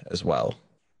had as well.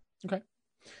 Okay.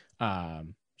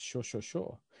 Sure.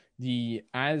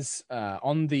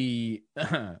 On the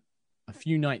a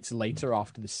few nights later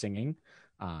after the singing,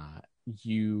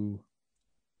 you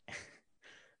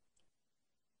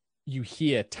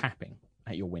hear tapping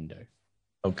at your window.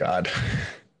 Oh God.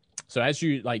 So as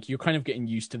you're kind of getting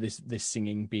used to this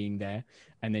singing being there,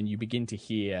 and then you begin to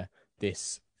hear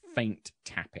this faint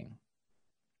tapping.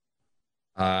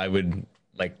 I would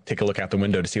take a look out the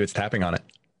window to see what's tapping on it.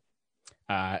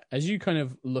 As you kind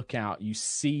of look out, you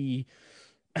see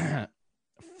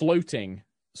floating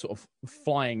sort of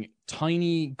flying,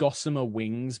 tiny gossamer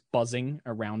wings buzzing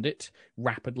around it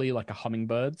rapidly like a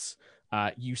hummingbird's.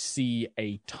 You see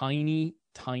a tiny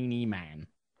man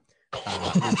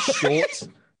with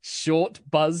short,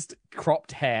 buzzed,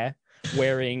 cropped hair,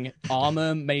 wearing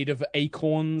armor made of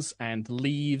acorns and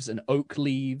leaves and oak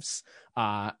leaves.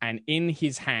 And in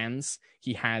his hands,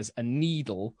 he has a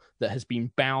needle that has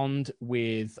been bound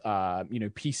with,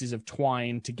 pieces of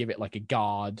twine to give it like a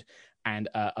guard, and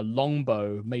a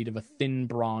longbow made of a thin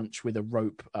branch with a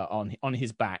rope on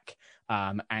his back.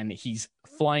 And he's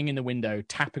flying in the window,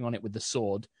 tapping on it with the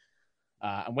sword.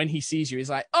 And when he sees you,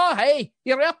 he's like, "Oh, hey,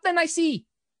 you're up then, I see."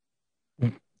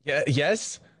 Yeah,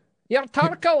 yes? You're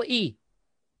Tarkle E.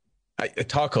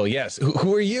 Tarkle, yes.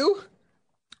 Who are you?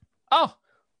 Oh,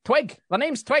 Twig. The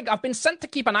name's Twig. I've been sent to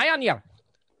keep an eye on you.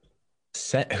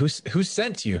 Who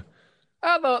sent you?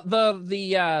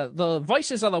 The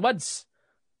voices of the woods.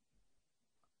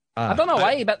 I don't know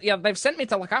why, but they've sent me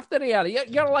to look after you.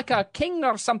 You're like a king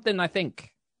or something, I think.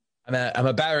 I'm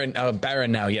a baron. I'm a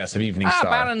baron now. Yes, of Evening Star.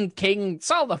 Baron, king.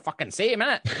 It's all the fucking same,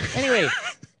 innit? Anyway,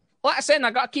 let us in.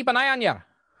 I got to keep an eye on you.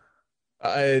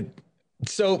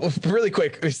 So really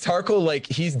quick, is Tarkle like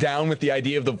he's down with the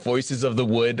idea of the voices of the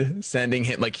wood sending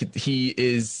him? Like he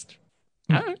is.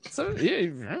 So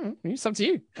yeah, it's up to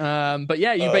you. But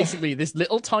yeah, you basically this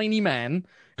little tiny man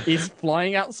is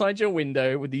flying outside your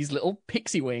window with these little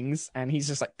pixie wings, and he's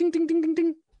just like ding ding ding ding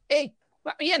ding. Hey,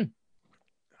 let me in.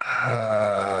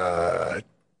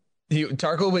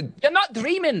 Tarkle would. You're not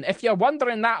dreaming. If you're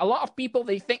wondering that, a lot of people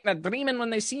they think they're dreaming when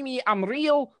they see me. I'm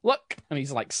real. Look, and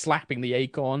he's like slapping the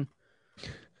acorn.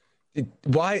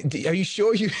 Why are you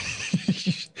sure you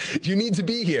you need to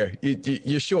be here?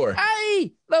 You're sure?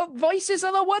 Aye, the voices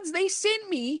of the woods. They sent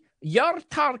me. You're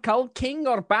Tarkle, king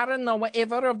or baron or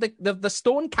whatever of the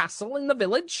stone castle in the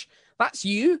village. That's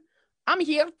you. I'm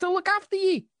here to look after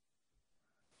you.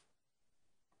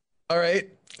 All right.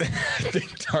 I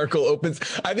think Tarkle opens.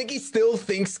 I think he still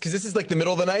thinks because this is like the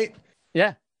middle of the night.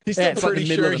 Yeah, he's still pretty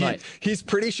sure he's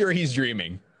pretty sure he's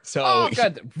dreaming. So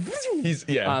good. He's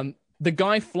the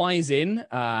guy flies in.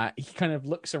 He kind of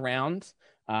looks around.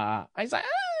 He's like,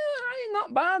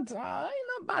 not bad.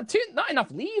 Not bad. Not enough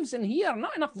leaves in here.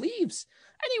 Not enough leaves.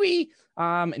 Anyway,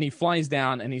 and he flies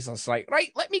down and he's just like,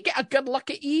 right, let me get a good look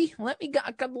at you. Let me get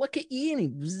a good look at you. And he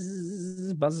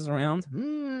buzzes around.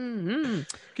 Can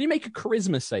you make a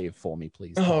charisma save for me,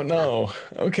 please? Oh, no.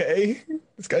 Okay.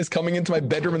 This guy's coming into my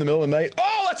bedroom in the middle of the night.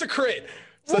 Oh, that's a crit.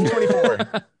 So that's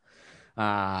 24.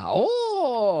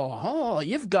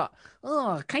 You've got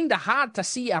kind of hard to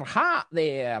see your heart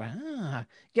there.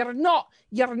 You're not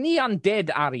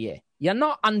undead, are you? You're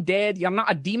not undead. You're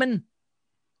not a demon.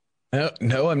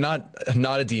 No, I'm not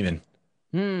a demon.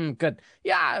 Good.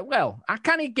 Yeah, well, I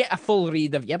can't get a full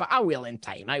read of you, but I will in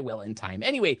time.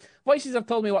 Anyway, voices have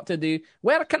told me what to do.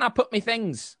 Where can I put my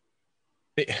things?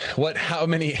 What? How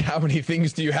many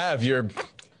things do you have? He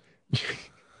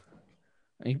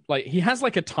has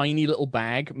like a tiny little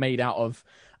bag made out of,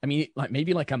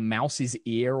 maybe like a mouse's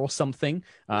ear or something.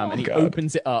 And he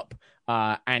opens it up,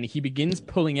 and he begins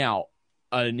pulling out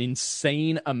an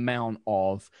insane amount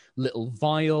of little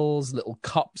vials, little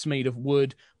cups made of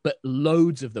wood, but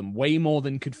loads of them, way more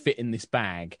than could fit in this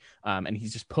bag. And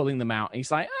he's just pulling them out. And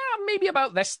he's like, maybe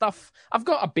about this stuff. I've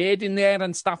got a bed in there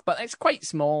and stuff, but it's quite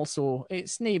small, so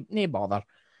it's no bother.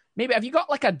 Maybe have you got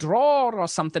like a drawer or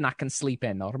something I can sleep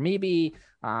in, or maybe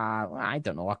I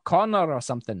don't know, a corner or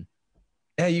something.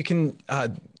 Yeah, you can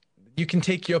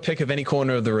take your pick of any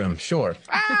corner of the room. Sure.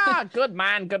 Good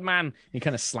man. He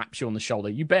kind of slaps you on the shoulder.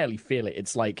 You barely feel it.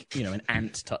 It's like, an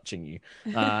ant touching you.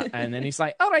 And then he's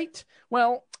like, all right,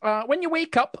 well, when you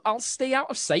wake up, I'll stay out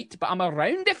of sight, but I'm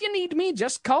around if you need me.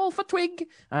 Just call for Twig,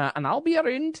 and I'll be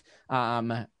around.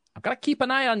 I've got to keep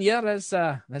an eye on you. There's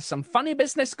some funny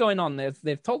business going on.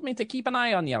 They've told me to keep an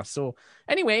eye on you. So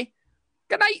anyway,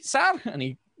 good night, sir. And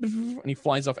he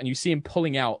flies off, and you see him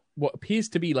pulling out what appears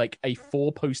to be like a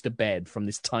 4-poster bed from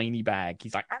this tiny bag.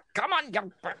 He's like, come on,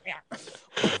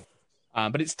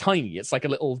 but it's tiny. It's like a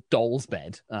little doll's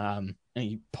bed. And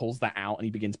he pulls that out, and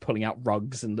he begins pulling out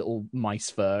rugs and little mice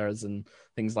furs and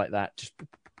things like that. Just.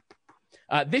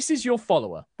 This is your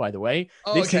follower, by the way.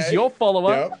 This is your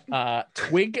follower,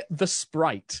 Twig the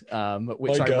Sprite,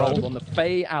 which I rolled on the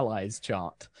Fey Allies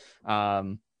chart.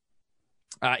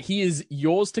 He is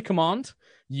yours to command.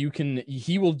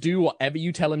 He will do whatever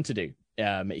you tell him to do.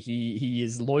 He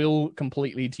is loyal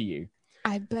completely to you.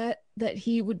 I bet that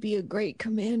he would be a great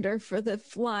commander for the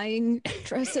Flying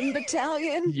Tresson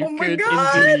Battalion. You could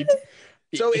indeed.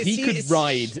 So he could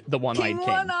ride the One-Eyed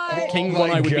King. King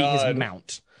One-Eye would be his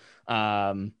mount.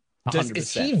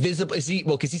 Is he visible? Is he,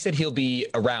 well, because he said he'll be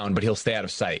around, but he'll stay out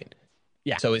of sight.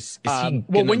 Yeah. So is he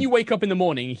well, when you wake up in the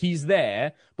morning, he's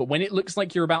there, but when it looks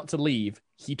like you're about to leave,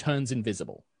 he turns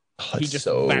invisible. He just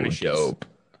vanishes. Dope.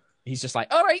 He's just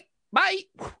like, all right, bye.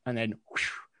 And then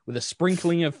with a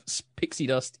sprinkling of pixie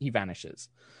dust, he vanishes.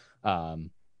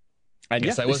 And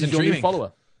yes, yeah, I wasn't this is your new dreaming.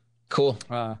 follower. Cool.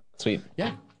 Sweet.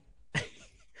 Yeah.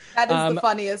 That is the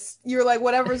funniest. You're like,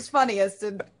 whatever's funniest,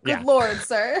 and good lord,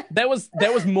 sir. There was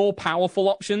more powerful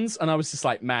options, and I was just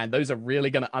like, man, those are really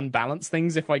going to unbalance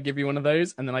things if I give you one of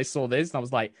those. And then I saw this, and I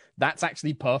was like, that's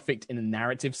actually perfect in a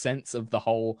narrative sense of the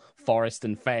whole forest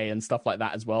and fae and stuff like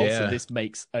that as well. Yeah. So this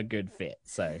makes a good fit.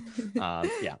 So,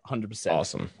 yeah, 100%.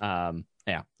 Awesome.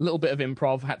 Yeah, a little bit of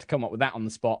improv. Had to come up with that on the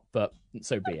spot, but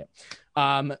so be it.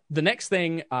 The next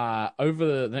thing,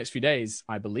 over the next few days,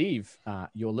 I believe,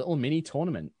 your little mini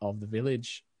tournament of the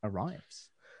village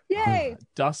arrives. Yay!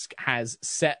 Dusk has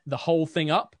set the whole thing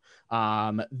up.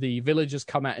 The villagers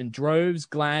come out in droves,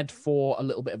 glad for a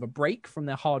little bit of a break from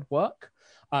their hard work.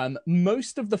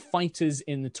 Most of the fighters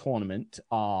in the tournament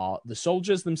are the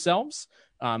soldiers themselves.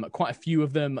 Quite a few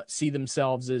of them see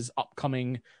themselves as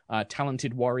upcoming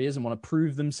talented warriors and want to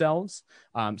prove themselves.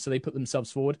 So they put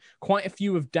themselves forward. Quite a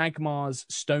few of Dagmar's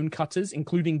stonecutters,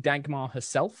 including Dagmar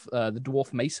herself, the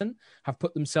dwarf mason, have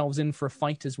put themselves in for a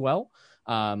fight as well.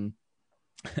 Aaron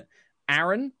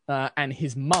and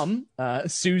his mum,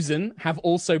 Susan, have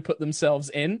also put themselves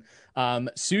in.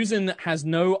 Susan has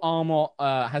no armor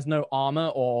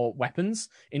or weapons.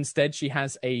 Instead, she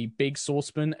has a big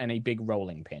saucepan and a big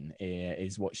rolling pin,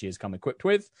 is what she has come equipped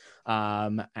with,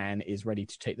 and is ready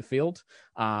to take the field.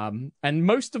 And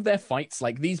most of their fights,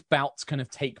 like these bouts, kind of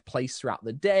take place throughout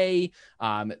the day.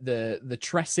 The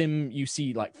Tressim, you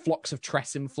see like flocks of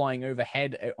Tressim flying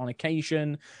overhead on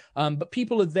occasion. But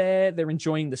people are there, they're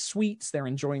enjoying the sweets, they're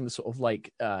enjoying the sort of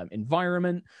like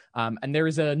environment, and there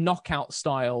is a knockout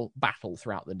style battle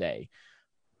throughout the day.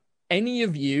 Any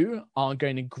of you are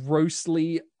going to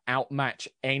grossly outmatch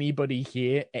anybody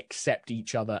here except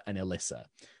each other and Alyssa.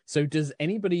 So do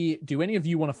any of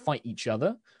you want to fight each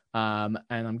other? And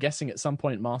I'm guessing at some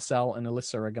point Marcel and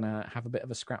Alyssa are going to have a bit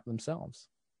of a scrap themselves.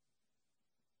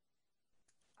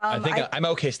 I think I'm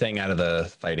okay staying out of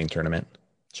the fighting tournament.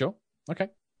 Sure. Okay.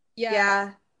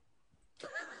 Yeah.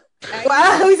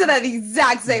 Wow, we said that at the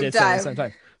exact same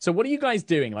time. So what are you guys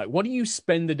doing? Like, what do you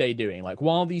spend the day doing? Like,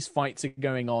 while these fights are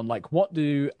going on, like, what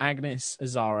do Agnes,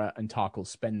 Azara, and Tarkle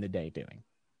spend the day doing?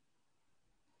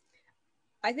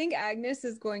 I think Agnes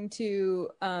is going to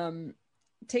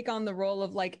take on the role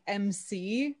of like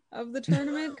MC of the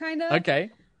tournament, kind of.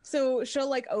 Okay. So she'll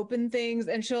like open things,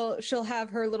 and she'll have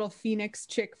her little Phoenix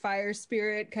chick fire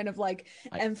spirit kind of like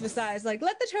emphasize like,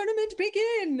 let the tournament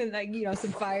begin, and like, you know,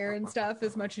 some fire and stuff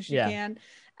as much as she can.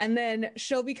 And then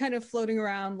she'll be kind of floating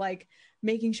around like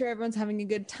making sure everyone's having a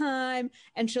good time,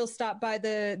 and she'll stop by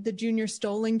the junior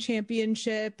stoling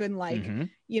championship and like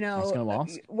you know,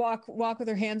 walk with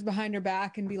her hands behind her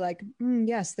back and be like,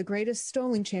 yes, the greatest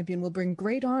stoling champion will bring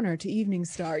great honor to Evening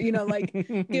Star, you know, like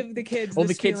give the kids all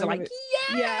the kids are like,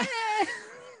 yeah.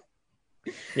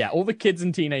 Yeah, all the kids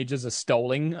and teenagers are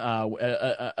stoling.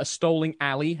 A stoling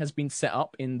alley has been set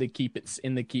up in the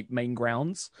keep main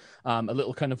grounds. A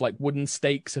little kind of like wooden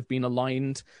stakes have been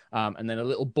aligned, and then a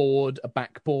little board, a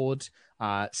backboard,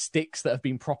 sticks that have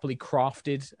been properly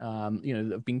crafted,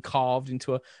 that have been carved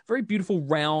into a very beautiful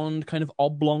round kind of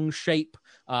oblong shape,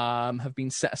 have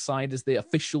been set aside as the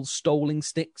official stoling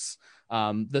sticks.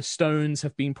 The stones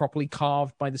have been properly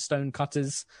carved by the stone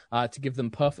cutters to give them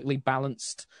perfectly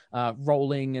balanced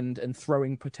rolling and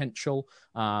throwing potential,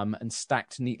 and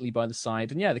stacked neatly by the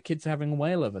side. And yeah, the kids are having a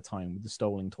whale of a time with the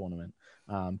stoling tournament.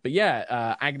 But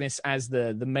yeah, Agnes as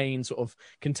the main sort of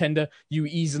contender, you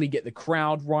easily get the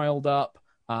crowd riled up.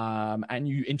 And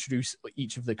you introduce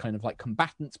each of the kind of like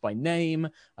combatants by name.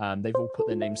 They've all put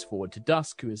their names forward to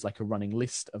Dusk, who is like a running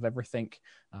list of everything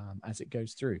as it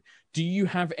goes through. Do you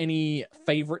have any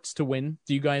favorites to win?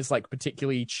 Do you guys like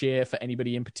particularly cheer for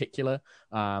anybody in particular?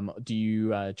 Do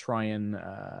you try and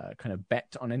kind of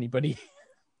bet on anybody?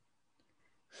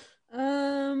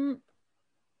 Anna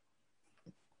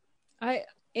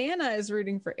is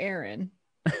rooting for Aaron.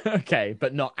 Okay,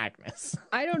 but not Agnes.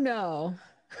 I don't know.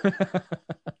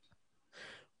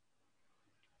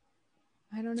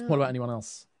 I don't know. What about anyone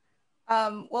else?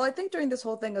 Well, I think during this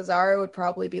whole thing, Azara would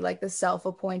probably be like the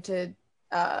self-appointed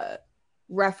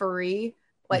referee,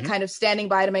 like kind of standing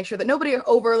by to make sure that nobody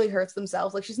overly hurts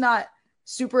themselves. Like she's not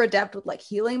super adept with like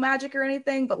healing magic or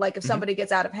anything, but like if somebody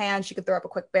gets out of hand, she could throw up a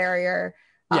quick barrier.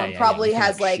 probably you can,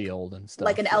 has like shield and stuff,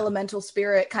 like an elemental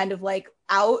spirit kind of like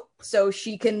out, so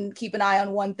she can keep an eye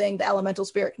on one thing, the elemental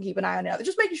spirit can keep an eye on another,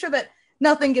 just making sure that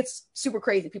nothing gets super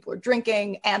crazy. People are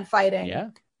drinking and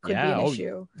fighting. Could be an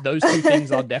issue. Those two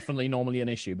things are definitely normally an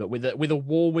issue, but with a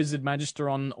war wizard magister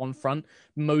on front,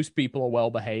 most people are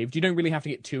well behaved. You don't really have to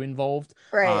get too involved.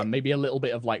 Right. Maybe a little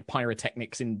bit of like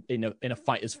pyrotechnics in a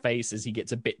fighter's face as he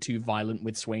gets a bit too violent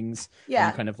with swings. Yeah.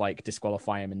 And kind of like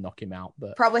disqualify him and knock him out.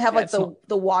 But probably have like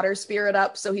the water spirit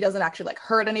up so he doesn't actually like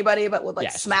hurt anybody, but would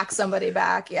like smack somebody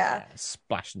back. Yeah.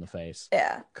 Splash in the face.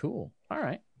 Yeah. Cool. All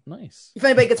right. Nice. If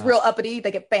anybody gets real uppity,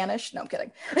 they get banished. No, I'm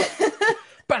kidding.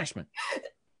 Banishment.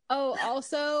 Oh,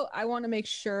 also, I want to make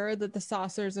sure that the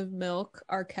saucers of milk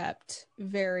are kept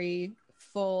very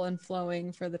full and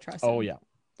flowing for the Tressum. Oh, yeah.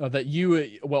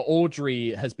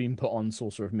 Audrey has been put on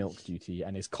saucer of milk duty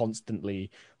and is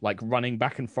constantly like running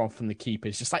back and forth from the keep.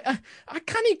 It's just like, I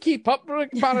can't keep up,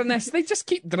 Baroness. They just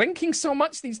keep drinking so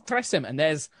much, these Tressum. And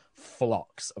there's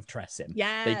flocks of Tressum.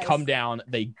 Yes. They come down,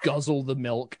 they guzzle the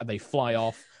milk, and they fly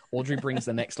off. Audrey brings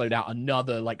the next load out,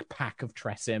 another like pack of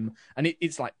Tressum, and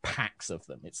it's like packs of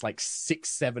them. It's like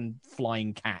 6-7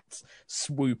 flying cats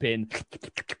swoop in,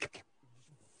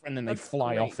 and then they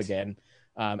fly off again.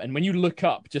 And when you look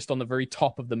up, just on the very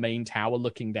top of the main tower,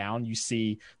 looking down, you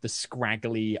see the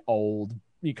scraggly old,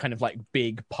 kind of like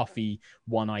big, puffy,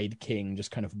 one-eyed king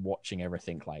just kind of watching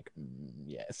everything like,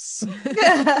 yes.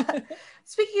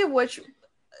 Speaking of which,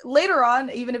 later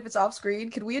on, even if it's off screen,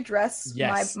 could we address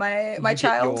my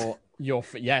child?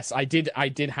 Yes, I did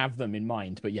have them in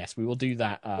mind, but yes, we will do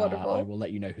that. Wonderful. I will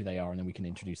let you know who they are, and then we can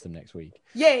introduce them next week.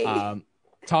 Yay!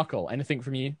 Tarkle, anything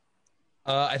from you?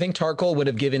 I think Tarkle would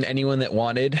have given anyone that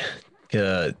wanted,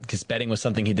 because betting was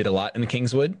something he did a lot in the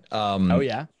Kingswood.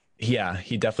 Yeah,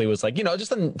 he definitely was like,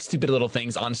 just on stupid little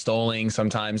things, on stalling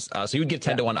sometimes. So he would give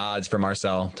 10-1 odds for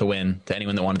Marcel to win to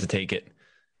anyone that wanted to take it.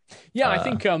 Yeah,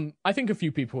 I think a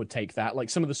few people would take that. Like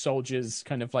some of the soldiers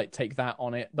kind of like take that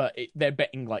on it, but they're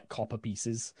betting like copper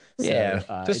pieces. So,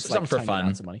 just something for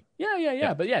fun. Money.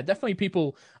 Yeah. But yeah, definitely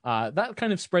people that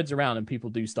kind of spreads around, and people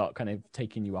do start kind of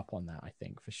taking you up on that. I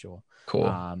think for sure.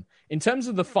 Cool. In terms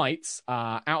of the fights,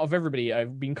 out of everybody,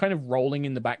 I've been kind of rolling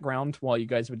in the background while you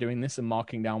guys were doing this and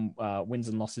marking down wins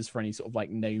and losses for any sort of like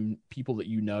known people that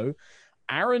you know.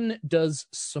 Aaron does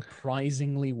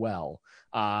surprisingly well.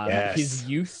 His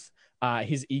youth,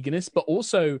 his eagerness, but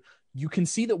also you can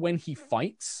see that when he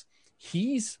fights,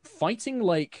 he's fighting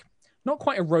like not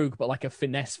quite a rogue, but like a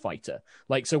finesse fighter.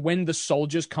 Like, so when the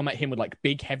soldiers come at him with like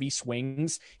big, heavy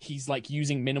swings, he's like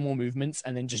using minimal movements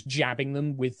and then just jabbing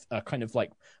them with a kind of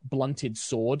like blunted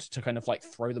sword to kind of like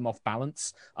throw them off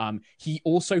balance. He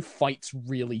also fights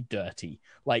really dirty.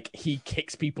 Like, he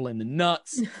kicks people in the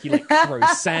nuts. He like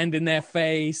throws sand in their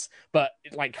face, but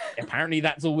like apparently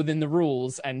that's all within the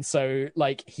rules. And so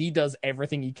like he does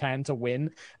everything he can to win,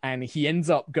 and he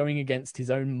ends up going against his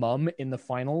own mum in the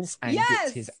finals and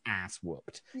gets his ass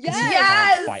whooped.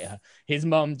 Yes! Fight her. His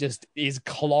mum just is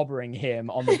clobbering him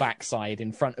on the backside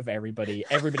in front of everybody.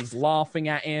 Everybody's laughing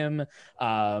at him.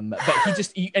 But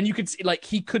and you could see like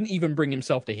he couldn't even bring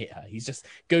himself to hit her.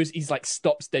 He's like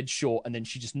stops dead short, and then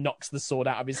she just knocks the sword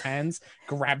out of his hands,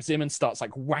 grabs him and starts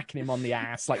like whacking him on the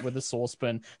ass like with a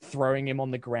saucepan, throwing him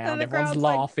on the ground. Everyone's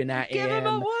laughing at him. Give him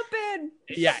a whooping.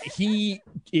 Yeah, he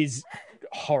is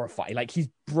horrified. Like, he's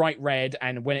bright red,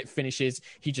 and when it finishes,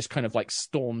 he just kind of like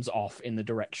storms off in the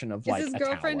direction of like his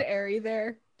girlfriend Ari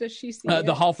there? Does she see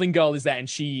the halfling girl is there, and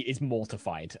she is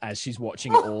mortified as she's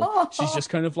watching it all. She's just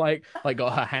kind of like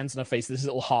got her hands on her face. This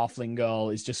little halfling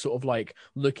girl is just sort of like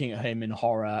looking at him in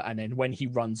horror, and then when he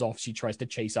runs off, she tries to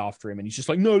chase after him, and he's just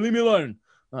like, no, leave me alone,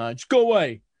 just go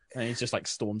away. And he's just like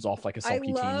storms off like a sulky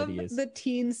teen that he is. The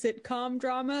teen sitcom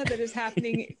drama that is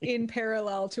happening in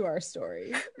parallel to our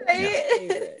story.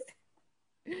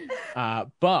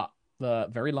 But the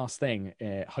very last thing,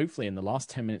 hopefully in the last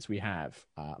 10 minutes we have,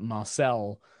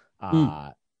 Marcel,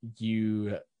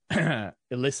 Alyssa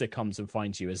comes and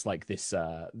finds you as like this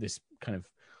kind of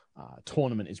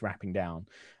tournament is wrapping down.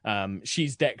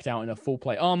 She's decked out in a full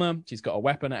plate armor. She's got a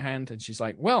weapon at hand, and she's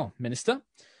like, well, Minister,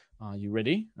 are you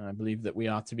ready? I believe that we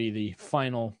are to be the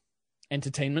final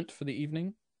entertainment for the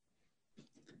evening.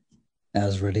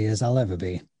 As ready as I'll ever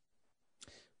be.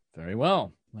 Very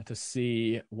well. Let us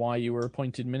see why you were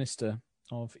appointed Minister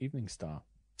of Evening Star.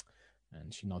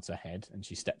 And she nods her head and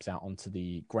she steps out onto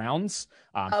the grounds.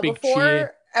 Big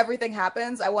cheer. everything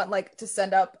happens, I want like to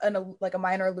send up a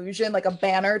minor illusion, like a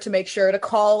banner to make sure to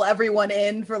call everyone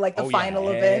in for like the final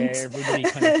event. Everybody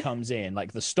kind of comes in,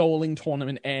 like the Stoling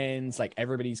tournament ends, like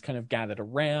everybody's kind of gathered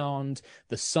around,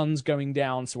 the sun's going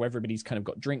down, so everybody's kind of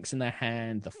got drinks in their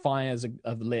hand, the fires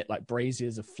are lit, like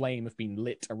braziers of flame have been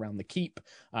lit around the keep,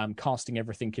 casting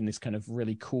everything in this kind of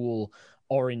really cool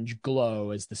orange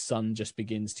glow as the sun just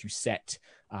begins to set.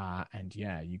 And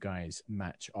yeah, you guys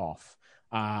match off.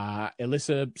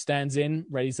 Alyssa stands in,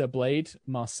 readies her blade.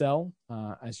 Marcel,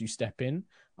 as you step in,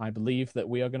 I believe that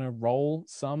we are going to roll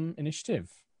some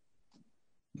initiative.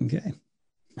 Okay.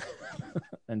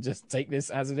 And just take this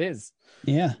as it is.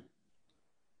 Yeah.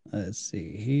 Let's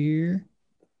see here.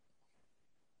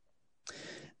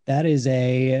 That is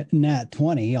a nat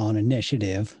 20 on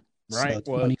initiative. Right.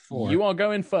 So well, 24. you are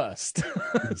going first.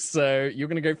 So you're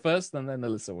going to go first, and then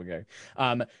Alyssa will go.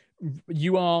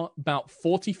 You are about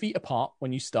 40 feet apart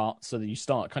when you start, so that you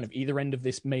start kind of either end of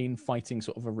this main fighting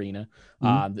sort of arena.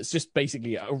 That's just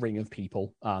basically a ring of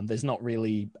people. There's not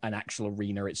really an actual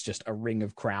arena. It's just a ring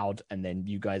of crowd, and then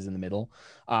you guys in the middle.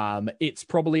 It's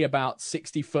probably about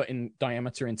 60 foot in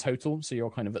diameter in total, so you're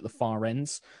kind of at the far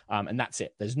ends. And that's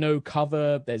it. There's no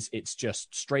cover. It's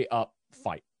just straight up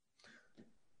fight.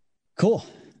 Cool.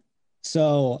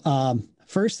 So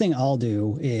first thing I'll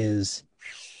do is,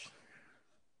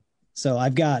 so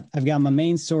I've got my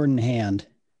main sword in hand,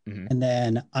 and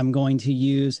then I'm going to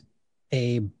use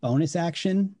a bonus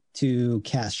action to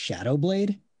cast Shadow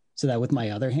Blade, so that with my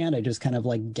other hand I just kind of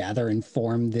like gather and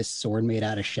form this sword made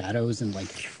out of shadows and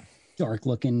like dark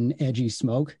looking edgy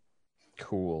smoke.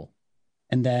 Cool.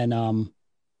 And then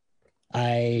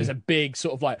there's a big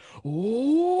sort of like,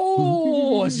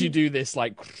 oh, as you do this,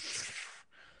 like,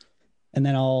 and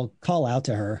then I'll call out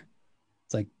to her.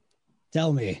 It's like,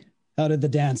 tell me, how did the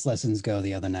dance lessons go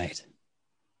the other night?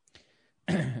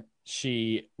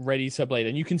 She readies her blade,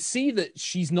 and you can see that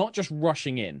she's not just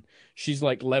rushing in. She's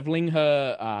like leveling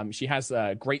her. She has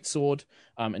a great sword,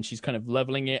 and she's kind of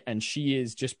leveling it, and she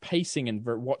is just pacing and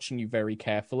watching you very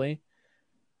carefully.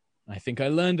 I think I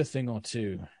learned a thing or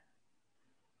two.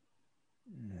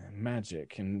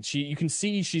 Magic, and you can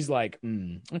see she's like,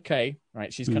 okay,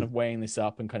 right. She's kind of weighing this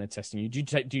up and kind of testing you. Do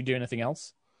you do anything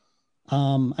else?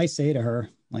 I say to her,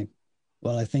 like,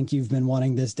 well, I think you've been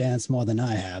wanting this dance more than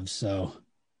I have, so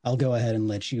I'll go ahead and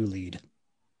let you lead.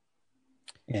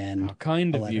 And how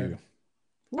kind of you.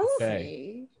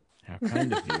 Okay. How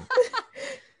kind of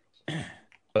you.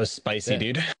 Oh, spicy,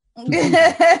 dude.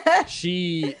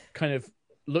 She kind of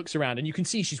looks around, and you can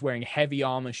see she's wearing heavy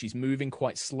armor. She's moving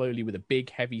quite slowly with a big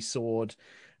heavy sword,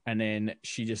 and then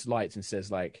she just lights and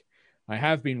says, like, I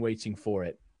have been waiting for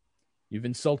it. You've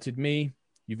insulted me,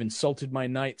 you've insulted my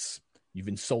knights, you've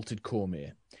insulted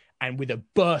Cormyr. And with a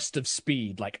burst of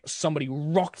speed, like somebody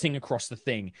rocketing across the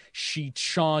thing, she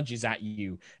charges at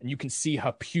you, and you can see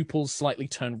her pupils slightly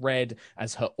turn red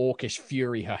as her orcish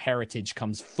fury, her heritage,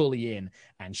 comes fully in,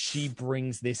 and she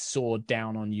brings this sword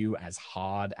down on you as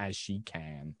hard as she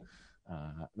can.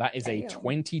 That is a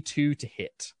 22 to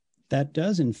hit. That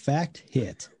does, in fact,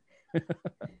 hit.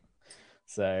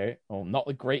 So, well, not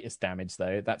the greatest damage,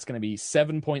 though. That's going to be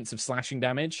 7 points of slashing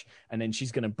damage, and then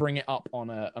she's going to bring it up on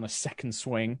a second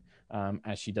swing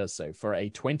as she does so for a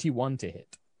 21 to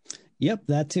hit. Yep,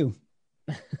 that too.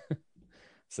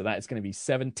 So that is going to be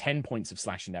 10 points of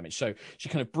slashing damage. So she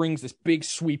kind of brings this big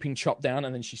sweeping chop down,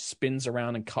 and then she spins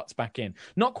around and cuts back in.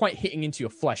 Not quite hitting into your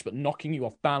flesh, but knocking you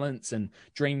off balance and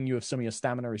draining you of some of your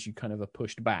stamina as you kind of are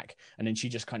pushed back. And then she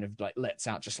just kind of like lets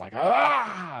out just like,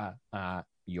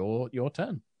 your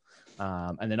turn.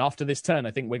 And then after this turn,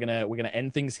 I think we're gonna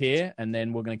end things here, and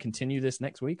then we're gonna continue this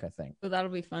next week, I think. So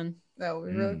that'll be fun. That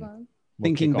would be really fun. We'll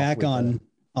Thinking kick off back with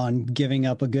on giving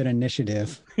up a good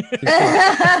initiative.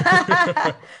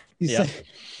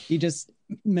 He just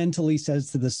mentally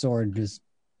says to the sword, just,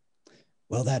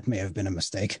 well, that may have been a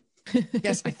mistake.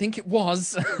 Yes, I think it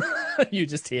was. You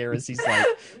just hear as he's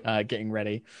like getting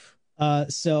ready.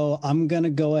 So I'm gonna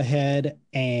go ahead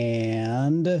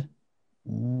and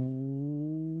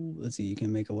let's see, you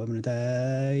can make a weapon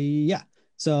attack. Yeah.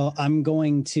 So I'm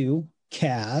going to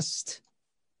cast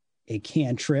a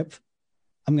cantrip.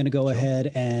 I'm going to go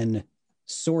ahead and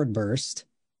sword burst.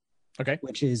 Okay.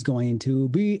 Which is going to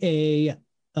be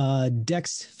a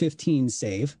Dex 15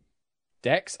 save.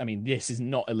 Dex, I mean, this is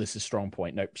not Alyssa's strong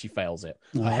point. Nope, she fails it.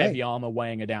 All Her heavy right. armor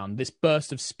weighing her down. This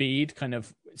burst of speed kind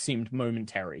of seemed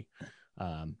momentary.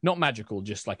 Not magical,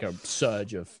 just like a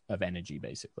surge of energy,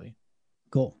 basically.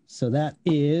 Cool. So that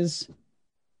is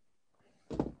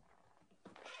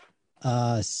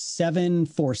 7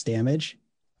 force damage.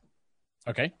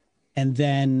 Okay. And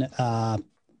then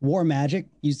War Magic,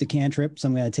 use the cantrip, so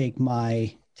I'm going to take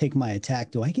my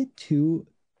attack. Do I get 2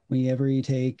 whenever you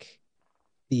take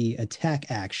the attack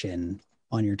action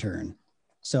on your turn?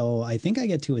 So I think I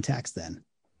get 2 attacks then.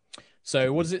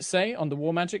 So what does it say on the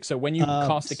War Magic? So when you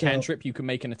cast a cantrip, you can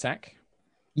make an attack?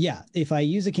 Yeah, if I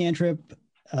use a cantrip,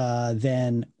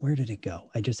 then where did it go?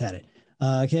 I just had it.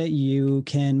 Okay, you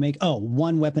can make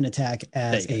 1 weapon attack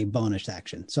as a bonus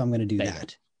action. So I'm going to do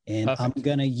that. And perfect. I'm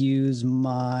going to use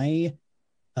my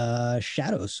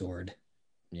Shadow Sword.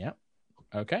 Yeah.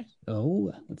 Okay.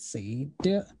 Oh, let's see.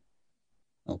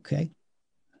 Okay.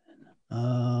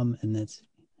 And that's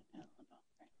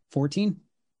 14.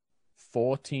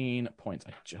 14 points.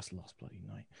 I just lost bloody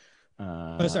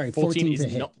night. Sorry, 14 to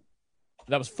hit.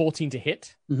 That was 14 to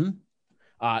hit. Mm-hmm.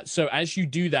 So as you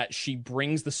do that, she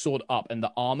brings the sword up, and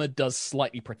the armor does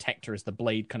slightly protect her as the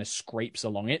blade kind of scrapes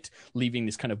along it, leaving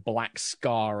this kind of black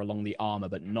scar along the armor,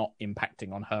 but not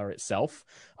impacting on her itself.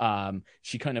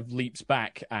 She kind of leaps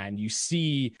back, and you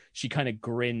see she kind of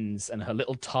grins, and her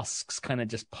little tusks kind of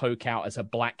just poke out as her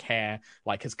black hair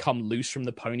like has come loose from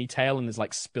the ponytail and is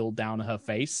like spilled down her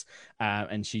face.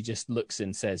 And she just looks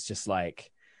and says, just like,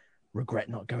 "Regret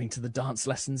not going to the dance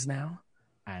lessons now."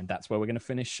 And that's where we're going to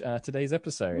finish today's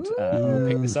episode. We'll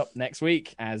pick this up next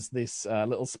week as this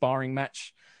little sparring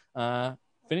match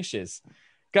finishes.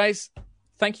 Guys,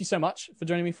 thank you so much for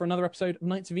joining me for another episode of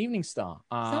Knights of Evening Star.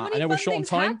 I know we're short on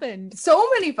time. Happened. So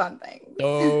many fun things.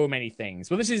 So many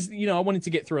things. Well, this is, I wanted to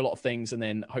get through a lot of things, and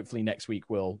then hopefully next week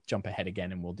we'll jump ahead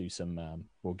again and we'll do some,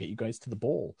 we'll get you guys to the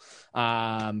ball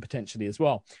potentially as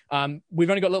well. We've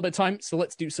only got a little bit of time, so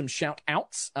let's do some shout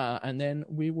outs and then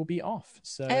we will be off.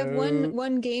 So I have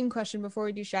one game question before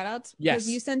we do shout outs. Yes. Because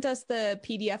you sent us the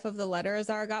PDF of the letter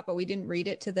Azara got, but we didn't read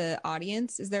it to the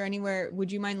audience. Is there anywhere,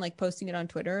 would you mind like posting it on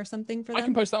Twitter or something for them? I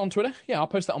can post that on Twitter. Yeah, I'll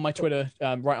post that on my Twitter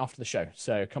right after the show.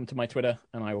 So come to my Twitter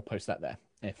and I will post that there.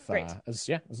 If as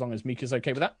long as Mika's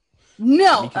okay with that.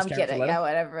 No, Mika's I'm kidding. Yeah,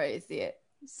 whatever. You see it.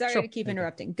 Sorry Sure. to keep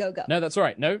interrupting. Go. No, that's all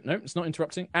right. No, it's not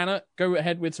interrupting. Anna, go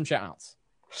ahead with some shout outs.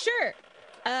 Sure.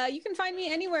 You can find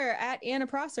me anywhere at Anna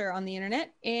Prosser on the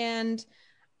internet. And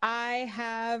I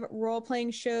have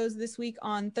role-playing shows this week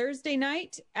on Thursday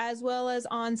night, as well as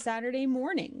on Saturday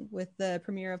morning with the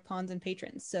premiere of Pawns and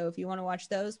Patrons. So if you want to watch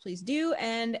those, please do.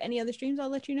 And any other streams, I'll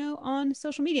let you know on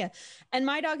social media. And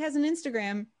my dog has an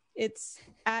Instagram. It's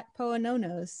at Poa No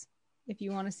Nose. If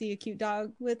you want to see a cute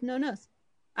dog with no nose.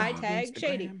 I tag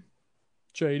Shady.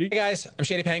 Shady. Hey guys, I'm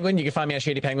Shady Penguin. You can find me at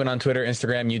Shady Penguin on Twitter,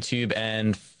 Instagram, YouTube,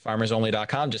 and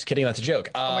farmersonly.com. Just kidding, that's a joke.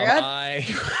 Oh my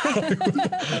God.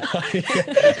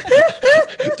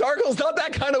 Darkle's not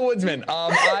that kind of woodsman.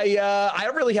 I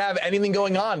don't really have anything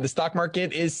going on. The stock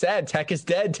market is sad. Tech is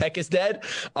dead.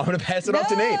 I'm gonna pass it off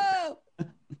to Nate.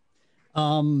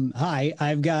 Hi,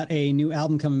 I've got a new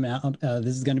album coming out.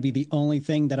 This is going to be the only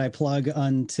thing that I plug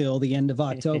until the end of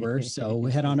October. So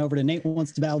head on over to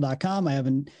natewantstobattle.com. I have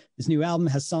this new album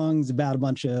has songs about a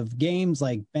bunch of games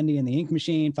like Bendy and the Ink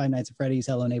Machine, Five Nights at Freddy's,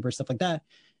 Hello Neighbor, stuff like that.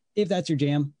 If that's your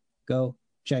jam, go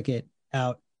check it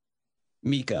out.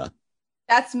 Mika.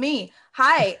 That's me.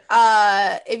 Hi.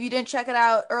 If you didn't check it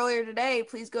out earlier today,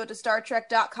 please go to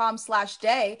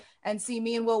StarTrek.com/day and see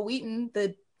me and Will Wheaton,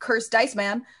 the cursed dice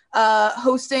man,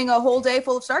 hosting a whole day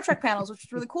full of Star Trek panels, which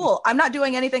is really cool. I'm not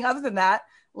doing anything other than that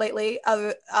lately,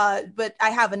 but I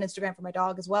have an Instagram for my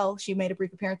dog as well. She made a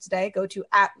brief appearance today. Go to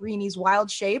 @Reenie's Wild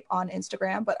Shape on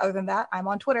Instagram. But other than that, I'm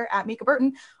on Twitter @Mika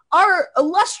Burton, our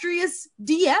illustrious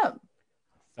DM.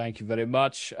 Thank you very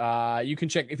much. You can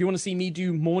check if you want to see me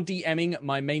do more DMing.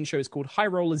 My main show is called High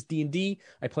Rollers D&D.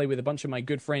 I play with a bunch of my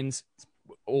good friends. It's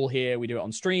all here. We do it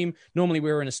on stream. Normally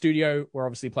we're in a studio. We're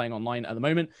obviously playing online at the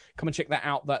moment. Come and check that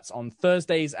out. That's on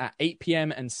Thursdays at 8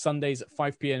 p.m. and Sundays at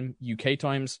 5 p.m. UK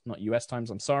times, not US times.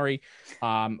 I'm sorry.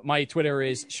 My Twitter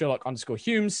is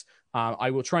Sherlock_Humes. I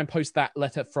will try and post that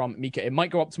letter from Mika. It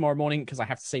might go up tomorrow morning because I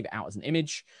have to save it out as an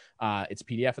image. It's a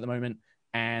PDF at the moment.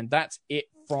 And that's it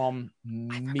from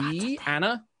me,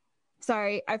 Anna.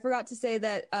 Sorry, I forgot to say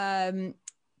that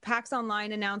PAX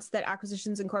Online announced that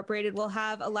Acquisitions Incorporated will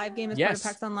have a live game as part of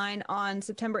PAX Online on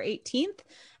September 18th.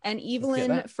 And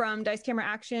Evelyn from Dice Camera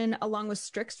Action, along with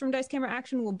Strix from Dice Camera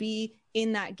Action, will be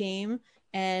in that game.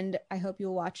 And I hope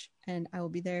you'll watch, and I will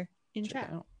be there in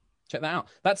chat. Check that out.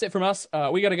 That's it from us.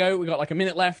 We got to go. We got like a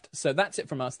minute left. So that's it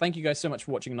from us. Thank you guys so much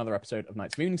for watching another episode of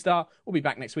Knights of Evening Star. We'll be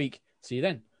back next week. See you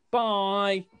then.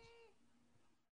 Bye.